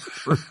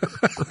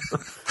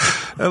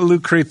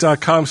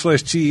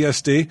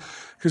lootcrate.com/TESD.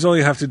 Because all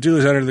you have to do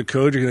is enter the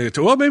code. You're going to get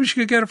to, well, maybe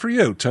she could get it for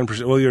you.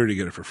 10%. Well, you already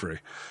get it for free.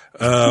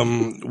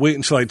 Wait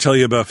until I tell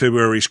you about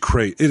February's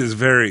crate. It is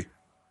very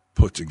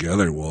put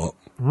together, Walt.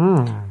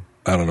 I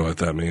don't know what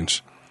that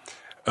means.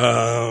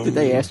 Did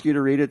they ask you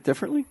to read it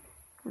differently,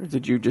 or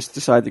did you just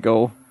decide to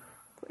go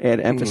add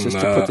emphasis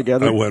to put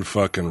together? I went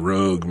fucking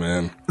rogue,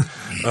 man.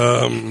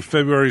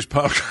 February's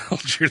pop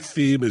culture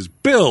theme is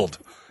build.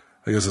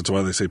 I guess that's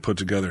why they say put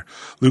together.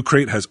 Loot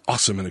Crate has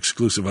awesome and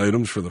exclusive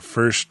items from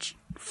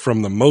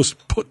the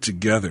most put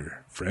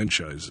together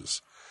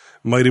franchises.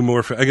 Mighty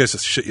Morphin, I guess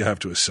it's shit you have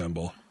to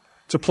assemble.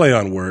 It's a play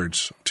on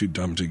words. Too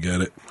dumb to get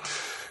it.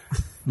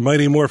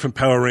 Mighty Morphin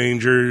Power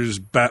Rangers,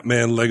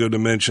 Batman, Lego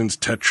Dimensions,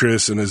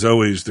 Tetris, and as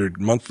always, their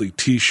monthly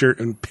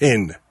t-shirt and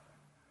pin.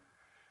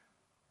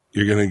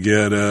 You're going to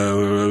get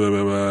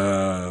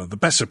the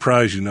best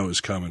surprise you know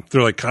is coming.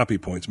 They're like copy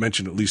points,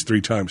 mentioned at least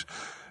 3 times.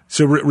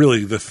 So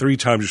really, the 3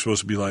 times you're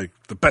supposed to be like,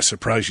 the best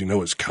surprise you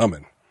know is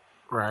coming.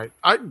 Right.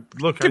 I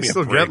Give me a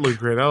still break. get Loot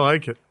Crate. I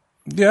like it.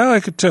 Yeah, I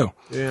like it too.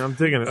 Yeah, I'm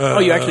digging it. Oh,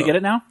 you actually get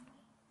it now?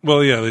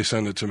 Well, yeah, they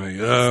send it to me.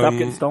 Stop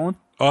getting stolen?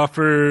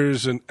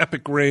 Offers an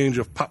epic range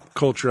of pop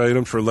culture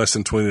items for less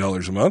than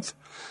 $20 a month.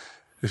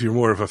 If you're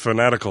more of a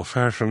fanatical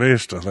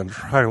fashionista, then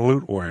try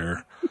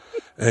Lootwear.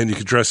 And you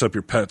can dress up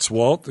your pets,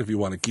 Walt, if you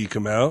want to geek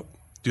them out.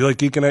 Do you like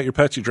geeking out your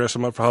pets? You dress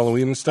them up for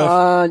Halloween and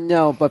stuff?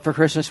 No, but for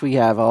Christmas we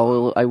have.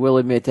 I will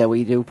admit that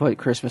we do put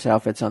Christmas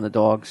outfits on the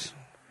dogs.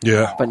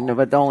 Yeah.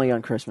 But only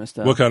on Christmas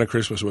though. What kind of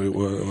Christmas? What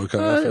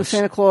kind of outfits?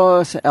 Santa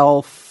Claus,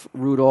 Elf,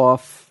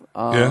 Rudolph.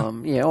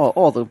 Yeah?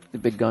 All the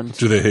big guns.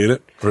 Do they hate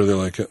it or do they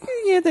like it?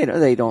 Yeah, they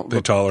don't.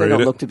 They tolerate They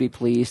don't it? look to be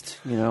pleased.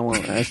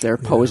 As they're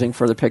posing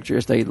for the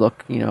pictures, they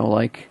look,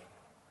 like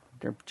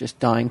they're just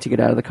dying to get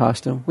out of the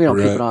costume. We don't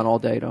keep Right. it on all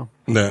day though.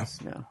 No.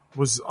 No.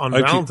 Was on I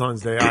keep-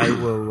 Valentine's Day, I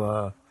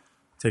will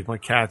take my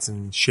cats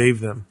and shave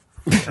them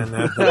and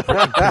have them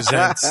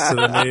present to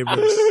the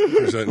neighbors.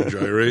 Present and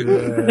gyrate.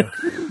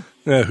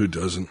 Yeah, who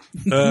doesn't?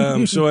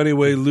 So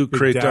anyway,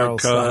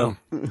 LootCrate.com.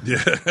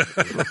 Yeah.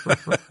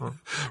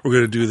 We're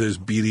going to do this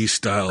BD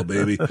style,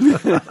 baby.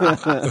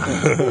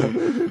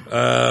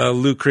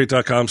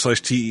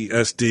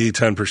 LootCrate.com/TESD,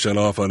 10%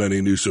 off on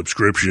any new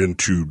subscription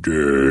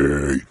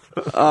today.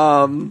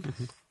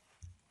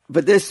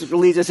 But this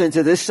leads us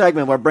into this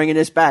segment. We're bringing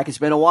this back. It's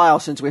been a while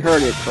since we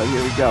heard it, but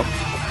here we go.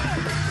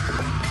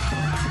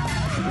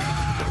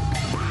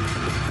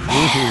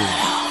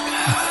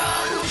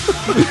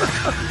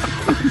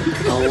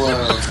 The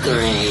world's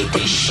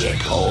greatest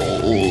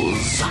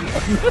shitholes.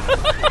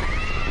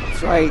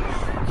 That's right.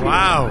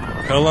 Wow.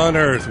 Hell on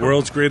Earth,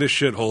 world's greatest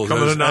shithole.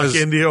 Coming to knock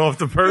India off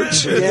the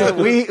perch.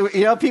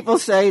 Yeah, people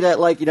say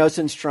that,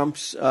 since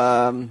Trump's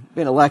been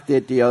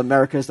elected,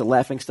 America is the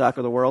laughing stock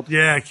of the world.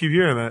 Yeah, I keep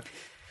hearing that.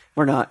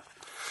 We're not.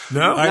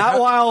 No? Not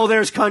while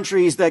there's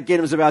countries that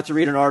Ginnam's about to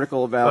read an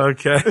article about.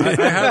 Okay.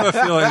 I have a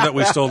feeling that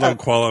we still don't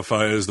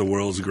qualify as the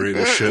world's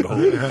greatest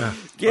shithole.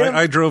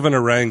 I drove in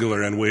a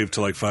Wrangler and waved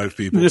to 5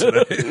 people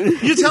today.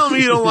 You telling me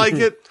you don't like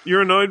it?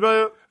 You're annoyed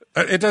by it?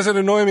 It doesn't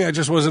annoy me. I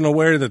just wasn't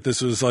aware that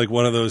this was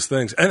one of those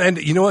things. And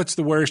you know what's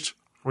the worst?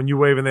 When you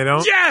wave and they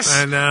don't? Yes!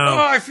 I know. Oh,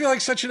 I feel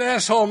like such an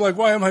asshole. I'm like,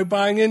 why am I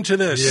buying into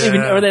this?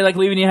 Yeah. Are they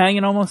leaving you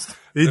hanging almost?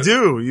 They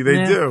do.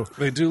 They do.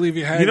 They do leave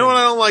you hanging. You know what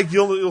I don't like?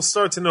 You'll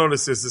start to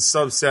notice there's a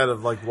subset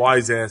of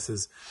wise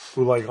asses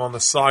who on the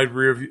side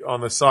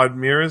on the side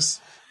mirrors,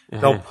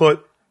 they'll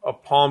put a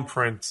palm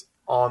print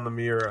on the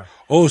mirror.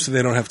 Oh, so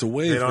they don't have to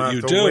wave, They don't but have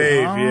you to do.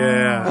 wave.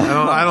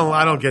 Yeah,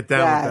 I don't get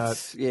down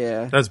with that.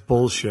 Yeah. That's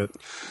bullshit.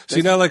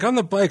 See, now, on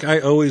the bike, I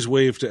always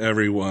wave to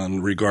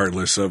everyone,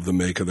 regardless of the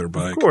make of their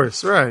bike. Of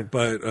course, right.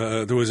 But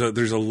there's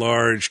a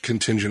large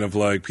contingent of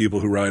people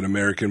who ride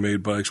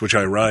American-made bikes, which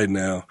I ride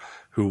now,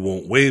 who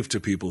won't wave to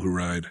people who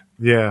ride.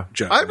 Yeah,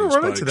 Japanese I haven't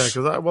run into that bikes.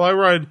 because I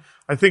ride.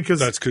 I think because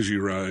That's because you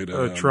ride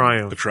a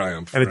Triumph. A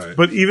Triumph, and right.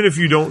 but even if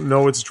you don't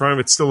know it's a Triumph,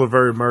 it's still a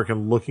very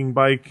American-looking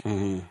bike.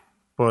 Mm-hmm.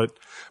 But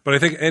I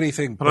think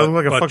anything I look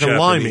like a but fucking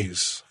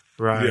Japanese.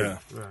 right, Yeah.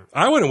 right.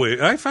 I wouldn't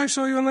wave. If I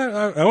saw you on that,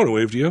 I wouldn't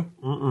wave to you.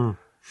 Mm-mm.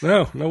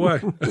 No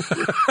way.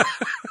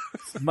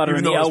 Muttering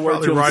Even the though I L was word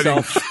probably to riding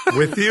himself.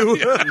 with you,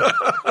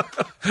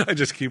 I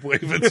just keep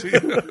waving to you.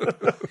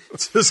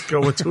 just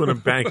go into an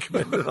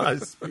embankment at high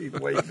speed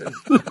waving.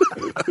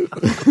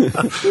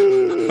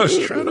 I was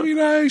trying to be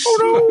nice.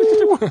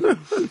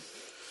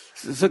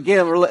 So,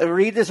 Gil,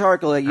 read this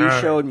article that you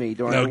showed me.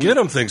 Now,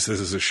 Ginnam thinks this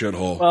is a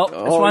shithole. Well,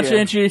 I just want to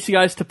introduce you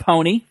guys to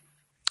Pony.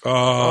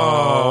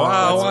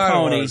 Wow, that's I don't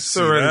Pony. wanna It's see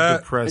already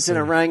that. depressing. It's an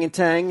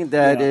orangutan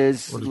that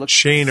is With a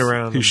chain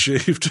around He him.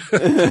 shaved.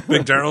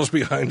 Big Darrell's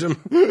behind him.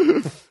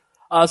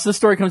 So this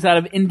story comes out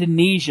of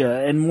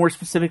Indonesia, and more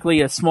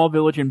specifically, a small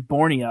village in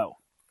Borneo.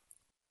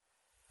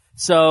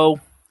 So,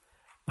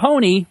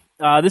 Pony.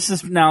 This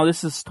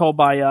is told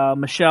by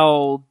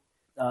Michelle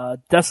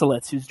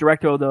Desolitz, who's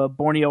director of the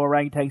Borneo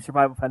Orangutan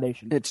Survival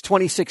Foundation. It's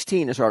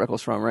 2016. This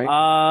article's from,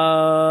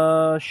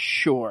 right?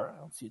 Sure. I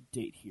don't see a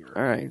date here.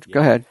 All right, go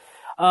ahead.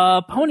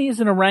 Pony is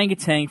an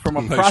orangutan from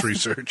a Nice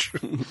research.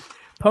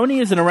 Pony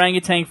is an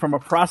orangutan from a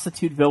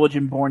prostitute village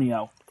in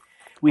Borneo.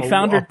 We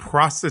found a her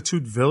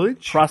prostitute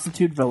village.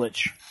 prostitute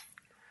village.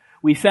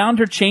 We found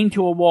her chained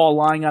to a wall,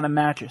 lying on a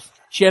mattress.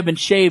 She had been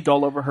shaved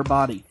all over her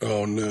body.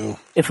 Oh, no.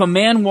 If a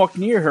man walked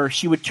near her,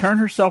 she would turn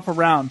herself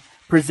around,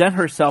 present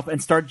herself,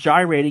 and start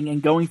gyrating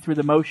and going through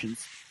the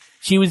motions.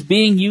 She was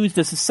being used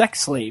as a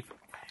sex slave.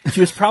 She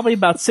was probably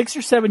about 6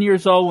 or 7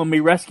 years old when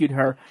we rescued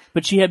her,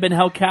 but she had been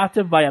held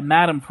captive by a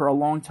madam for a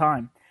long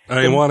time.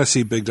 I want to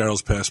see Big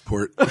Darrell's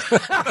passport.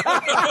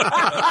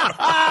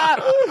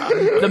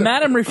 The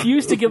madam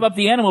refused to give up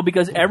the animal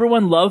because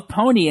everyone loved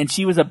Pony and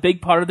she was a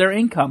big part of their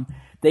income.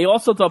 They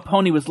also thought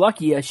Pony was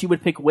lucky as she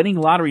would pick winning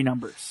lottery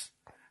numbers.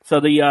 So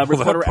the Well,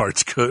 reporter that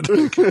part's good,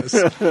 I guess.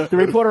 The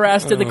reporter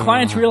asked, did the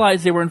clients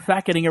realize they were in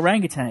fact getting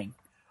orangutan?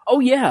 Oh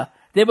yeah,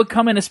 they would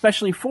come in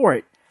especially for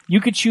it. You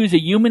could choose a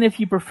human if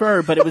you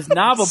preferred, but it was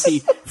novelty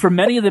for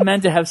many of the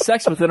men to have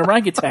sex with an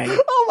orangutan.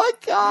 Oh my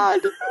God!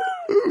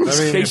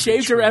 They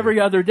shaved her every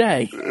other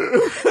day.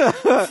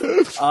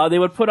 They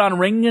would put on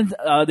rings.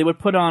 They would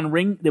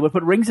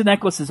put rings and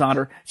necklaces on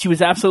her. She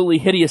was absolutely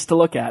hideous to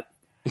look at.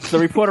 So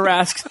the reporter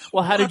asks,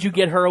 "Well, how did you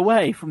get her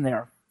away from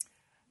there?"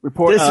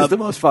 This is the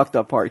most fucked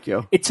up part,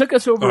 Yo. It took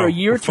us over a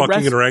year to fucking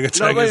rescue. an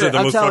orangutan wait, is it the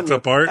I'm most telling fucked you.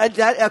 up part?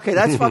 Okay,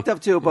 that's fucked up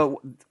too. But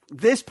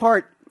this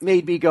part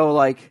made me go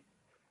like,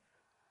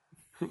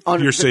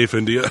 You're safe,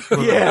 India.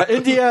 yeah,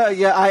 India.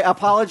 Yeah, I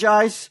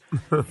apologize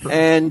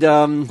and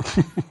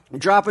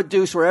drop a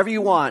deuce wherever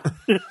you want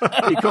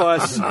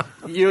because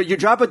you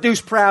drop a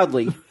deuce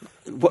proudly.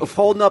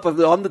 holding up on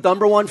the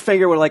number one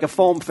finger with like a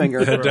foam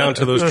finger. Head down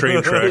to those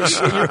train tracks.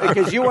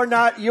 Because you are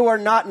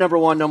not number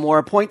one no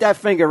more. Point that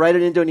finger right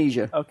at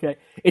Indonesia. Okay.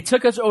 It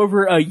took us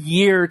over a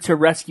year to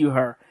rescue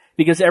her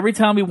because every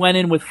time we went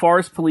in with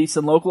forest police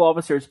and local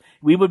officers,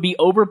 we would be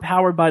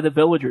overpowered by the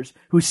villagers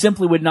who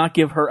simply would not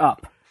give her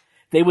up.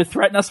 They would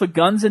threaten us with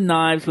guns and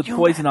knives with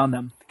poison on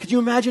them. Could you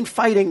imagine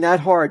fighting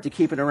that hard to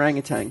keep an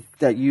orangutan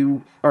that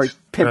you are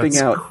pimping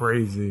out? That's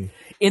crazy.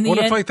 In the What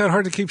end, a fight that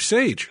hard to keep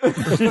Sage? In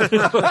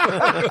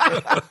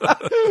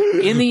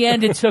the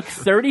end, it took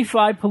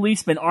 35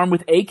 policemen armed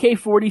with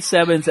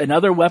AK-47s and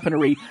other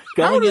weaponry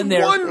going in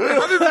there.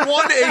 How did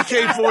one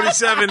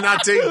AK-47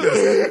 not take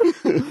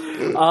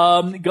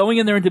this? Going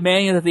in there and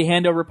demanding that they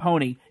hand over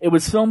Pony. It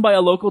was filmed by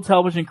a local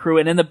television crew,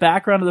 and in the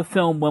background of the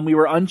film, when we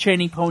were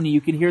unchaining Pony,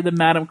 you could hear the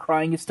madam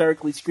crying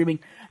hysterically, screaming,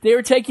 "They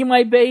are taking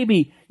my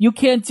baby! You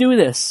can't do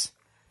this!"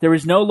 There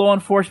was no law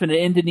enforcement in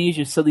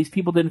Indonesia, so these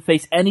people didn't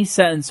face any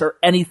sentence or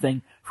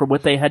anything for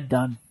what they had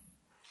done.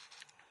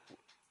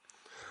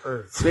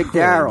 Big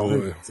Daryl.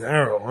 Boy.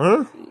 Daryl,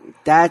 huh?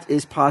 That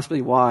is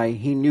possibly why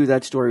he knew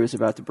that story was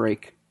about to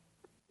break.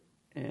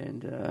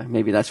 And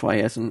maybe that's why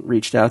he hasn't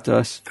reached out to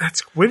us.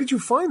 Where did you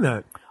find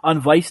that?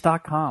 On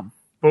Vice.com.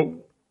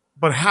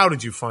 But how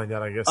did you find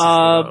that, I guess?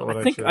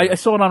 I think I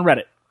saw it on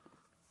Reddit.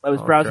 I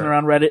was browsing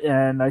around Reddit,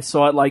 and I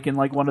saw it like in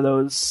like one of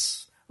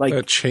those... like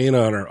That chain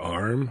on her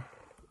arm.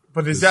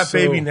 But is that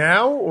baby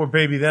now or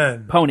baby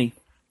then? Pony.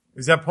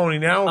 Is that Pony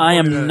now? Or I Pony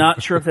am then?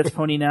 not sure if that's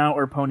Pony now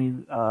or Pony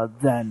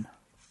then.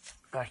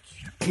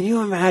 Can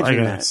you I imagine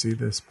gotta that? see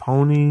this.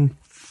 Pony.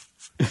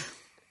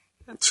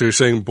 So you're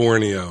saying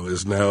Borneo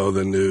is now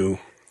the new...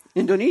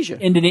 Indonesia.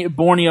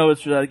 Borneo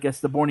is, I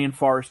guess, the Bornean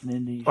forest in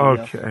Indonesia.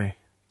 Okay.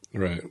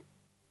 Right.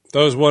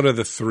 That was one of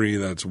the three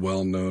that's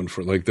well known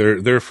for. Like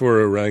they're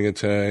for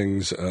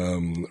orangutans.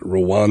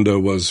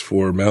 Rwanda was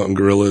for mountain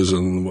gorillas,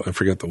 and I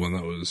forget the one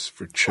that was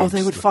for chimps. Oh,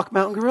 they would fuck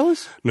mountain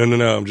gorillas? No.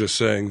 I'm just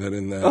saying that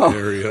in that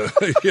area.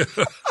 Yeah.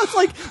 I was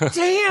like,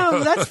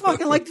 damn, that's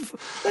fucking like,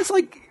 that's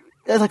like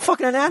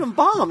fucking an atom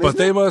bomb. But Isn't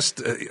they it? must.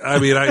 I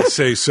mean, I'd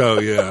say so.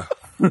 Yeah.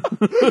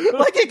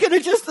 Like it could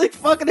have just like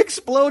fucking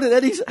exploded.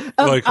 And he's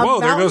Like,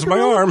 whoa, there goes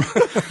my arm.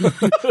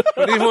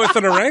 But even with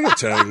an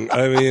orangutan,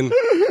 I mean,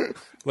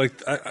 like,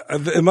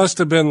 it must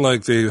have been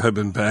like they had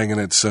been banging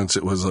it since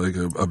it was like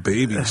a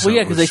baby. Well,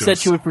 yeah, because they said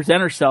she would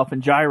present herself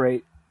and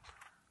gyrate.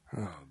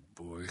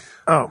 Boy,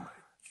 Oh, my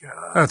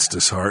God. that's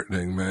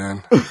disheartening,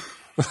 man.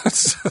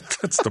 that's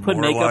Put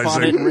makeup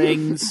on it, demoralizing.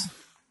 rings.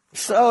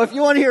 So if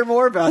you want to hear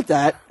more about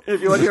that, if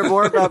you want to hear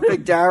more about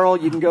Big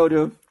Daryl, you can go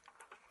to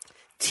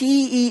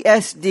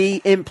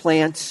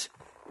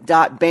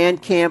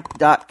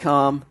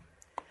tesdimplants.bandcamp.com.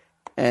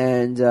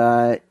 And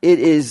it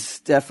is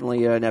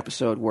definitely an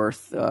episode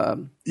worth.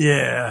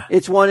 Yeah.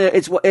 It's a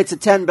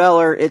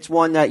 10-beller. It's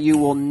one that you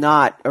will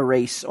not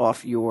erase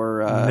off your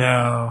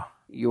No.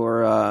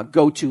 your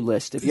go-to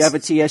list. If you have a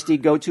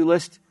TSD go-to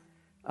list,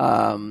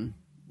 the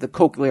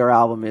Cochlear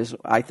album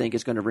I think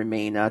is going to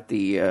remain at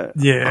the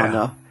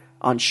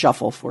on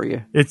shuffle for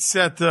you. It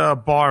set the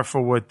bar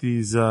for what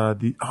these oh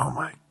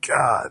my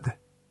God.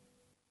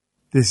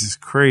 This is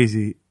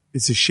crazy.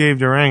 It's a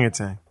shaved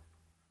orangutan.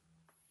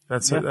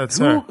 That's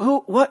her.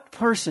 What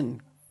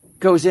person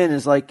goes in and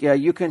is like, yeah,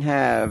 you can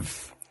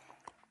have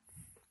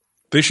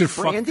They should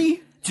fuck.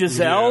 Brandy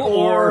Giselle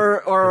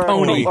or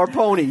Pony. or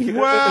Pony.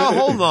 Well,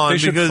 hold on, They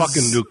should because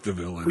fucking nuke the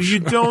village. you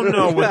don't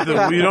know what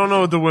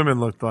the women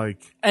looked like.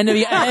 And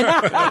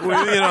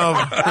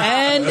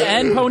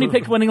Pony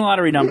picked winning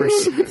lottery numbers.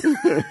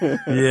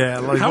 Yeah,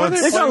 like How are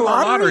they They got playing a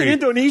lottery in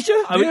Indonesia.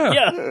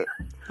 Yeah.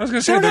 I was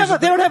gonna say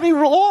They don't have any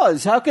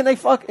laws. How can they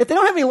fuck? If they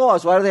don't have any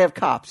laws, why do they have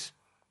cops?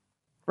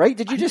 Right?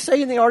 Did you just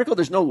say in the article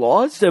there's no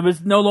laws? There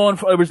was no law.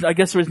 I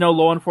guess there was no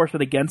law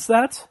enforcement against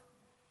that.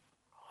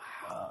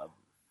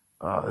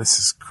 Oh, this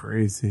is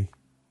crazy.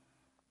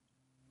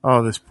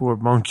 Oh, this poor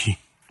monkey.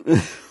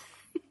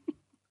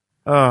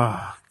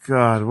 Oh,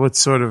 God, what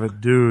sort of a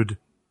dude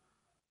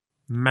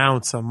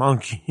mounts a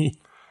monkey?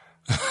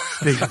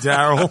 Big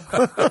Daryl.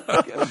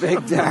 Big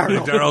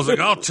Daryl. Daryl's like,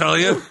 I'll tell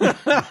you.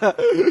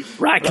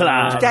 Right,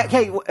 Clyde.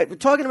 Hey,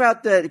 talking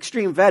about the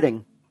extreme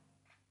vetting,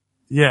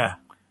 Yeah.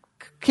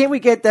 can't we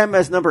get them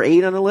as number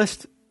 8 on the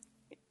list?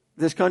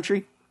 This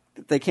country?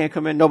 They can't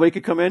come in? Nobody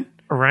could come in?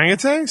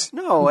 Orangutans?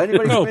 No,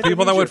 anybody No, from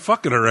people that would Indonesia.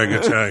 fuck an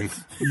orangutan.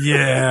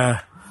 Yeah.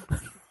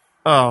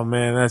 Oh,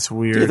 man, that's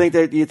weird. Do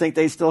you think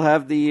they still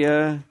have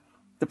the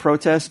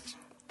protest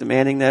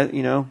demanding that,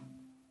 now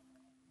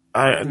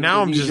I'm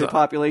Indonesian just...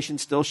 population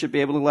still should be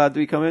able to allowed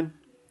to come in?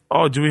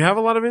 Oh, do we have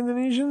a lot of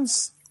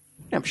Indonesians?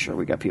 I'm sure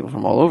we got people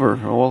from all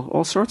over,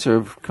 all sorts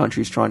of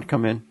countries trying to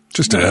come in.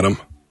 Just add them.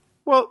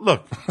 Well,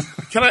 look,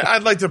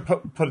 I'd like to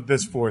put it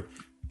this forth.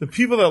 The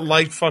people that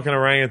like fucking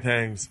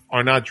orangutans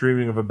are not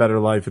dreaming of a better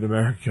life in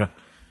America.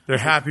 They're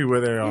happy where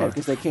they are.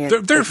 because they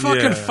can't. They're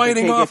fucking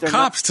fighting They can't off get their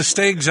cops to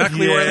stay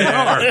exactly where they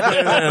are.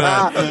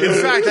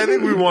 In fact, I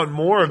think we want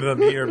more of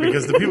them here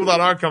because the people that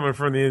are coming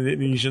from the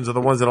Indonesians are the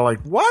ones that are like,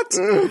 what?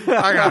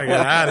 I gotta get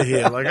out of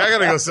here. Like, I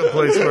gotta go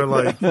someplace where,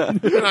 like,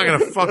 you're not gonna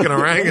fucking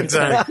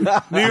orangutan.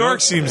 New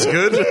York seems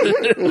good.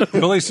 The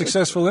only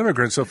successful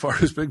immigrant so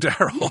far is Big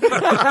Daryl.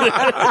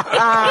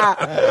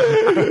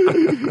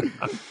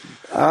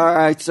 All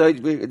right, so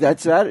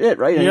that's about it,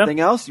 right? Yep. Anything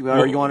else? You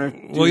want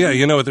to? Well, yeah,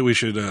 you know what they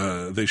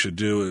should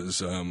do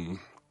is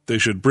they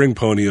should bring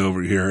Pony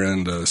over here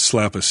and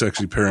slap a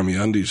sexy pair of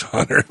MeUndies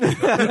on her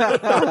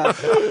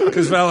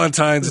because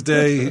Valentine's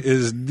Day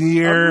is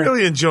near. I'm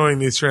really enjoying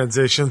these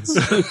transitions.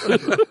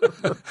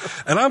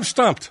 And I'm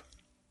stumped.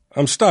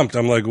 I'm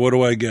like, what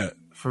do I get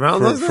For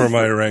Valentine's Day? for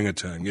my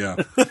orangutan? Yeah.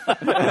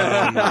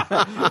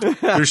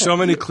 There's so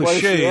many What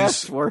did she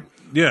ask cliches. for?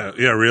 Yeah,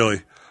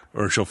 really.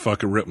 Or she'll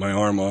fucking rip my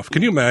arm off.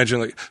 Can you imagine?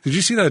 Like, did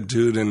you see that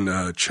dude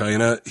in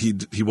China?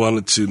 He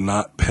wanted to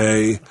not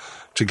pay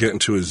to get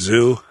into a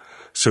zoo,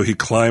 so he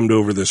climbed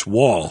over this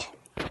wall.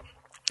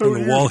 And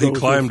the wall he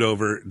climbed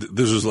over,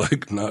 this was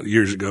like not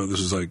years ago. This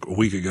was like a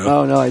week ago.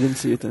 Oh no, I didn't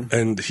see it then.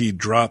 And he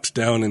drops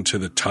down into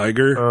the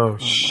tiger. Oh,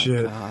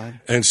 shit.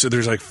 And so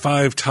there's like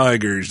 5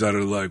 tigers that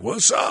are like,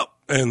 "What's up?"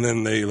 And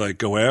then they like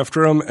go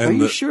after him. And Are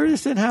you sure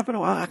this didn't happen a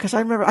while? Because I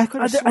remember I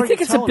could. I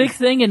think it's a big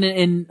thing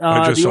in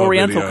I just the saw a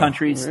Oriental video.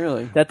 countries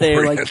Really? that they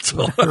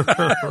Oriental.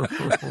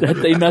 that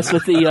they mess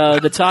with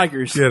the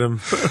tigers. Get him.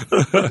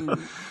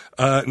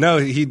 No,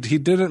 he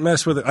didn't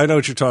mess with it. I know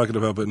what you're talking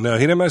about, but no,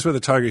 he didn't mess with the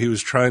tiger. He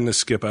was trying to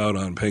skip out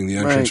on paying the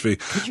entrance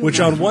Right. fee, which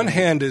on one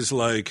hand is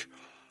like,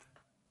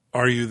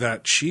 are you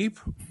that cheap?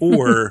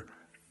 Or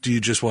do you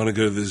just want to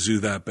go to the zoo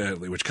that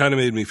badly? Which kind of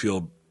made me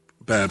feel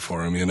bad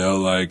for him, you know,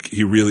 like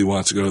he really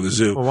wants to go to the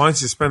zoo. Well, why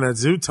don't you spend that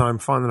zoo time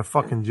finding a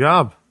fucking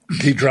job?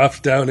 He drops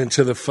down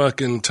into the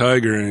fucking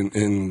tiger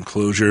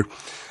enclosure,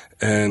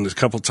 and a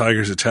couple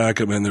tigers attack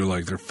him, and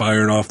they're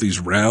firing off these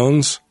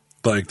rounds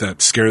like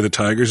that scare the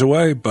tigers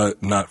away,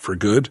 but not for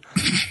good.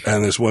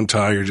 And this one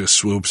tiger just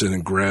swoops in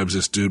and grabs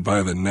this dude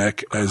by the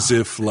neck as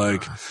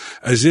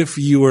if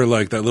you were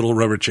like that little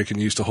rubber chicken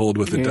you used to hold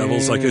with the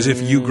devils, like as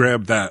if you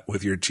grabbed that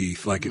with your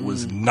teeth, like it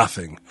was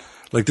nothing.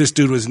 Like this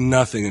dude was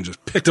nothing and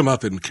just picked him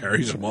up and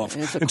carries him off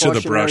And it's a into the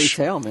cautionary brush.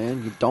 tale,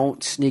 man. You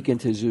don't sneak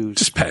into zoos.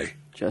 Just pay.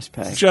 Just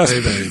pay. Just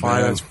Pay pay,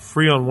 fine. man. It's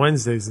free on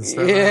Wednesdays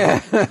instead.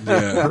 Yeah.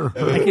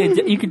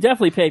 Yeah. You can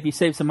definitely pay if you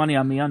save some money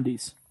on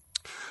MeUndies.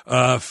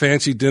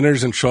 Fancy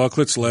dinners and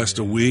chocolates last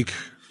a week.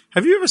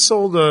 Have you ever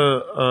sold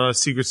a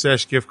Secret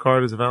Stash gift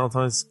card as a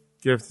Valentine's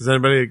gift? Has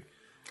anybody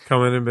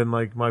come in and been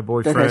like my That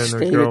boyfriend has or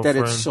stated girlfriend?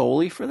 that it's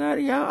solely for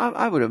that? Yeah,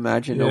 I would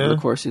imagine over Yeah. the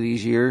course of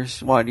these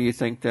years. Why do you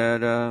think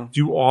that? Do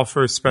you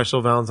offer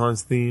special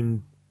Valentine's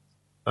themed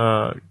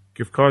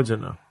gift cards or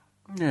no?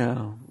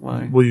 No.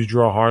 Why? Will you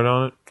draw hard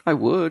on it? I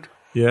would.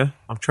 Yeah,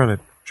 I'm trying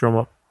to drum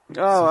up.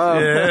 Oh,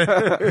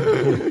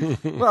 Yeah,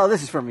 well,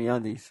 this is from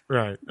MeUndies.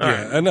 right. All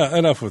right. Yeah,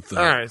 enough with that.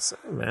 All right, so,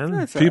 man.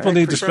 That's People all right.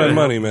 need to spend Pretty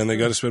money, man. They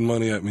got to spend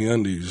money at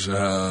MeUndies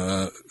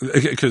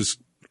because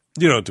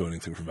you don't do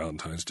anything for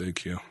Valentine's Day,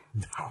 Q.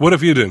 What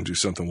if you didn't do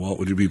something, Walt?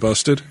 Would you be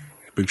busted?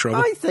 Big trouble?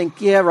 I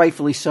think, yeah,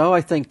 rightfully so.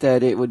 I think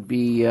that it would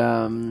be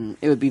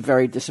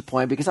very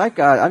disappointing because I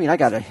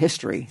got a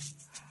history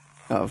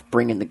of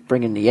bringing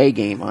the A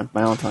game on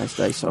Valentine's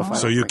Day. So if I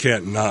So don't you bring-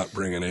 can't not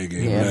bring an A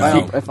game. Yeah,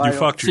 now. if I You don't-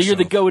 fucked So yourself. you're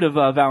the goat of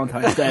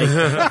Valentine's Day.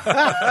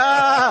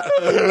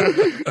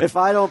 if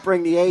I don't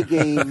bring the A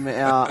game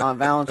on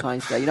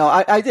Valentine's Day,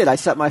 I did. I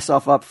set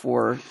myself up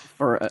for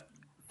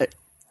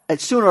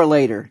sooner or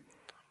later.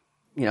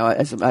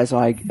 As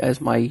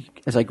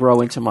I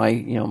grow into my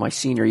my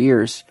senior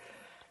years,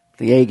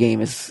 the A game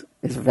is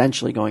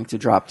eventually going to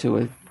drop to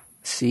a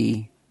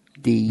C,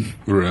 D.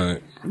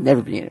 Right.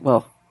 Never be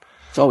well.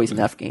 It's always an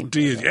F game.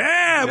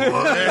 Yeah, boy.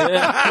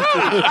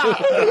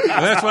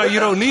 And that's why you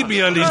don't need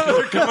MeUndies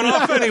because they're coming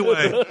off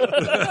anyway.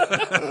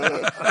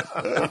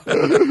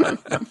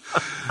 I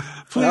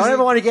don't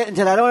ever want to get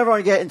into that. I don't ever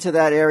want to get into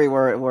that area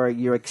where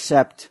you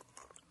accept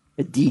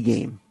a D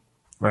game.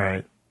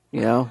 Right.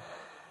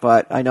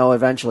 But I know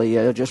eventually,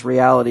 just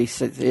reality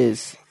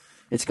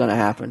it's going to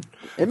happen.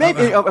 It may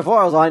be, as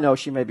far as I know,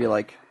 she may be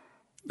like.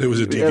 It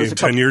was a D it was game a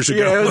couple- 10 years ago.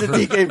 Yeah, it was a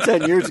D game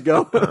 10 years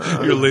ago.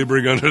 You're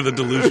laboring under the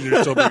delusion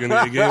you're still bringing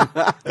the A game.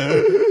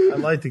 I'd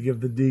like to give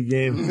the D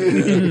game.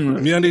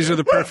 MeUndies are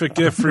the perfect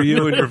gift for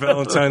you and your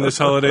Valentine this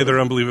holiday. They're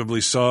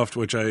unbelievably soft,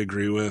 which I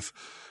agree with.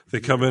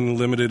 They come in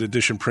limited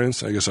edition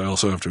prints. I guess I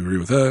also have to agree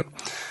with that.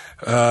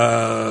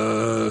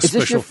 this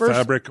Special your first-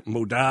 fabric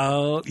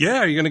modal.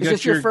 Yeah, you're going to Is get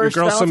this your first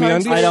girl some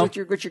Valentine's MeUndies? Day I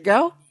don't- with your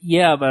gal?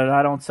 Yeah, but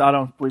I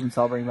don't believe in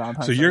celebrating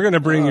Valentine's So Day. you're going to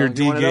bring your You're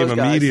D one of game those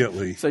guys.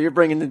 immediately. So you're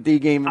bringing the D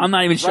game. I'm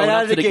not even showing right up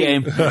out of to the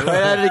game. right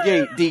out of the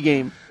gate, D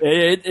game.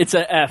 It's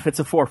a F. It's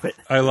a forfeit.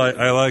 I like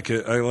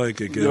it. I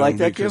like it. You like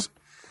that, because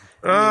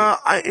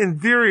In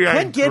theory,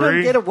 I Can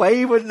agree. get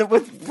away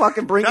with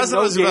fucking bringing That's what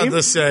I no was about game?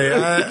 to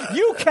say.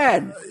 You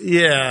can,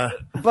 Yeah.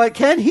 but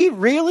can he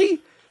really?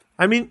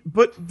 I mean,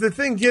 but the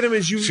thing, get him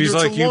is you. She's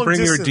like, you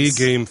bring your D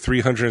game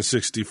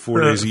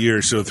 364 days a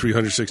year, so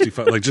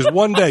 365. Like just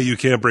one day you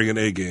can't bring an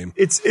A game.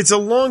 It's a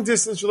long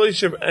distance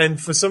relationship,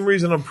 and for some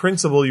reason, on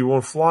principle, you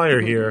won't fly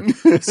her here.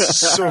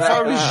 So if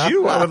I was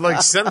you, I would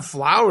like send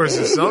flowers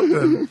or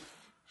something.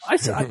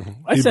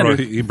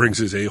 He brings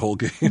his a-hole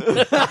game.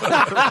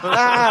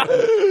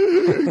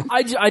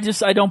 I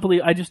don't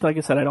believe. Like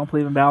I said, I don't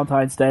believe in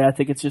Valentine's Day. I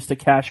think it's just a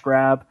cash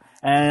grab.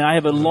 And I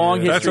have a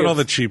long history. That's what all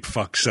the cheap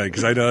fucks say,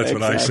 because I know that's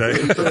what I say.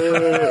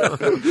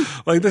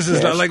 Like, this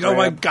is not like, oh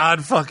my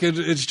God, fucking,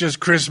 it's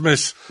just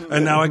Christmas,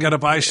 and now I gotta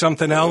buy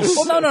something else.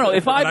 Well, no.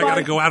 If I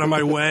gotta go out of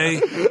my way.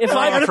 If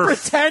I gotta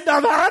pretend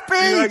I'm happy,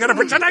 I gotta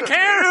pretend I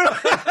care.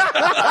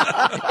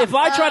 If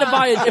I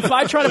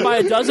try to buy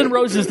a dozen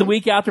roses the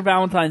week after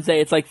Valentine's Day,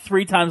 it's like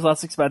 3 times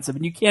less expensive.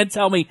 And you can't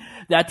tell me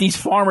that these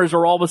farmers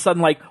are all of a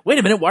sudden like, wait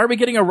a minute, why are we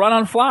getting a run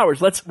on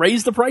flowers? Let's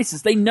raise the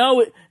prices. They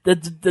know the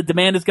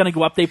demand is going to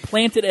go up. They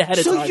plant it ahead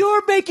of time. So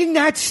you're making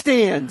that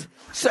stand.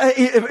 So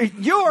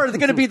you're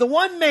going to be the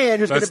one man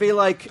who's going to be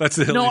like, that's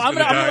the hill no, I'm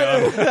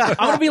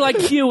going to be like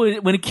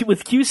Q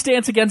with Q's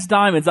stance against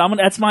diamonds.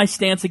 That's my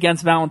stance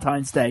against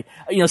Valentine's Day.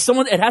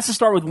 It has to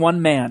start with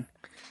one man.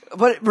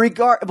 But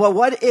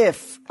what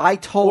if I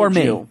told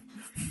you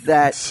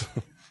that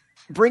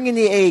bringing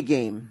the A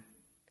game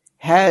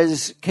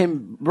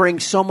can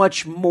bring so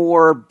much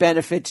more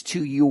benefits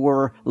to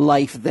your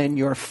life than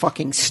your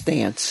fucking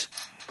stance?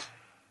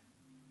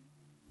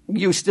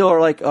 You still are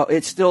like,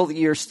 he's a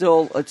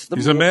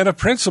man of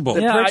principle.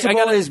 The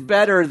principle is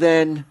better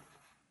than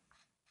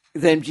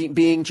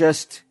being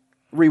just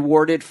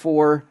rewarded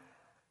for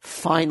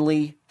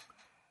finally,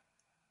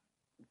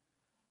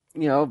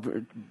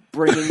 bringing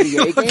the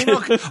A game.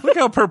 Look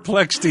how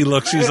perplexed he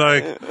looks. He's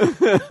like, I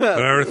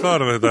never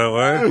thought of it that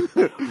way.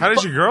 How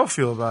does your girl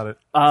feel about it?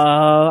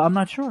 I'm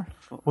not sure.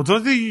 Well, don't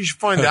you think you should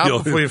find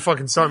out before you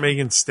fucking start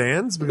making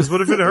stands? Because what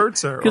if it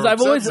hurts her? Because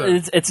I've always,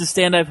 it's a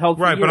stand I've held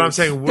for years. Right, but I'm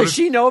saying, does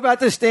she know about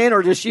this stand,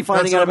 or is she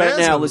finding out about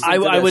it now?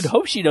 I would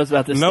hope she knows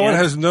about this stand. No one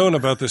has known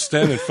about this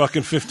stand in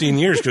fucking 15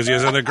 years because he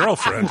hasn't a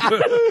girlfriend.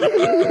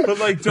 But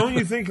like, don't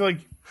you think like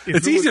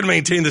it's easy to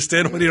maintain the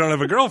stand when you don't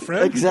have a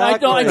girlfriend?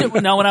 Exactly. I did.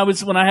 No, when I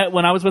was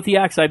with the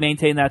ex, I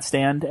maintained that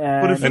stand.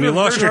 And you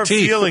lost your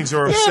teeth. Feelings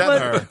or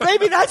upset her.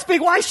 Maybe that's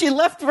why she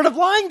left for the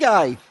blind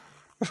guy.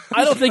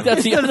 I don't think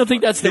that's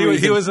the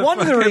reason. He was one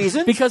of the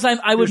reasons because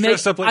I would make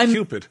dressed up like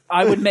Cupid.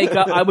 I would make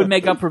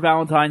up for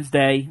Valentine's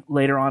Day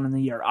later on in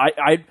the year.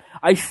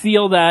 I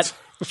feel that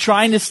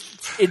trying to.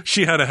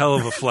 She had a hell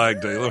of a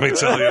flag day. Let me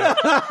tell you.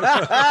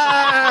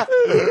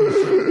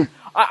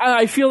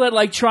 I feel that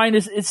like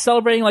it's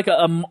celebrating like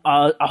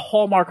a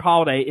Hallmark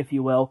holiday, if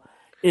you will.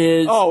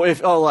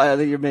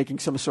 You're making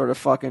some sort of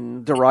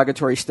fucking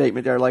derogatory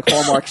statement there. Like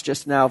Hallmark's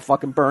just now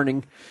fucking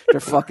burning. They're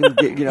fucking,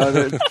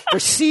 they're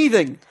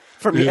seething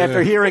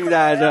after hearing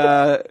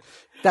that.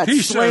 That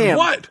he slam. Said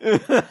what?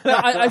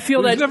 I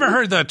feel that I've never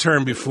heard that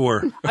term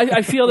before.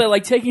 I feel that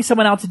like taking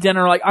someone out to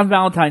dinner like on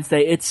Valentine's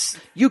Day,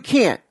 you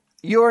can't.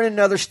 You're in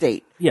another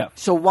state. Yeah.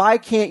 So why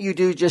can't you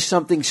do just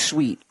something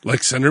sweet?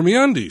 Like send her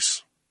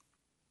MeUndies.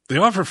 They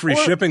offer free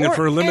shipping and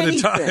for a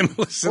limited time.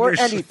 Or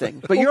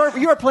anything. But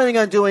you're planning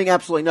on doing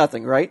absolutely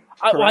nothing, right?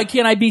 Why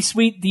can't I be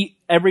sweet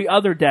every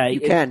other day? You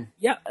can.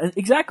 Yeah,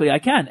 exactly. I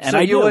can. And so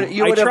you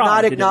would have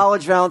not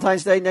acknowledged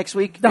Valentine's Day next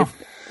week? No.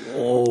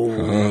 All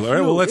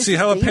right. Well, let's see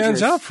how it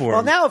pans out for him.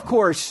 Well, now, of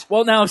course.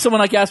 Well, now, if someone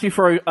asks me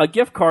for a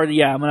gift card,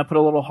 I'm going to put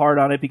a little heart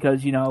on it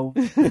because,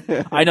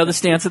 I know the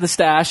stance of the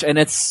stash, and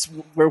it's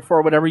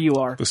for whatever you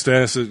are. The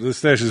stash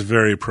is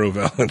very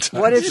pro-Valentine's.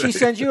 What if she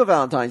sends you a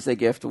Valentine's Day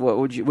gift? What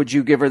would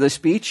you give her the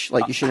speech?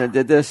 Like you shouldn't have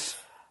did this?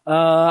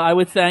 I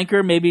would thank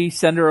her, maybe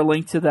send her a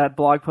link to that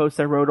blog post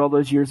I wrote all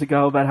those years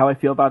ago about how I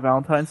feel about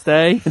Valentine's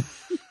Day.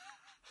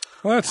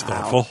 Well, that's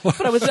thoughtful.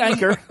 But I would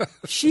thank her.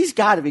 She's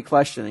got to be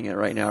questioning it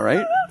right now,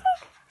 right?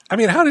 I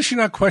mean, how does she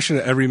not question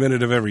it every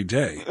minute of every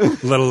day,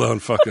 let alone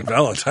fucking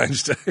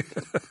Valentine's Day?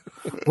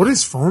 What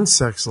is phone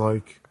sex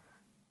like?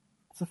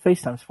 That's what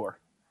FaceTime's for.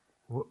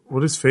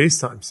 What is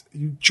FaceTime?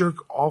 You jerk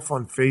off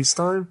on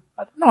FaceTime?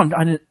 No,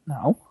 I didn't.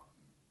 No.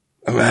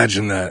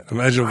 Imagine that.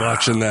 Imagine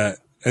watching that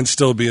and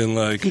still being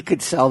like... He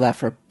could sell that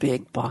for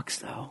big bucks,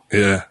 though.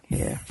 Yeah.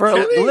 Yeah. For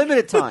a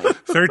limited time.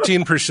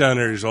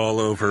 13%ers all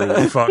over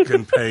will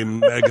fucking pay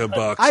mega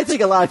bucks. I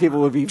think a lot of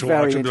people would be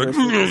very interested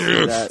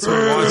in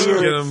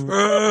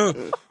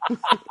that.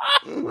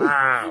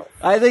 Wow.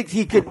 I think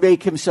he could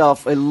make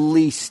himself at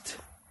least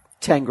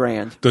 10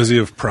 grand. Does he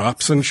have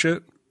props and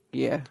shit?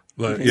 Yeah.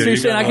 Like, so you're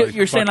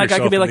saying I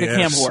could be like a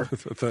cam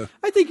whore?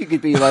 I think you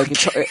could be like a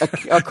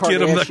Kardashian.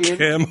 Get him the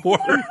cam whore.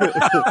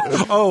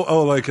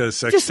 oh, like a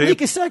sex just tape? Just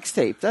make a sex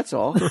tape, that's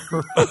all.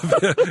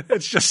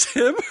 It's just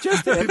him?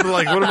 Just him. People are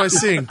like, what am I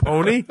seeing?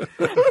 Pony?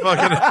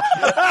 Fucking...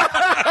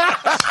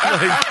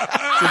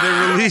 Did they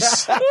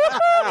release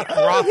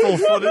brothel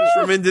footage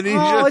from Indonesia?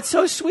 Oh, it's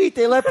so sweet.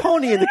 They let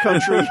Pony in the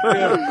country.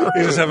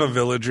 You just have a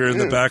villager in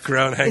the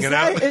background hanging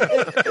out.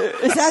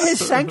 Is that his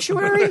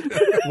sanctuary?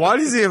 Why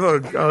does he have a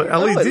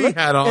LED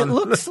hat on? It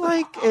looks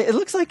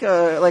like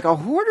a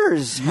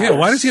hoarder's house. Yeah,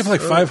 why does he have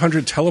like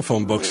 500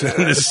 telephone books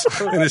in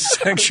his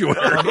sanctuary?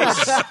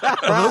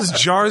 Are those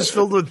jars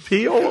filled with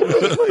pee all over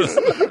the place?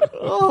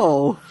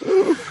 Oh,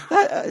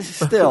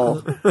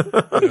 still,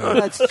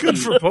 that's Good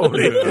for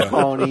Pony. Yeah.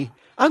 Pony.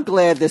 I'm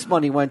glad this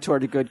money went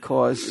toward a good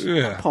cause.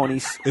 Yeah.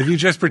 Ponies. If you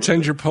just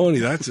pretend you're Pony,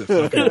 that's a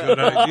fucking good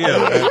idea,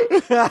 man.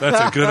 That's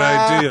a good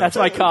idea. That's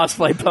my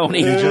cosplay Pony.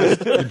 You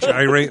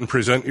gyrate and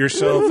present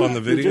yourself on the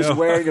video. Just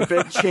wearing a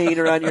big chain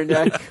around your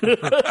neck.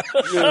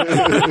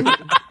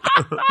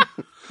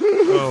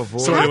 Oh, boy.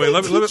 So anyway,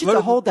 let Teach you to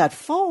me, hold that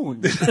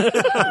phone.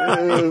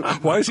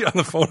 why is he on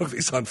the phone if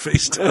he's on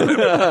FaceTime?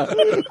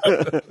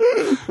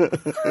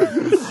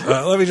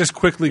 Let me just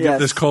quickly get Yes.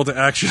 this call to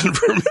action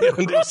for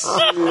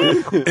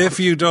MeUndies. If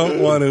you don't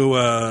want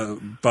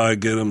to buy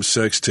Get 'em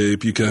sex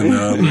tape, you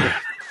can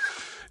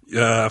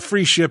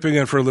free shipping,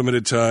 and for a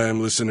limited time,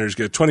 listeners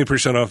get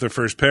 20% off their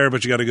first pair,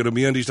 but you got to go to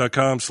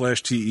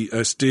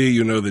MeUndies.com/TESD.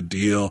 You know the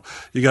deal.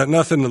 You got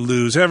nothing to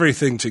lose,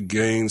 everything to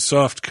gain.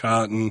 Soft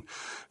cotton,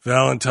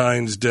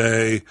 Valentine's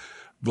Day,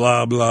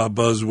 blah, blah,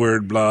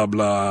 buzzword, blah,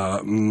 blah,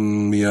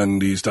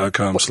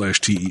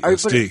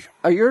 MeUndies.com/TESD.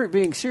 Are you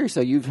being serious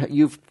though?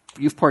 You've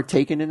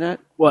partaken in that?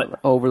 What?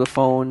 Over the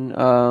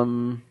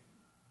phone,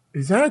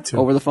 He's had to.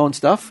 over the phone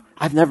stuff?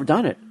 I've never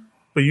done it.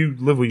 But you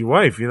live with your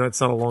wife. You know, it's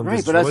not a long Right,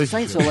 distance but I was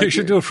saying, relationship. so like, You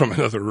should do it from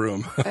another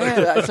room.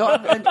 yeah,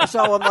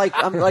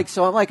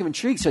 I'm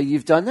intrigued. So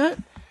you've done that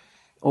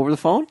over the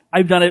phone,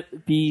 I've done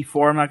it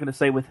before. I'm not going to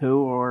say with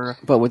who or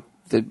but with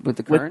the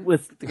current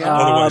with the guy?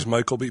 Otherwise,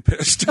 Mike will be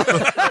pissed.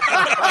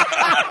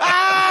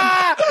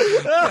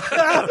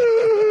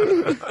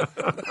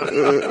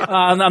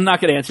 I'm not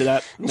going to answer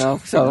that. No,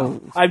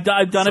 so I've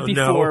done it So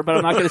before, no. but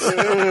I'm not going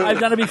to. I've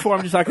done it before.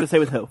 I'm just not going to say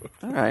with who.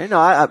 all right. No,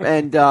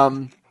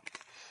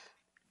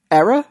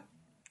 era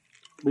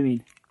What do you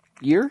mean?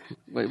 year.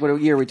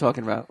 What year are we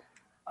talking about?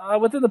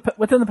 Within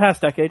the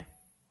past decade.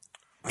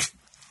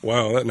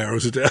 Wow, that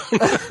narrows it down.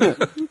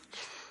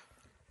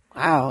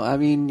 Wow, I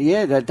mean,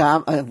 yeah,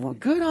 well,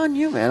 good on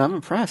you, man. I'm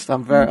impressed.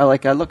 I'm very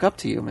I look up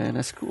to you, man.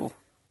 That's cool.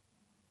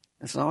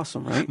 That's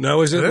awesome, right?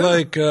 Now, is it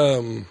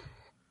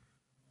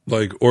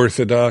like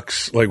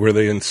Orthodox, like where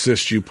they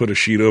insist you put a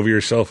sheet over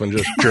yourself and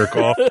just jerk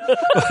off?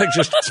 Like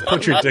just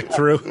put your dick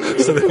through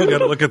so they don't got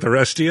to look at the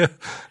rest of you?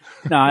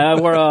 No, I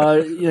wear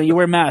you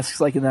wear masks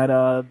like in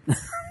that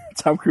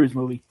Tom Cruise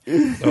movie.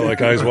 Oh,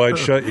 like Eyes Wide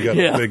Shut? You got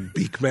Yeah. a big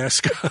beak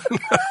mask on?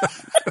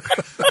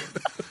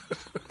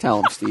 Tell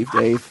him, Steve,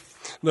 Dave.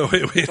 No,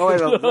 wait. Oh,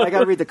 wait, I got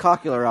to read the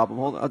Cockular album.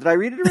 Hold on. Did I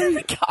read it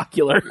already?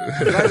 Cocular.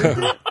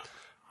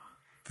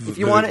 If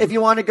you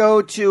want to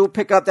go to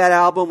pick up that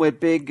album with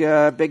Big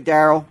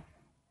Daryl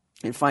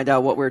and find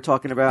out what we're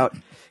talking about,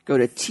 go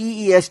to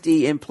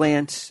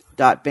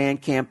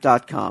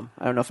tesdimplants.bandcamp.com.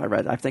 I don't know if I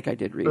read it. I think I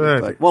did read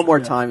it, but one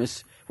more time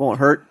won't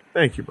hurt.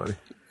 Thank you, buddy.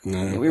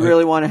 No, We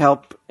really want to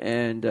help,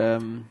 and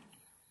And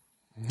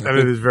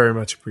it is very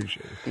much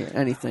appreciated.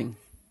 anything.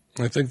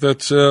 I think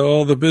that's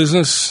all the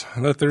business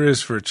that there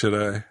is for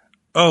today.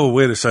 Oh,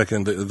 wait a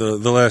second.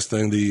 The last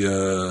thing,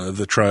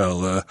 the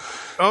trial.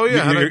 Oh,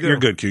 yeah. how'd I do? You're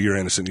good, Q. You're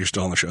innocent. You're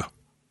still on the show.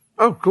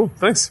 Oh, cool.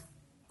 Thanks.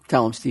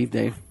 Tell him, Steve,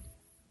 Dave.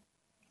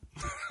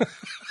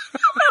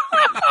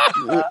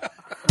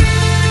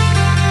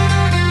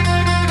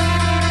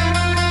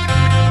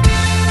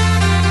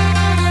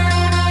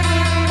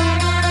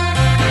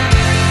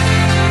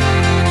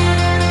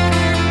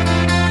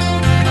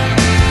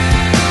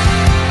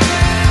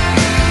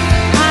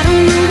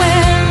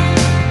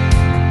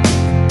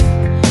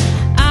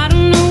 I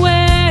don't know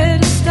where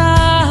to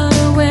start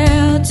or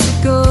where to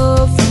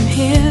go from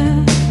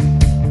here.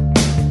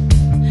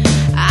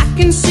 I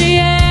can see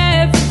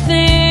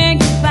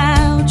everything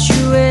about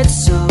you,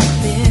 it's so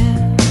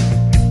clear.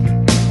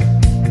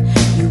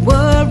 You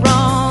were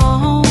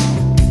wrong.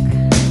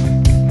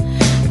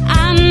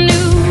 I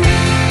knew.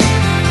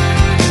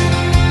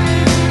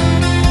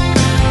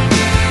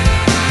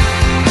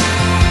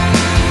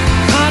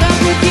 Caught up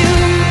with you.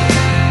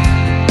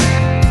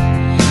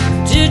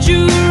 Did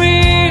you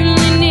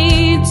really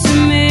need to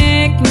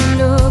make me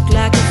look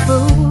like a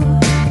fool?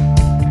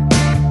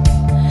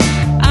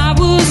 I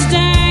was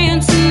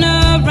dancing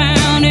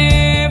around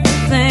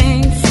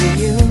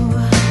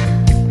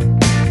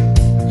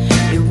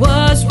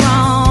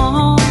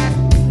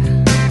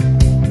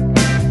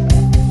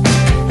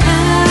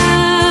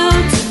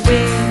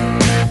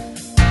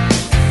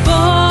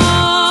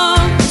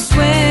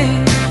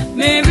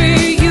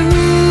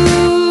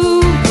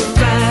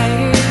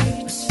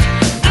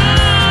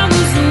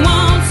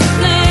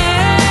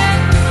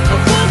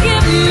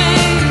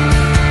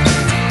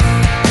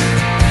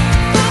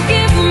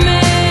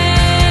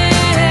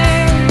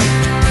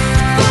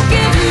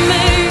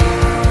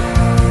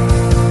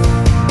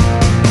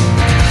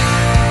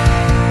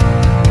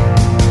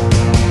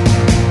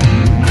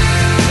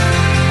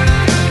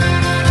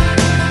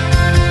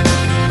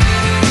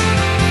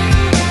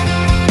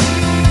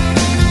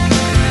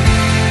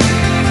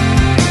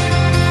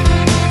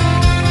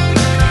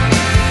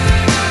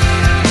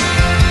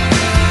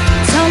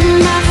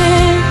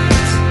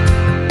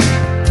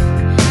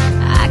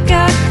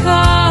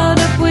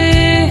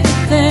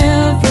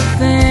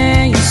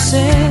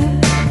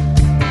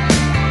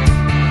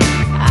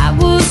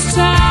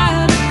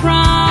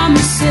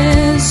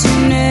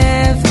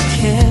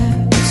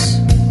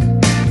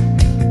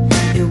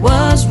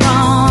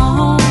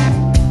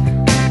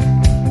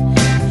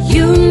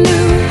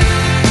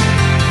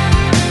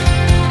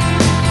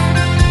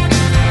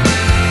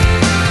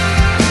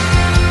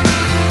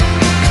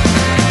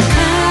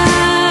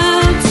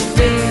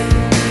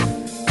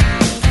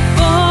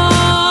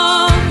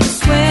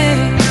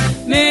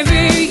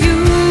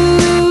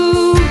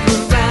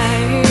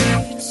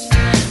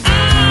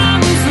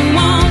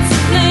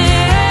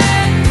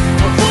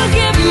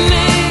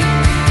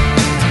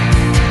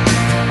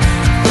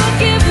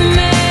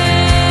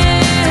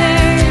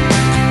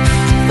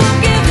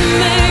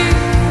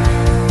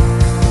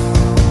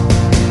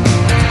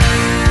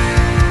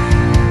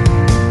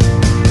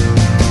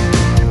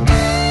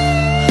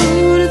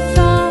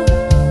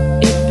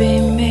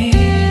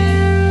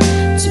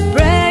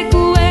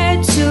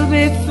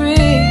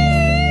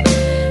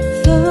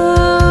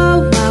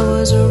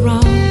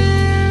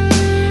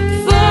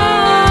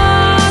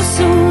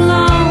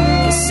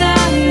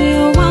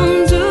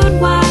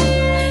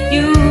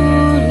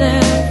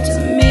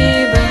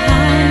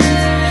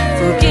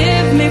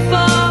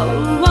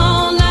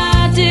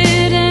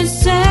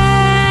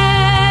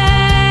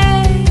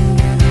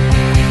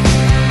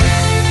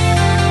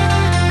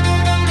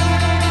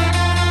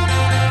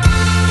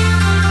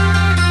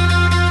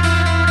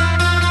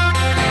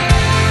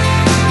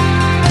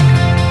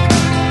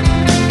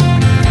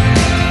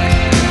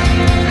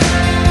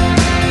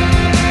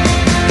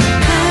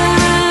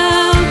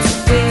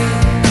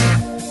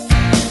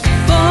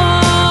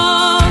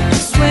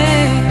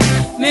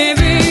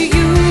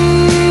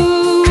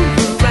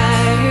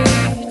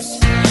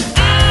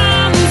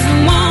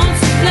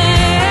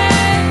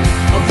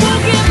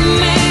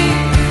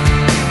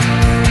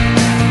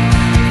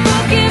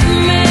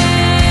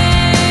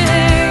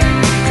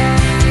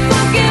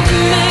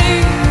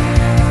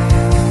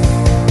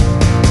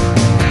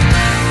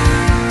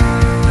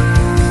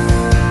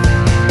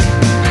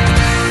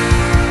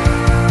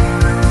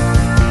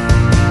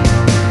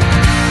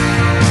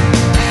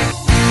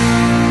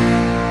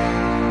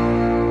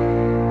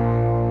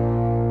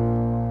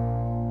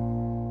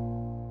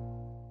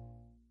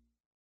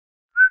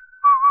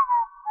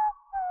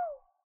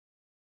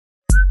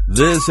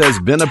This has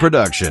been a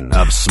production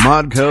of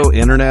Smodco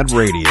Internet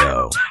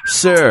Radio.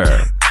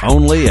 Sir,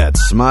 only at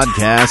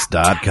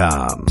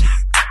smodcast.com.